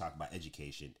 we talk about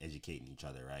educating each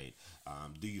other, right?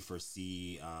 Do you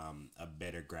foresee a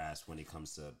better grasp when it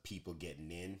comes to people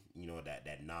getting in, you know,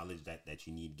 that knowledge that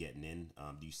you need getting in?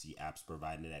 Do you see apps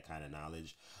providing that kind of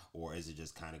knowledge, or is it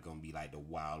just kind of going to be like the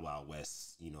wild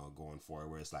west, you know, going forward,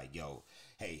 where it's like, yo,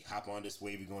 hey, hop on this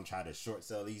wave, we're going to try to short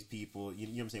sell these people? You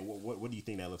know what I'm saying? What do you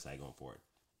think that looks like going forward?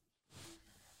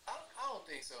 I don't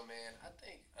think so, man. I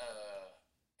think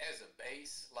as a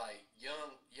base, like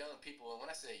young people, and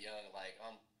when I say young, like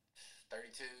I'm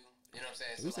 32, you know what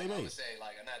I'm saying? So like, I would say,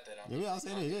 like, not that I'm I'll say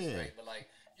that, right, but like,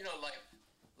 you know, like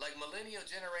millennial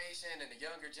generation and the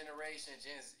younger generation,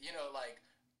 you know, like,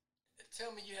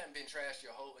 tell me you haven't been trashed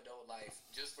your whole adult life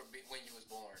just for when you was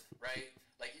born, right?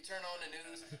 Like, you turn on the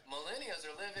news, millennials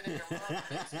are living in their mom's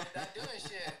basement, not doing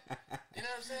shit. You know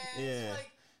what I'm saying? Yeah. It's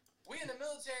like, we in the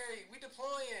military, we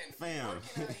deploying, Fam.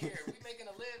 working out here, we making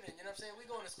a living, you know what I'm saying? We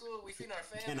going to school, we feeding our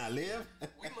family. Can I live?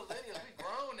 We millennials, we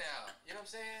grown now, you know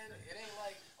what I'm saying? It ain't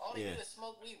like, all they do is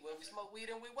smoke weed. Well, we smoke weed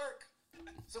and we work.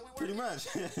 So we work. Pretty much.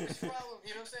 What's the problem?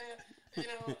 You know what I'm saying? You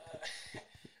know,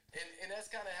 and that's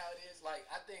kind of how it is. Like,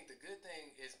 I think the good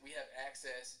thing is we have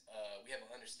access, we have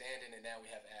an understanding, and now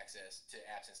we have access to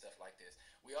apps and stuff like this.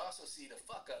 We also see the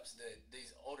fuck-ups that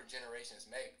these older generations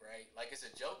make, right? Like, it's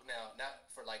a joke now, not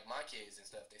for, like, my kids and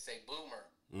stuff. They say boomer,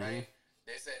 right?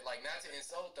 They say, like, not to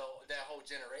insult that whole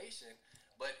generation,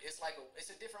 but it's like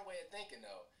it's a different way of thinking,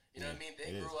 though. You know what I mean?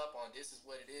 They grew up on this is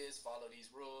what it is, follow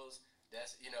these rules.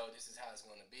 That's, you know, this is how it's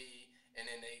going to be. And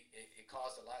then it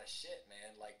caused a lot of shit,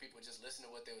 man. Like, people just listen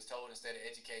to what they was told instead of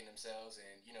educating themselves.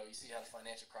 And, you know, you see how the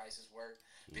financial crisis worked.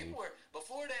 People were,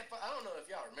 before that, I don't know if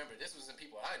y'all remember, this wasn't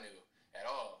people I knew at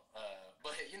all.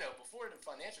 But, you know, before the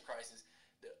financial crisis,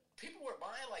 people were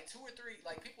buying like 2 or 3,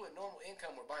 like, people with normal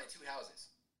income were buying 2 houses.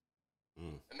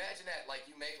 Imagine that, like,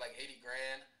 you make like 80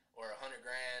 grand or 100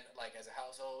 grand, like, as a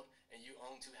household, and you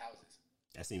own 2 houses.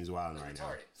 That seems wild right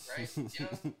retarded, now. Right? You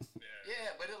know?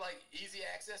 Yeah, but it, like, easy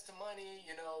access to money,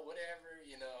 you know, whatever,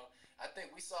 you know. I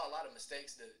think we saw a lot of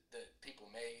mistakes that people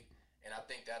made, and I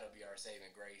think that'll be our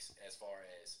saving grace as far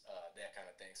as that kind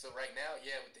of thing. So right now,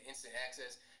 with the instant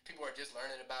access, people are just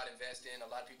learning about investing. A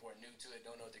lot of people are new to it,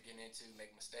 don't know what they're getting into,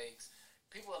 make mistakes.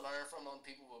 People will learn from them.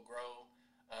 People will grow.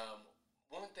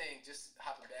 One thing, just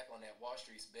hopping back on that Wall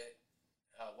Street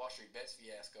bets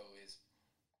fiasco is,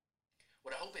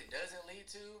 what I hope it doesn't lead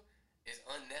to is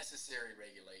unnecessary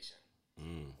regulation.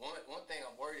 One thing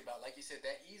I'm worried about, like you said,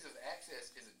 that ease of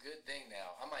access is a good thing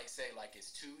now. I might say, like,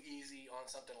 it's too easy on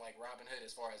something like Robinhood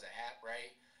as far as an app, right?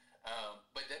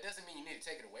 But that doesn't mean you need to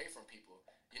take it away from people.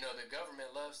 You know, the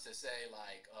government loves to say,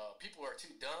 like, people are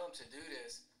too dumb to do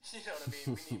this. You know what I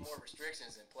mean? We need more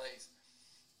restrictions in place.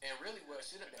 And really what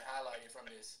should have been highlighted is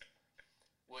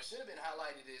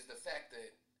the fact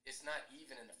that it's not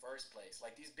even in the first place.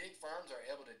 Like, these big firms are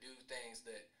able to do things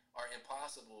that are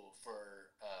impossible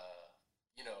for,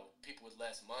 you know, people with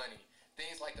less money.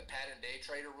 things like the pattern day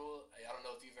trader rule. I don't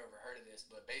know if you've ever heard of this,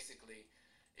 but basically,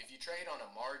 if you trade on a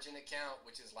margin account,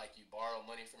 which is like you borrow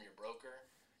money from your broker,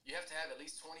 you have to have at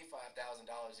least $25,000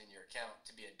 in your account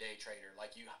to be a day trader.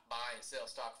 Like you buy and sell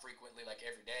stock frequently, like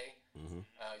every day.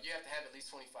 You have to have at least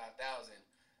 25,000.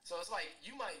 So it's like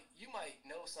you might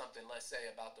know something, let's say,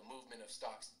 about the movement of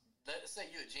stocks. Let's say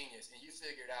you're a genius and you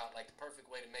figured out like the perfect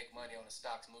way to make money on a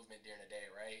stock's movement during the day,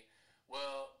 right?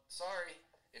 Well, sorry,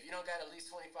 if you don't got at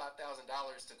least $25,000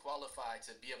 to qualify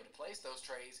to be able to place those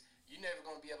trades, you're never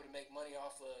going to be able to make money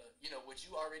off of, what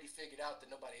you already figured out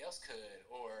that nobody else could,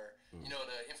 or,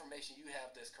 the information you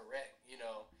have that's correct,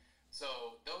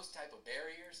 So those type of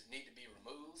barriers need to be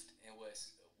removed. And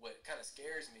what kind of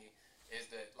scares me is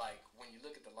that, like, when you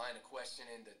look at the line of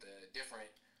questioning that the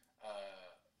different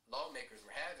lawmakers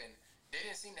were having, they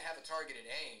didn't seem to have a targeted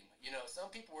aim.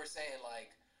 Some people were saying,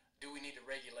 like, do we need to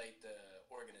regulate the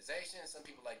organization? Some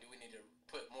people like, do we need to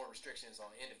put more restrictions on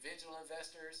individual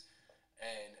investors?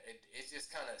 And it's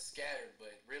just kind of scattered, but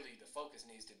really the focus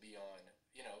needs to be on,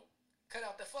 cut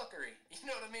out the fuckery. You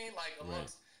know what I mean? Like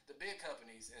amongst the big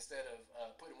companies, instead of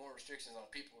putting more restrictions on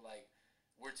people like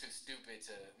we're too stupid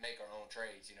to make our own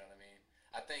trades. You know what I mean?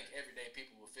 I think everyday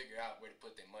people will figure out where to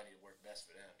put their money to work best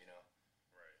for them.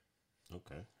 Right.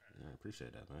 Okay. Yeah, I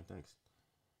appreciate that, man. Thanks.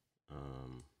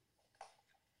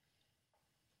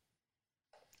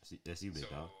 That's you, big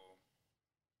dog.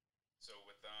 So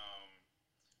with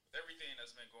everything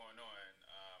that's been going on,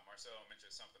 Marcel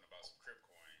mentioned something about some Crip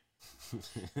coin.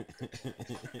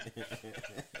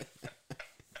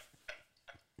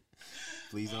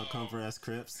 Please don't come for us,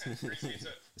 Crips.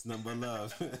 It's nothing but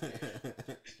love.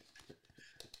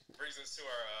 Brings us to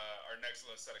our next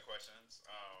little set of questions.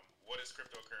 What is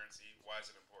cryptocurrency? Why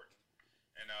is it important?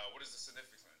 And what is the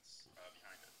significance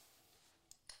behind it?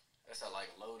 That's a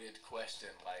loaded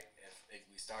question. Like if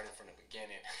we started from the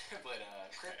beginning, but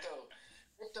crypto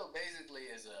basically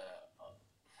is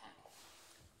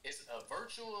it's a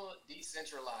virtual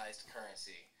decentralized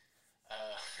currency,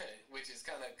 which is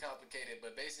kind of complicated.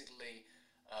 But basically,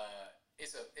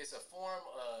 it's a form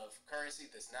of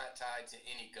currency that's not tied to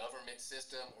any government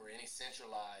system or any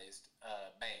centralized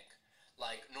bank,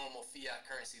 like normal fiat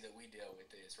currency that we deal with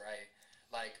is, right?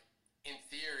 Like in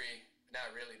theory,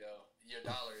 not really though. Your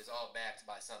dollar is all backed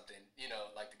by something,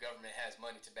 like the government has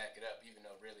money to back it up, even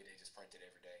though really they just print it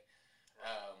every day.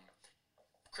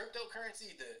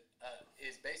 Cryptocurrency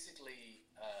is basically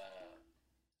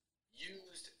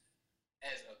used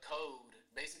as a code.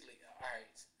 Basically, all right,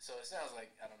 so it sounds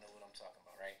like I don't know what I'm talking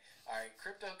about, right? All right,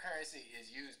 cryptocurrency is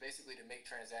used basically to make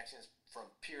transactions from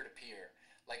peer to peer.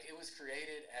 Like it was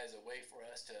created as a way for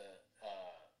us to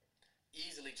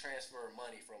easily transfer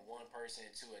money from one person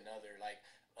to another. Like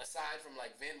aside from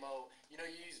like Venmo, you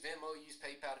use Venmo, you use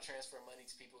PayPal to transfer money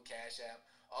to people, Cash App.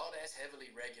 All that's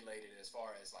heavily regulated as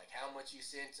far as like how much you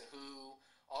send to who.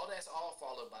 All that's all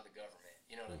followed by the government.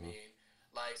 You know what I mean?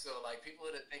 Like so, like people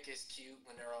that think it's cute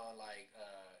when they're on like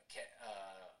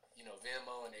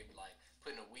Venmo and they be like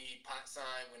putting a weed pot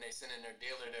sign when they sending their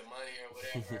dealer their money or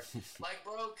whatever. Like,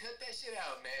 bro, cut that shit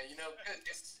out, man.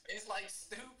 It's like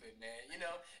stupid, man.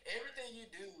 Everything you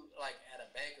do like at a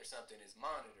bank or something is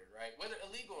monitored, right? Whether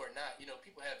illegal or not,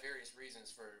 people have various reasons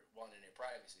for wanting their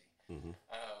privacy.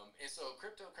 And so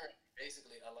cryptocurrency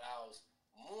basically allows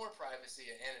more privacy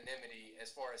and anonymity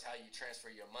as far as how you transfer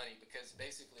your money, because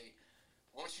basically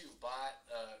once you've bought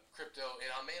crypto, and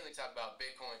I'll mainly talk about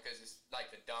Bitcoin because it's like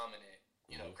the dominant,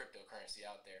 cryptocurrency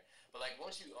out there. But like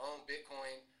once you own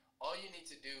Bitcoin, all you need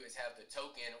to do is have the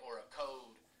token or a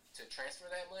code to transfer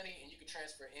that money, and you can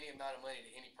transfer any amount of money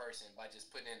to any person by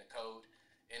just putting in the code,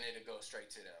 and it'll go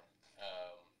straight to them.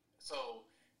 So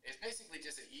it's basically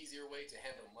just an easier way to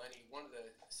handle money. One of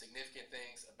the significant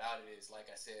things about it is,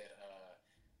 like I said,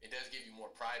 it does give you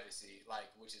more privacy,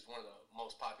 which is one of the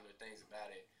most popular things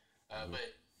about it.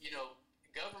 But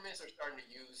governments are starting to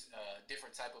use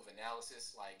different type of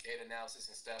analysis, like data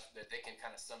analysis and stuff, that they can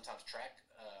kind of sometimes track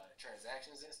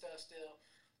transactions and stuff still.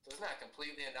 So it's not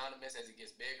completely anonymous as it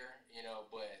gets bigger,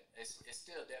 but it's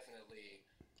still definitely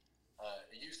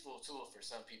a useful tool for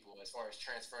some people as far as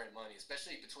transferring money,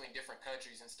 especially between different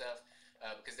countries and stuff,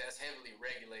 because that's heavily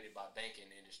regulated by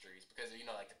banking industries because of,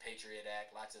 like the Patriot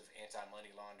Act, lots of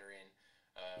anti-money laundering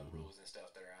rules and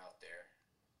stuff that are out there.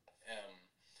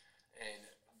 And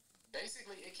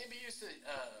basically it can be used to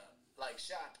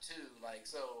shop too.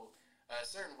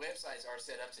 Certain websites are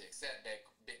set up to accept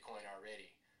Bitcoin already.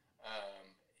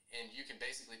 And you can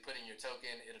basically put in your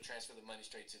token, it'll transfer the money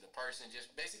straight to the person.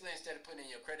 Just basically instead of putting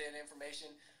in your credit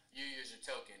information, you use your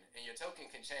token. And your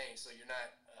token can change, so you're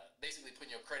not basically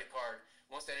putting your credit card.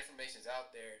 Once that information's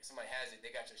out there, somebody has it,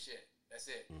 they got your shit. That's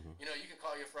it. You know, you can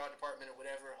call your fraud department or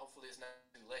whatever. Hopefully it's not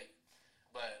too late.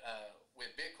 But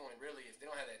with Bitcoin, really, if they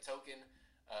don't have that token,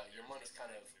 your money's kind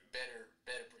of better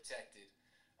protected.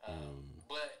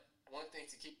 But one thing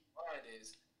to keep in mind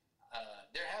is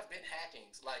there have been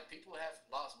hackings. Like, people have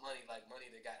lost money, like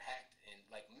money that got hacked, and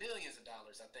like millions of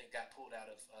dollars, I think, got pulled out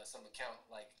of some account.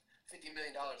 Like $50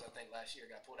 million, I think, last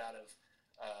year got pulled out of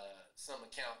some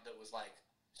account that was like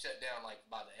shut down, like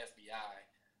by the FBI.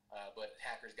 But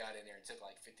hackers got in there and took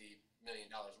like $50 million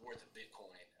worth of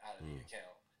Bitcoin out of the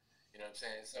account. You know what I'm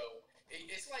saying? So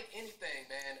it's like anything,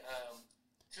 man.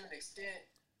 To an extent,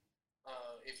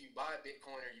 if you buy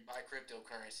Bitcoin or you buy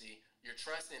cryptocurrency, you're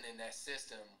trusting in that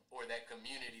system or that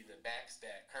community that backs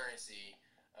that currency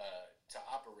to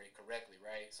operate correctly,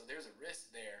 right? So there's a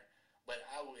risk there. But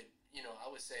I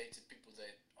would say to people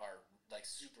that are like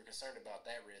super concerned about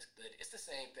that risk, that it's the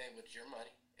same thing with your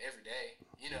money every day.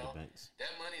 You know,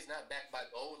 that money's not backed by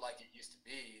gold like it used to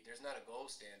be. There's not a gold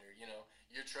standard. You know,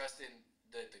 you're trusting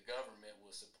that the government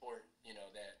will support, you know,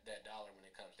 that dollar when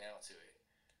it comes down to it.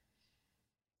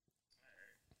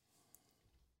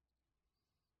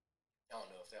 I don't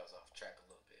know if that was off track a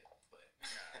little bit, but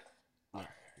all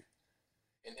right.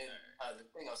 And then the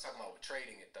thing I was talking about with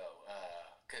trading it though,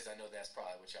 because I know that's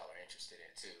probably what y'all are interested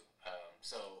in too.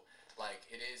 So like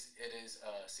it is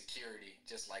security,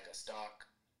 just like a stock,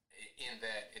 in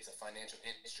that it's a financial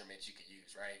instrument you could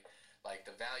use, right? Like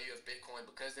the value of Bitcoin,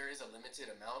 because there is a limited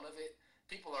amount of it,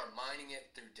 people are mining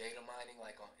it through data mining.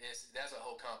 Like that's a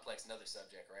whole complex, another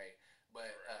subject, right? But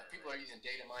people are using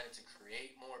data mining to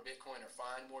create more Bitcoin or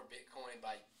find more Bitcoin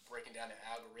by breaking down the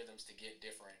algorithms to get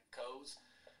different codes.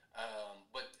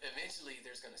 But eventually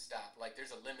there's going to stop. Like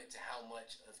there's a limit to how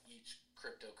much of each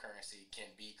cryptocurrency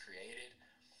can be created.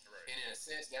 Right. And in a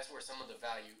sense, that's where some of the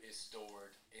value is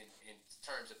stored in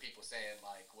terms of people saying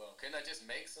like, well, couldn't I just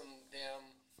make some damn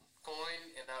coin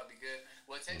and that would be good?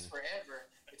 Well, it takes forever.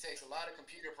 It takes a lot of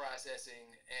computer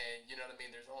processing, and you know what I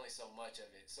mean? There's only so much of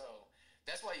it. So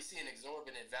that's why you see an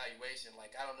exorbitant valuation.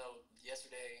 Like, I don't know,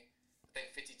 yesterday, I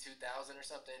think 52,000 or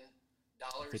something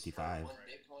dollars 55 for one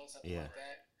Bitcoin, something like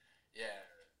that. Yeah.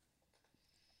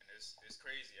 And it's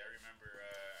crazy. I remember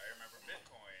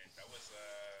Bitcoin. That was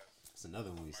it's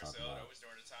another one we talked about. That was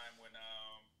during the time when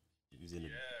he was in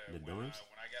the dorms.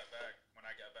 When I got back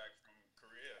from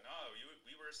Korea. No,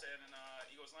 we were staying in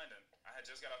Eagles Landing. I had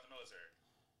just got out the military.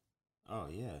 Oh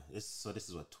yeah, this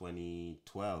is what 2012,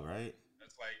 right?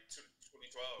 That's like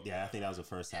 2012. Yeah, I think that was the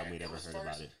first time we'd ever heard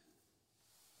about it.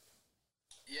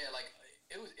 Yeah, like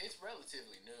it's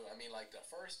relatively new. I mean, like the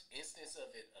first instance of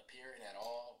it appearing at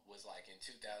all was like in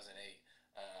 2008.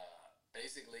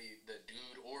 Basically, the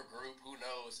dude or group, who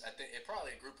knows? I think it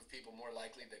probably a group of people more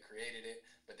likely that created it,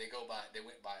 but they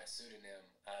went by a pseudonym.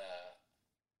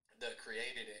 That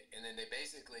created it, and then they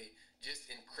basically just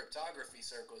in cryptography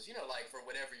circles, you know, like for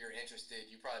whatever you're interested,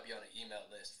 you probably be on an email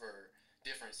list for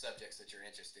different subjects that you're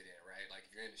interested in, right? Like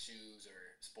if you're into shoes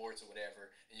or sports or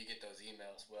whatever, and you get those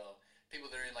emails. Well, people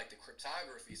that are in like the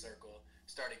cryptography circle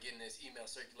started getting this email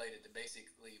circulated that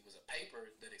basically was a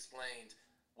paper that explained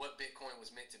what Bitcoin was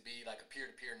meant to be, like a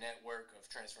peer-to-peer network of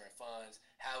transferring funds,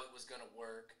 how it was going to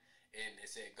work, and it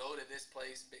said go to this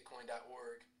place,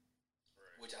 bitcoin.org,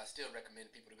 which I still recommend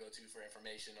people to go to for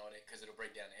information on it, because it'll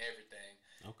break down everything,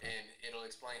 and it'll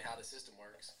explain how the system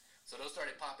works. So those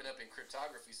started popping up in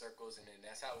cryptography circles, and then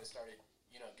that's how it started,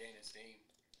 you know, gaining steam.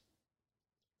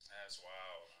 That's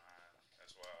wild, man.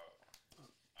 That's wild.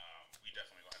 We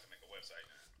definitely gonna have to make a website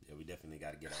now. Yeah, we definitely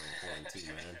got to get on the phone too,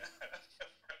 man.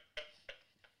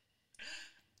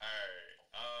 All right.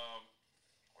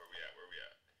 Where we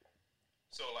at?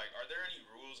 So, like, are there any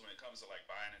rules when it comes to like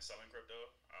buying and selling crypto?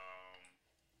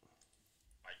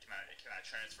 Like, can I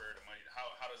transfer the money?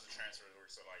 How does the transfer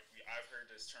work? So, like, I've heard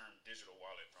this term digital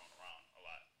wallet thrown around a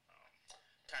lot.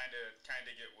 Kind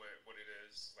of get what it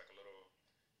is, like a little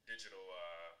digital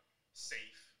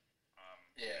safe.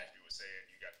 Like you would say it,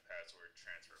 you got the password,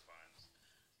 transfer funds.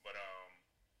 But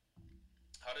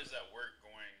how does that work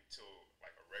going to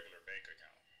like a regular bank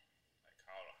account? Like,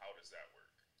 how does that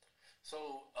work?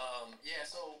 So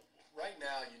so right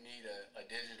now you need a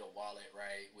digital wallet,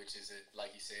 right? Which is,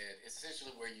 like you said, it's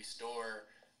essentially where you store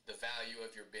the value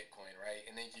of your Bitcoin, right?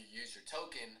 And then you use your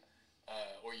token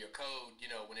or your code, you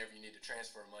know, whenever you need to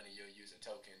transfer money, you'll use a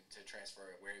token to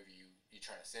transfer it wherever you're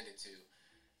trying to send it to.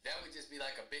 That would just be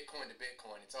like a Bitcoin to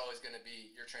Bitcoin. It's always going to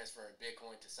be you're transferring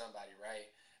Bitcoin to somebody, right?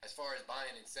 As far as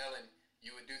buying and selling,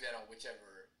 you would do that on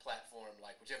whichever platform,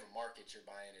 like whichever market you're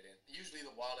buying it in. Usually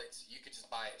the wallets, you could just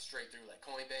buy it straight through like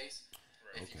Coinbase.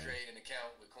 Right. If you create an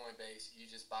account with Coinbase, you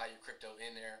just buy your crypto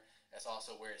in there. That's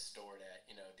also where it's stored at,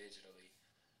 you know, digitally.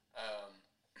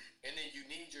 And then you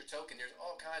need your token. There's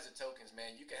all kinds of tokens,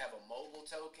 man. You can have a mobile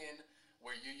token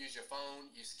where you use your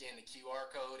phone, you scan the QR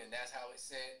code, and that's how it's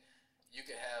sent. You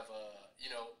could have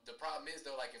the problem is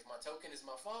though, like if my token is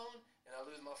my phone and I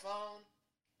lose my phone,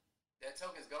 that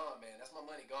token's gone, man. That's my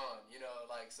money gone.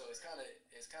 So it's kind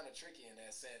of tricky in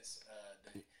that sense.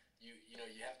 You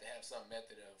have to have some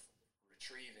method of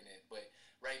retrieving it. But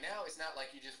right now, it's not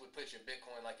like you just would put your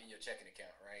Bitcoin like in your checking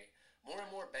account, right? More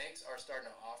and more banks are starting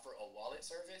to offer a wallet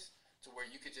service to where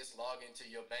you could just log into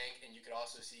your bank and you could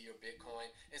also see your Bitcoin.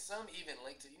 And some even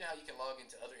link to, how you can log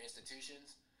into other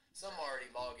institutions? Some already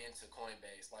log into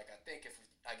Coinbase. Like I think if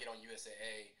I get on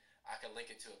USAA, I can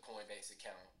link it to a Coinbase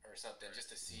account or something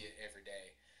just to see it every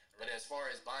day. But as far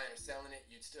as buying or selling it,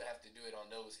 you'd still have to do it on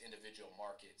those individual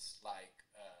markets, like,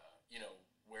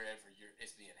 wherever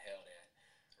it's being held at.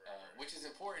 Which is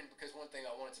important because one thing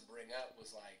I wanted to bring up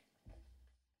was like,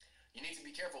 you need to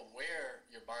be careful where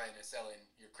you're buying and selling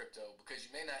your crypto because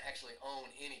you may not actually own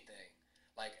anything.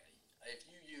 Like if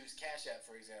you use Cash App,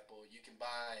 for example, you can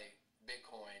buy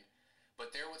Bitcoin,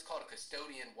 but they're what's called a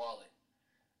custodian wallet,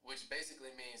 which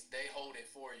basically means they hold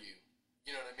it for you.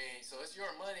 You know what I mean? So it's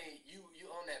your money, you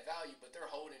own that value, but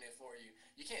they're holding it for you.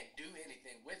 You can't do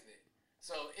anything with it.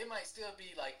 So it might still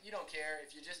be like, you don't care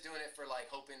if you're just doing it for like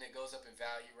hoping it goes up in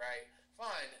value, right?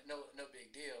 Fine, no big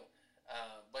deal.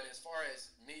 But as far as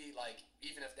me, like,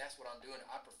 even if that's what I'm doing,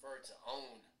 I prefer to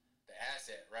own the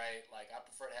asset, right? Like, I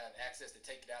prefer to have access to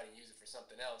take it out and use it for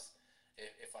something else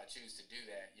if I choose to do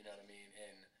that, you know what I mean?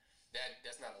 And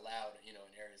that's not allowed, in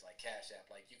areas like Cash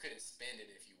App. Like, you couldn't spend it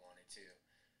if you wanted to.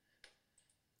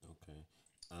 Okay.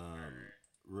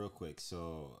 Real quick,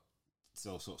 so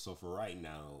for right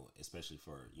now, especially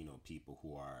for, people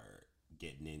who are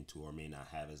getting into or may not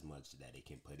have as much that they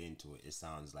can put into it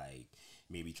sounds like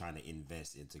maybe trying to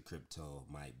invest into crypto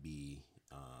might be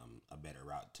a better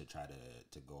route to try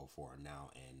to go for now,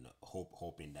 and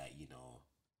hoping that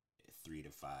 3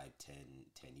 to 5 10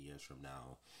 years from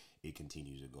now it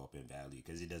continues to go up in value,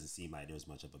 because it doesn't seem like there's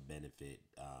much of a benefit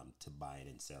to buying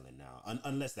and selling now,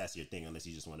 unless that's your thing, unless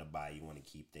you just want to buy, you want to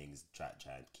keep things, try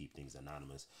to keep things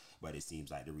anonymous. But it seems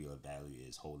like the real value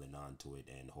is holding on to it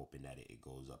and hoping that it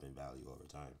goes up in value over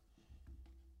time.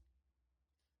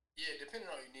 Yeah, depending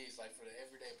on your needs, like for the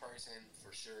everyday person,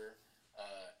 for sure.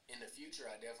 In the future,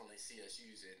 I definitely see us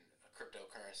using a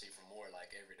cryptocurrency for more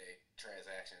like everyday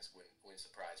transactions. Wouldn't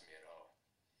surprise me at all.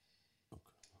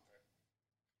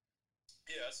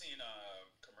 Yeah, I've seen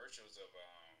commercials of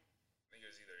I think it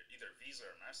was either Visa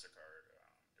or MasterCard.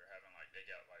 They're having like they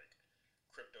got like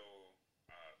crypto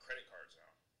credit cards now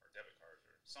or debit cards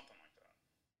or something like that.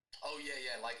 Oh yeah.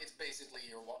 Like it's basically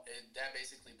that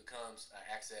basically becomes an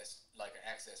access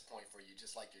point for you,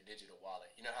 just like your digital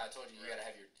wallet. You know how I told you you gotta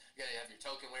have your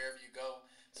token wherever you go,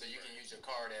 so you can use your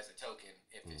card as a token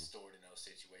if it's stored in those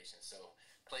situations. So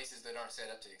places that aren't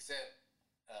set up to accept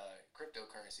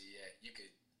cryptocurrency yet, you could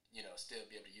still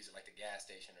be able to use it like the gas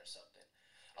station or something.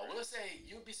 I will say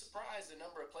you'd be surprised the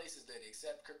number of places that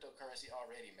accept cryptocurrency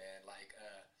already, man. Like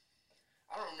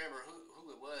I don't remember who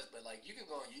it was, but like you can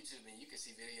go on YouTube and you can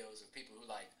see videos of people who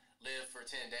like live for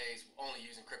 10 days only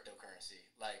using cryptocurrency.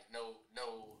 Like no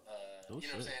you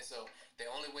know what I'm saying? So they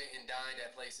only went and dined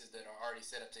at places that are already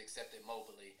set up to accept it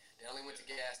mobilely. They only went to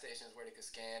gas stations where they could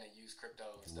scan and use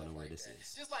crypto and stuff like that.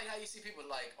 Just like how you see people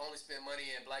like only spend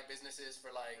money in black businesses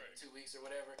for like 2 weeks or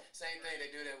whatever. Same thing,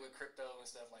 they do that with crypto and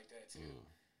stuff like that too.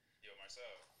 Yo, Marcel.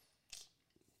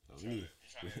 I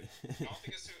don't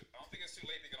think it's too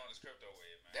late to get on this crypto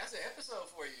wave, man. That's an episode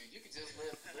for you. You could just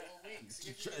live a week.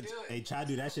 See if you can do it. Hey, try to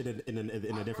do that shit in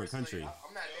a different country.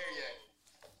 I'm not there yet.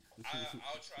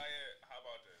 I'll try it. How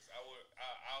about this?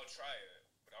 I'll try it,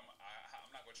 but I'm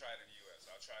not gonna try it in the U.S.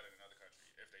 I'll try it in another country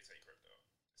if they take crypto.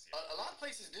 A lot of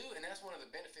places do, and that's one of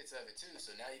the benefits of it too.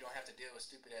 So now you don't have to deal with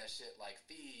stupid ass shit like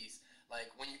fees.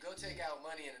 Like when you go take out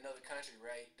money in another country,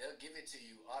 right? They'll give it to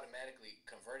you automatically,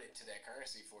 convert it to that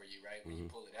currency for you, right? When you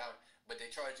pull it out, but they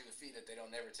charge you a fee that they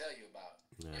don't never tell you about.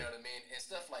 You know what I mean? And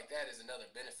stuff like that is another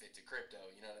benefit to crypto.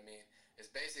 You know what I mean?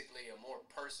 It's basically a more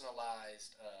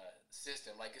personalized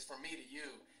system. Like it's from me to you.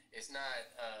 It's not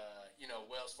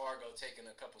Wells Fargo taking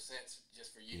a couple cents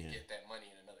just for you to get that money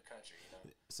in another country.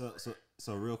 So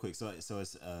real quick. So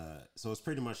it's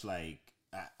pretty much like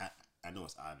I know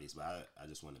it's obvious, but I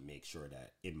just want to make sure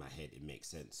that in my head it makes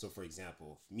sense. So for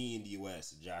example, me in the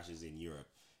US, Josh is in Europe.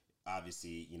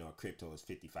 obviously, crypto is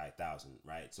 55,000,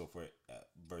 right? So for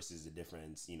versus the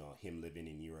difference, him living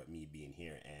in Europe, me being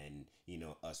here, and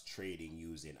us trading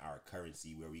using our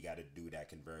currency, where we got to do that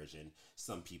conversion.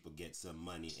 Some people get some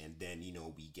money, and then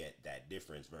we get that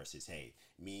difference. Versus, hey,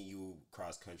 me and you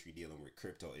cross country dealing with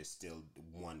crypto is still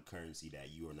one currency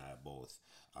that you and I both,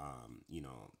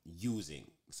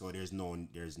 using. So there's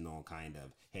no kind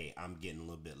of, hey, I'm getting a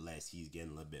little bit less, he's getting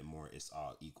a little bit more. It's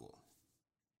all equal.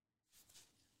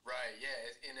 Right,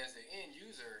 yeah, and as an end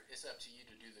user, it's up to you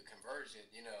to do the conversion.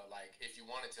 Like if you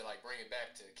wanted to bring it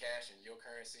back to cash and your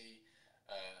currency,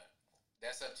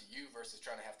 that's up to you versus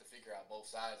trying to have to figure out both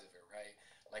sides of it, right?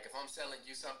 Like if I'm selling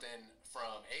you something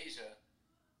from Asia,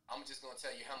 I'm just going to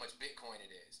tell you how much Bitcoin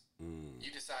it is. You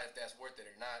decide if that's worth it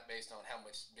or not based on how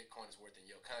much Bitcoin is worth in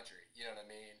your country. You know what I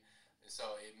mean? And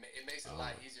so it makes it a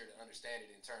lot easier to understand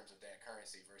it in terms of that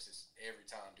currency versus every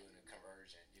time doing a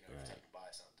conversion. Every time you buy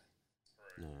something.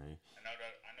 Right. Right.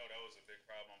 I know that was a big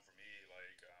problem for me.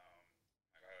 Like,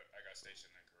 I got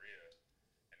stationed in Korea,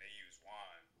 and they use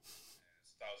won, and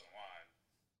it's 1,000 won,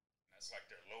 and that's like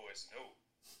their lowest note.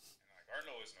 And like our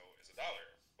lowest note is $1,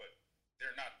 but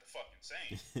they're not the fucking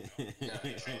same.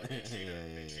 They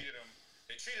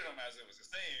treated them as it was the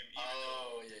same.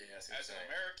 As an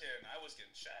American, I was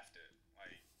getting shafted.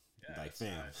 Like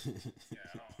fam. I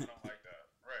don't like that.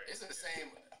 Right. It's the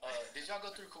same. Did y'all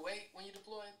go through Kuwait when you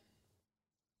deployed?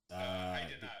 I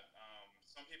did not.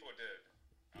 Some people did.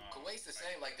 Kuwait's the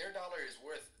same. Like theirs is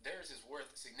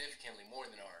worth significantly more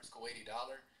than ours. Kuwaiti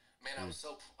dollar. Man, I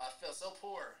felt so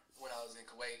poor when I was in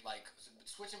Kuwait. Like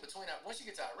switching between once you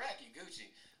get to Iraq, you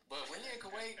Gucci. But when you're in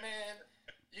Kuwait, man,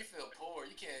 you feel poor.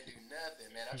 You can't do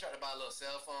nothing, man. I tried to buy a little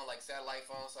cell phone, like satellite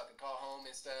phone, so I could call home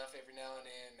and stuff every now and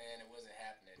then. Man, it wasn't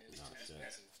happening. It was too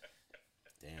expensive.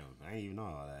 Damn, I didn't even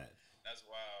know all that. That's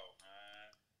wild,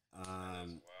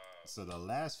 man. So the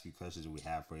last few questions we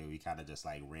have for you, we kind of just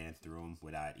ran through them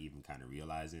without even kind of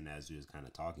realizing as we was kind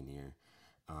of talking here.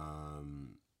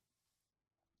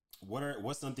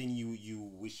 What's something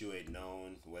you wish you had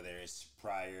known, whether it's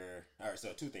prior, or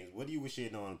so two things. What do you wish you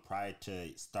had known prior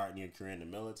to starting your career in the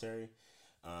military?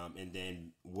 And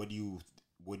then what do you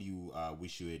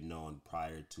wish you had known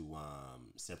prior to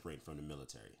separating from the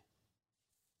military?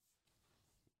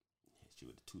 Hit you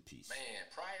with a 2-piece. Man,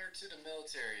 prior to the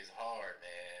military is hard,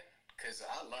 man. Because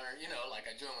I learned,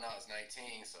 I joined when I was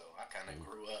 19, so I kind of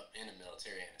grew up in the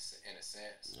military in a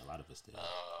sense. A lot of us did.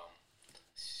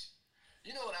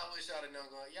 You know what I wish I'd have known?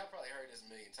 Y'all probably heard this a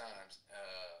million times.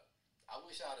 I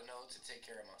wish I'd have known to take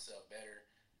care of myself better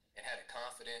and had the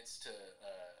confidence to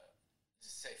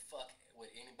just say fuck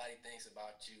what anybody thinks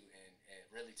about you and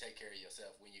really take care of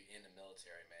yourself when you're in the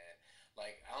military, man.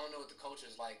 Like, I don't know what the culture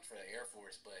is like for the Air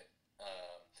Force, but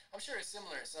I'm sure it's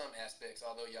similar in some aspects,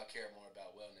 although y'all care more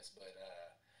about wellness. But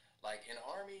like in the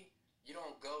Army, you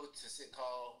don't go to sit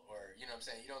call or, you don't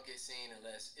get seen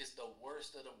unless it's the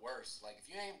worst of the worst. Like if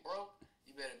you ain't broke,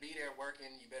 you better be there working.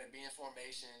 You better be in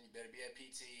formation. You better be at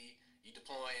PT. You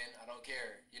deploying. I don't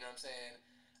care. You know what I'm saying?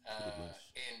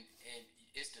 And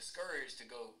it's discouraged to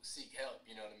go seek help.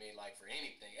 You know what I mean? Like for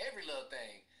anything, every little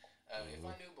thing. If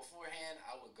I knew beforehand,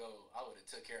 I would have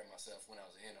took care of myself when I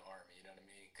was in the Army, you know what I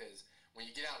mean? Because when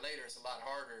you get out later, it's a lot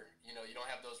harder. You don't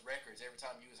have those records. Every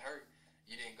time you was hurt,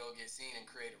 you didn't go get seen and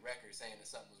create a record saying that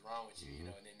something was wrong with you,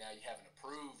 and then now you're having to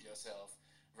prove yourself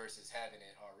versus having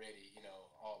it already,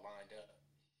 all lined up.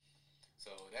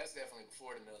 So that's definitely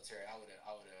before the military. I would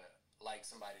have liked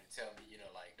somebody to tell me,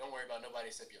 like, don't worry about nobody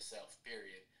except yourself,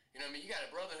 period. You know what I mean? You got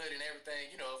a brotherhood and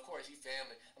everything. Of course, you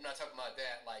family. I'm not talking about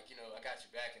that. Like, I got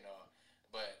your back and all.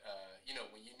 But,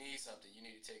 when you need something, you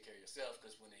need to take care of yourself.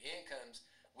 Because when the end comes,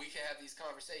 we can have these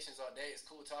conversations all day. It's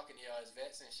cool talking to y'all as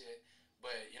vets and shit.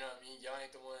 But, you know what I mean? Y'all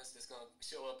ain't the ones that's going to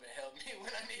show up and help me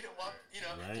when I need to walk.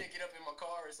 Right. Can't get up in my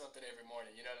car or something every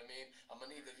morning. You know what I mean? I'm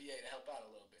going to need the VA to help out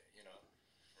a little bit,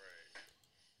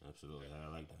 Right. Absolutely. I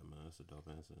like that, man. That's a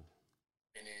dope answer.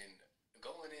 And then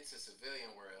going into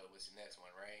civilian world was the next one,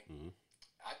 right? Mm-hmm.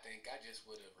 I think I just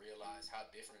would have realized how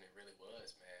different it really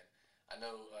was, man. I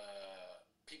know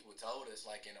people told us,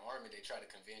 like in the Army, they try to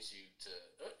convince you to,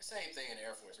 same thing in the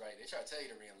Air Force, right? They try to tell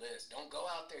you to re-enlist. Don't go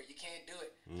out there. You can't do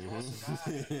it. You won't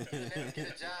survive. You'll never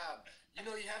get a job. You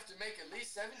have to make at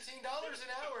least $17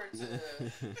 an hour to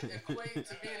equate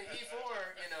to being an E4,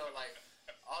 like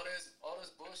all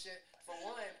this bullshit. For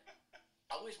one,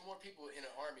 I wish more people in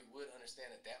the Army would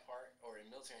understand that part, or in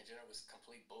military in general, was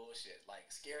complete bullshit. Like,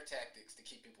 scare tactics to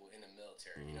keep people in the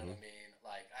military. You know what I mean?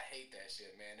 Like, I hate that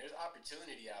shit, man. There's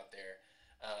opportunity out there.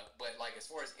 But, like, as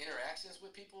far as interactions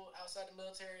with people outside the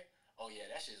military, oh, yeah,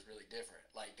 that shit is really different.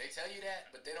 Like, they tell you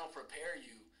that, but they don't prepare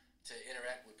you to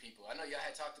interact with people. I know y'all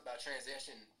had talked about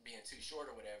transition being too short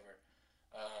or whatever.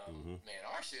 Man,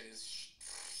 our shit is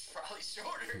probably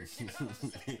shorter. You know what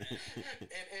I'm saying?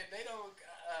 and they don't,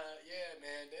 yeah,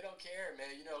 man, they don't care,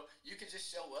 man. You know, you can just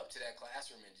show up to that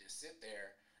classroom and just sit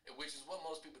there, which is what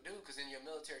most people do, because in your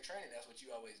military training, that's what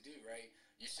you always do, right?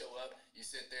 You show up, you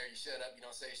sit there, you shut up, you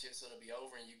don't say shit, so it'll be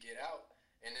over, and you get out.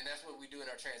 And then that's what we do in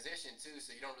our transition, too,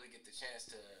 so you don't really get the chance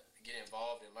to get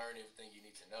involved and learn everything you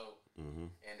need to know.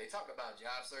 And they talk about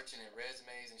job searching and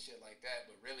resumes and shit like that,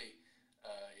 but really,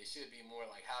 it should be more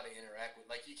like how to interact with,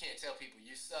 like, you can't tell people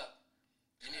you suck.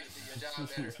 You need to do your job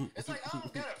better. It's like, I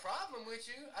don't got a problem with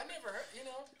you. I never heard, you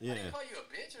know, I didn't call you a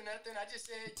bitch or nothing. I just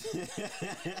said,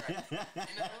 right.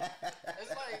 You know,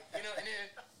 it's like, you know,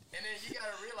 and then you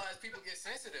gotta realize people get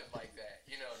sensitive like that.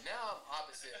 You know, now I'm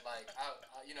opposite. Like,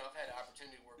 you know, I've had the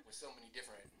opportunity to work with so many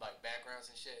different like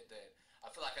backgrounds and shit that I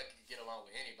feel like I could get along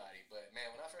with anybody. But man,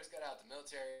 when I first got out of the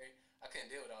military, I couldn't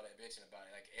deal with all that bitching about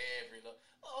it. Like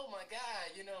oh my God,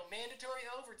 you know, mandatory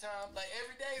overtime. Like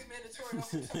every day is mandatory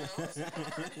overtime.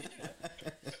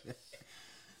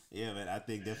 Yeah, man. I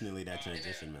think definitely that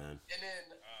transition, man. And then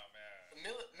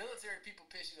military people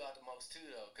piss you out the most too,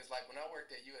 though, because like when I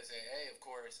worked at USAA, of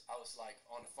course, I was like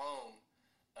on the phone,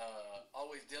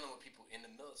 always dealing with people in the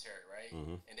military, right?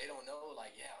 And they don't know,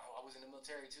 like, yeah, I was in the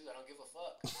military too. I don't give a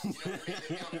fuck. You know what I mean?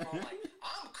 They be on the phone like,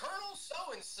 I'm Colonel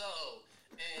so and so,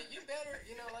 and you better,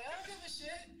 you know, like I don't give a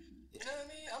shit. You know what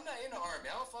I mean? I'm not in the army.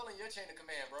 I don't fall in your chain of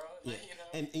command, bro. Like, you know.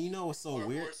 And you know what's so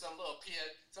weird? Or some little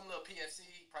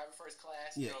PFC, private first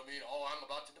class. You know what I mean? Oh, I'm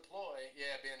about to deploy.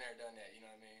 Yeah, been there, done that. You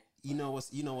know what I mean?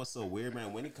 You know what's so weird,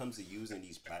 man? When it comes to using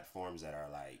these platforms that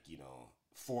are like, you know,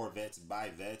 for vets,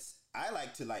 by vets, I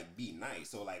like to like be nice.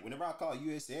 So like whenever I call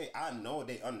USA, I know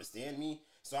they understand me,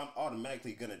 so I'm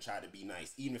automatically gonna try to be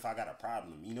nice, even if I got a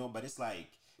problem, you know. But it's like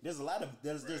there's a lot of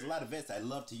vets that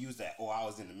love to use that. Oh, I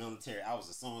was in the military, I was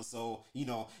a so and so, you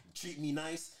know, treat me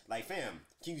nice. Like, fam,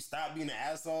 can you stop being an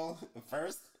asshole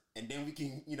first, and then we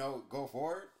can, you know, go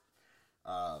forward.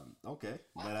 Okay,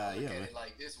 but I look yeah, at man. it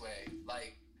like this way,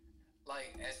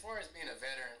 like as far as being a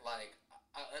veteran, like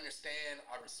I understand,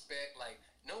 I respect, like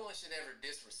no one should ever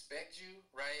disrespect you,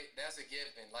 right? That's a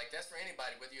given. Like that's for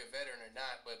anybody, whether you're a veteran or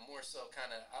not, but more so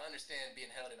kind of, I understand being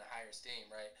held in a higher esteem,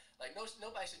 right? Like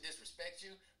nobody should disrespect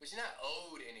you, but you're not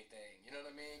owed anything. You know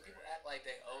what I mean? People act like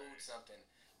they owed something.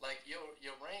 Like your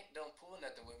rank don't pull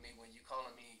nothing with me when you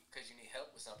calling me because you need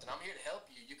help with something. I'm here to help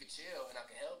you. You can chill and I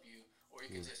can help you. Or you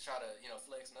can just try to, you know,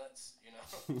 flex nuts, you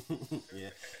know. Yeah.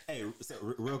 Hey, so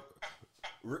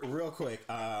real quick.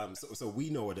 So we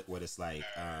know what it's like.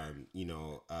 You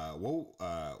know,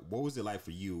 what was it like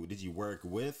for you? Did you work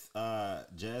with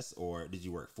Jess, or did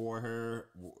you work for her?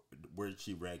 Where did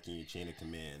she rank in your chain of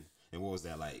command? And what was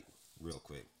that like? Real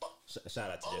quick. Shout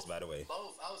out to Jess, by the way.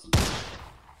 Both.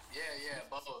 Yeah,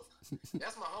 both.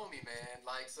 That's my homie, man.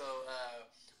 Like, so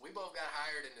we both got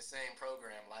hired in the same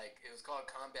program. Like, it was called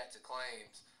Combat to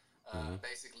Claims.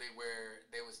 Basically, where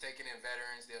they was taking in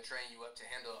veterans, they'll train you up to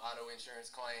handle auto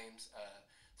insurance claims.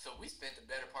 So we spent the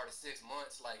better part of 6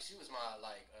 months. Like, she was my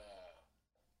like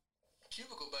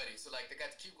cubicle buddy. So like, they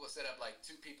got the cubicle set up like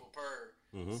 2 people per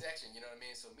section. You know what I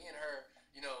mean? So me and her,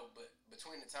 you know, but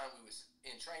between the time we was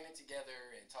in training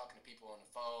together and talking to people on the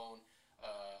phone,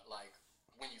 like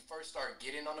when you first start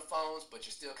getting on the phones, but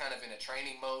you're still kind of in a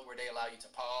training mode where they allow you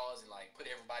to pause and like put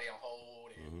everybody on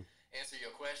hold and answer your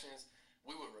questions,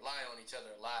 we would rely on each other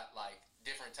a lot, like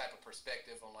different type of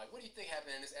perspective on like, what do you think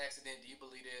happened in this accident? Do you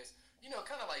believe this? You know,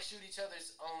 kind of like shoot each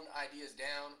other's own ideas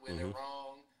down when they're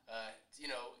wrong. You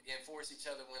know, enforce each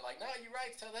other when like, no, you're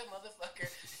right. Tell that motherfucker,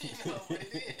 you know what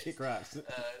it is. Kick rocks.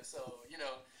 So you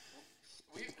know,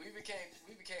 we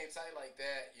became tight like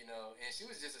that, you know. And she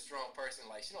was just a strong person.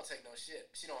 Like she don't take no shit.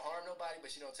 She don't harm nobody,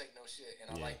 but she don't take no shit. And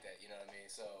I like that. You know what I mean?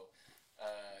 So,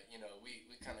 you know, we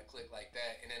kind of clicked like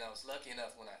that. And then I was lucky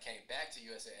enough when I came back to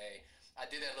USAA, I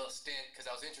did that little stint because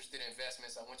I was interested in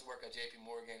investments. I went to work at JP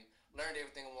Morgan, learned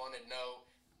everything I wanted to know,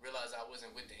 realized I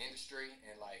wasn't with the industry,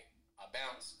 and like I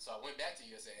bounced. So I went back to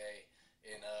USAA,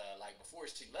 and like before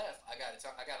she left, I got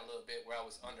a little bit where I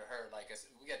was under her. Like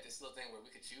we got this little thing where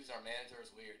we could choose our manager.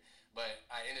 It's weird, but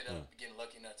I ended up getting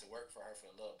lucky enough to work for her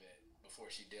for a little bit before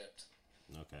she dipped.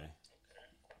 Okay.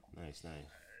 Nice. So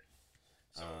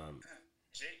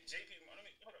JP, let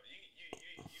me hold up.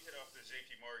 You hit off the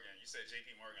JP Morgan. You said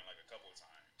JP Morgan like a couple of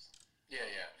times. Yeah.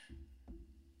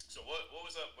 So what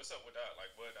was up? What's up with that?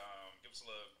 Like what? Give us a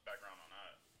little background on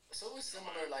that. So it was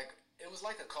similar, like it was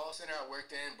like a call center I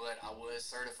worked in, but I was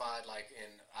certified, like,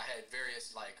 and I had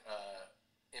various like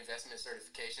investment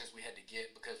certifications we had to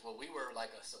get because we were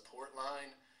like a support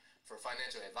line for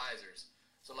financial advisors.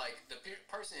 So like the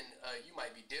person you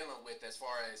might be dealing with, as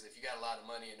far as if you got a lot of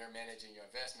money and they're managing your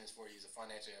investments for you as a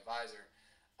financial advisor,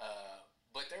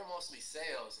 but they're mostly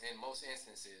sales in most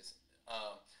instances.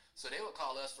 So they would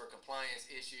call us for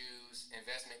compliance issues,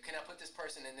 investment. Can I put this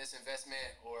person in this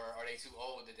investment, or are they too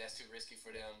old that that's too risky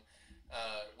for them?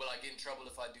 Will I get in trouble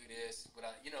if I do this? Would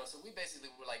I, so we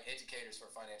basically were like educators for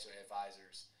financial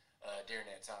advisors during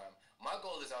that time. My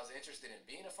goal is I was interested in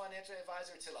being a financial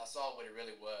advisor until I saw what it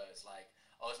really was. Like,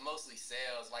 it's mostly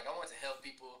sales. Like, I want to help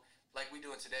people like we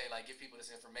doing today, like give people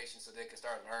this information so they can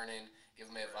start learning, give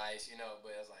them advice,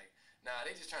 But I was like, nah,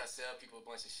 they just trying to sell people a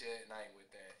bunch of shit, and I ain't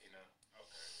with that,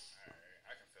 Okay, all right,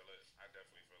 I can feel it. I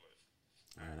definitely feel it.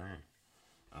 Right on.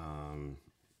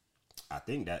 I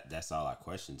think that's all our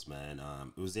questions, man.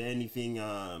 Was there anything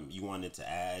you wanted to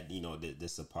add?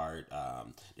 This apart.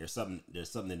 There's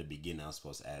something in the beginning I was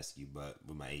supposed to ask you, but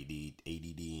with my ADD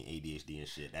and ADHD and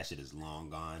shit, that shit is long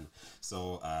gone.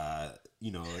 So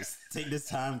let's take this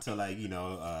time to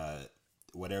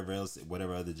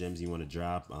whatever other gems you want to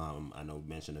drop. I know we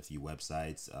mentioned a few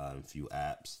websites, a few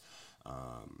apps.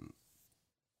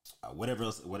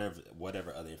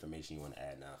 Whatever other information you want to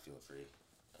add now, feel free.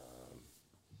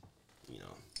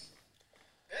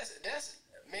 That's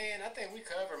man, I think we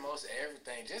cover most of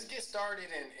everything. Just get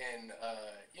started and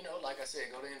like I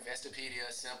said, go to Investopedia,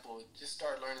 simple. Just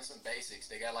start learning some basics.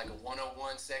 They got like a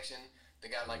 101 section. They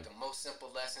got like the most simple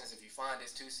lessons. If you find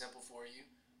it's too simple for you,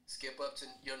 skip up to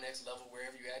your next level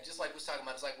wherever you're at. Just like we was talking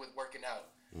about, it's like with working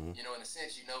out. In a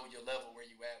sense, your level, where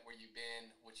you at, where you've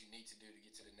been, what you need to do to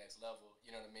get to the next level.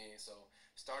 You know what I mean? So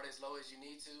start as low as you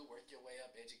need to, work your way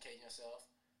up, educate yourself.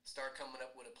 Start coming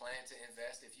up with a plan to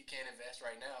invest. If you can't invest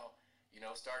right now,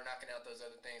 start knocking out those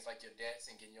other things like your debts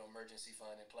and getting your emergency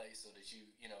fund in place so that you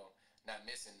not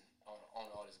missing on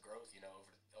all this growth,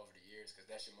 over the years, because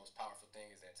that's your most powerful thing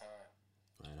is that time.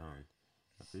 Right on.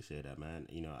 I appreciate that, man.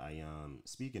 I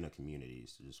speaking of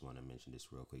communities, I just want to mention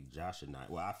this real quick. Josh and I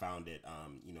found it,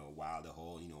 while the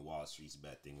whole, Wall Street's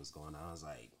bet thing was going on. I was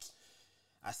like,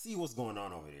 I see what's going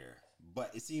on over there,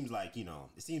 but it seems like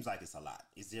it's a lot.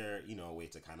 Is there, a way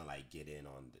to kind of like get in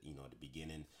on, the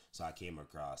beginning? So I came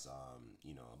across,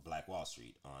 Black Wall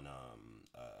Street on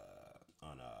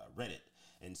Reddit.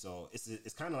 And so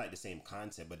it's kind of like the same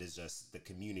concept, but it's just the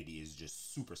community is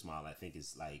just super small. I think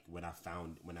it's like when I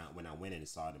went in and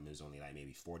saw them, it was only like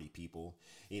maybe 40 people.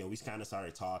 We kind of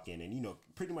started talking, and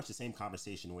pretty much the same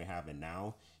conversation we're having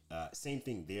now. Same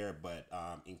thing there, but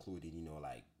including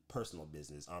like personal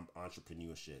business,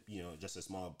 entrepreneurship. Just a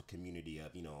small community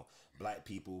of Black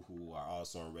people who are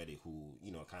also on Reddit who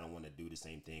kind of want to do the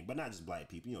same thing, but not just Black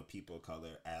people. People of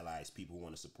color, allies, people who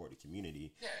want to support the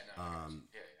community.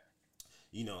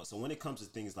 So when it comes to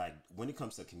things when it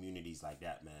comes to communities like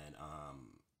that, man,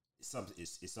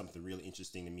 it's something really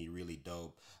interesting to me, really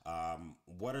dope.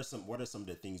 What are some of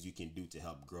the things you can do to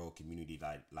help grow a community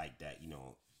like that?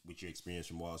 With your experience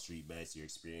from Wall Street Bets, your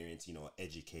experience,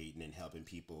 educating and helping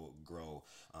people grow.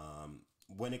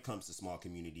 When it comes to small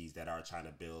communities that are trying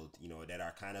to build, that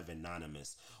are kind of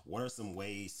anonymous, what are some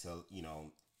ways to,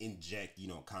 inject,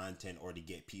 content or to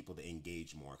get people to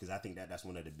engage more? Because I think that's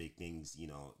one of the big things,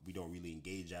 we don't really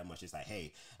engage that much. It's like,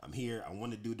 hey, I'm here, I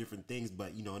want to do different things,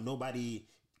 but, nobody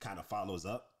kind of follows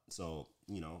up. So,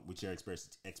 with your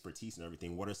expertise and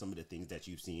everything, what are some of the things that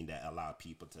you've seen that allow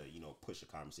people to, push a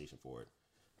conversation forward?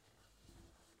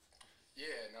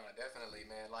 Yeah, no, definitely,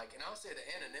 man. And I'll say the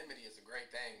anonymity is a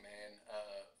great thing, man.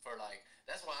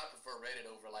 That's why I prefer Reddit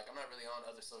over, I'm not really on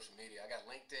other social media. I got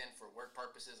LinkedIn for work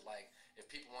purposes. If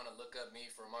people want to look up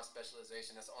me for my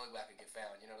specialization, that's the only way I can get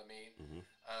found. You know what I mean? Mm-hmm.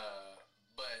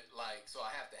 So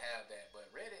I have to have that.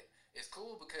 But Reddit is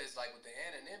cool because, with the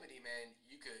anonymity, man,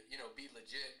 you could, be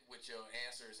legit with your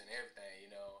answers and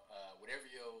everything. Whatever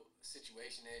your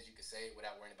situation is, you can say it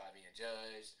without worrying about being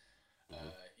judged. And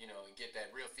get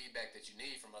that real feedback that you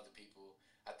need from other people.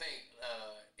 I think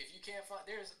if you can't find,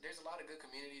 there's a lot of good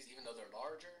communities, even though they're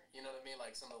larger. You know what I mean?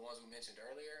 Like some of the ones we mentioned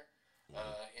earlier.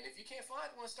 And if you can't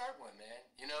find one, start one, man.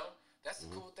 That's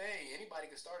the cool thing. Anybody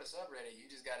can start a subreddit.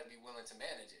 You just got to be willing to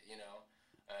manage it. You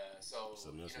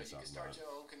can start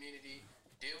your own community.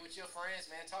 Deal with your friends,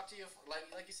 man. Talk to your,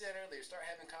 like you said earlier, start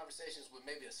having conversations with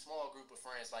maybe a small group of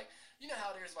friends.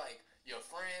 How there's your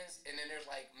friends, and then there's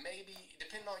maybe,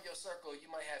 depending on your circle, you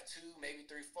might have 2, maybe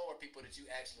 3, 4 people that you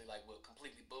actually will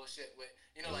completely bullshit with.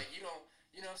 You don't, you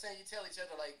know what I'm saying? You tell each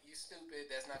other you stupid,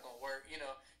 that's not gonna work. You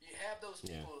have those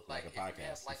people if you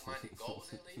have like-minded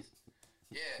goals at least.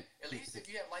 Yeah, at least if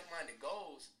you have like-minded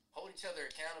goals, hold each other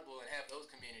accountable and have those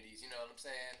communities. You know what I'm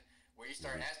saying? Where you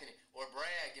start asking it or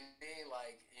brag and being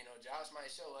Josh might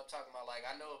show up talking about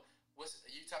I know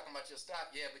you talking about your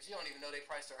stock? Yeah, but you don't even know their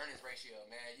price to earnings ratio,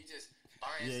 man. You just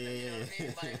buying stuff. You know what I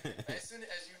mean? Like as soon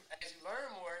as you learn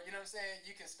more, you know what I'm saying,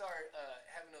 you can start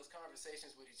having those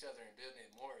conversations with each other and building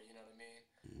it more. You know what I mean?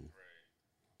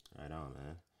 Right on,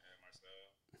 man. Yeah,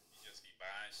 Marcel, you just keep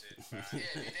buying shit.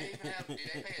 Yeah, did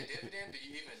they pay a dividend? Do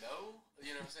you even know?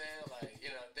 You know what I'm saying? Like, you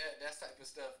know, that type of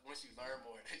stuff, once you learn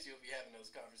more, that you'll be having those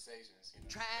conversations. You know?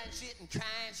 Trying shit and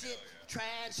trying shit,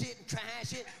 trying shit and trying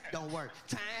shit, don't work.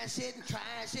 Trying shit and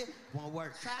trying shit, won't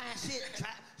work. Trying shit and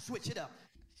switch it up.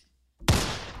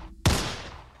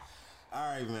 All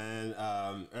right, man.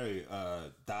 Hey,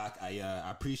 Doc,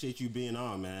 I appreciate you being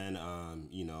on, man.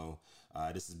 You know,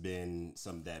 this has been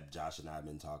something that Josh and I have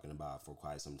been talking about for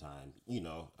quite some time. You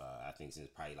know, I think since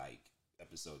probably like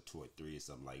episode 2 or 3 or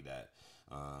something like that.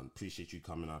 Appreciate you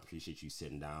coming on. Appreciate you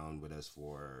sitting down with us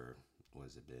for, what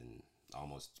has it been?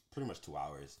 Almost pretty much 2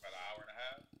 hours. About an hour and a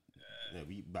half. Yeah,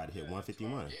 we about to hit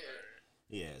 151.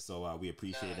 Yeah, so we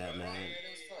appreciate that, man. It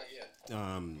was fun, yeah.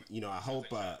 You know, I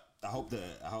hope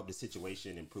the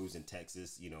situation improves in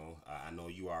Texas. You know, I know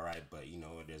you all right, but you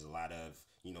know, there's a lot of,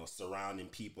 you know, surrounding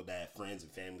people, that friends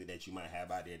and family that you might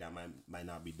have out there that might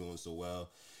not be doing so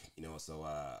well. You know, so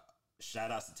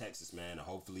shout outs to Texas, man.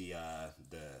 Hopefully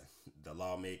the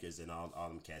lawmakers and all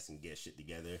them cats can get shit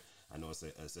together. I know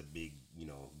it's a big, you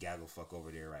know, gaggle fuck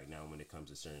over there right now when it comes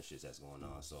to certain shit that's going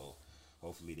on. So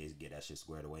hopefully they get that shit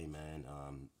squared away, man.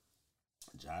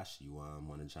 Josh, you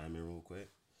want to chime in real quick?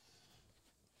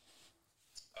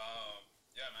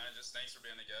 Yeah, man. Just thanks for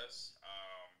being a guest.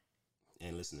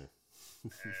 And listener.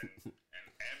 and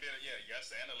being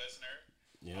guest and a listener.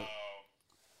 Yeah.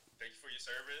 Thank you for your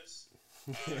service.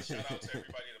 Shout out to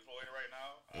everybody deployed right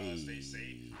now. Stay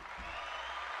safe. Thank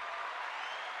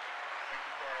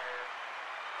you for our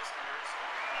listeners.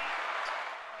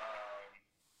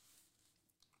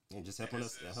 And just helping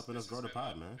us grow the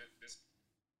pod, man.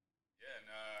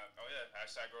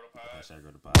 Hashtag grow the pod. Hashtag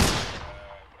grow the pod.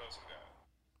 What else we got?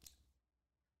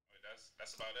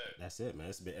 That's about it. That's it, man.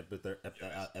 It's been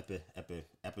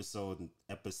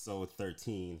episode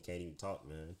 13. Can't even talk,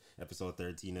 man. Episode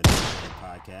 13 of the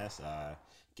podcast.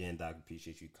 Again, Doc,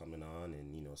 appreciate you coming on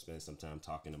and, you know, spending some time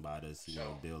talking about us, you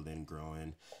know, building,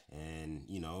 growing, and,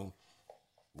 you know,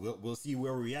 we'll see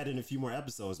where we're at in a few more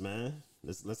episodes, man.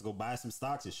 Let's go buy some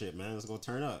stocks and shit, man. Let's go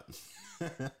turn up. It's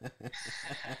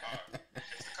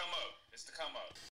to come up.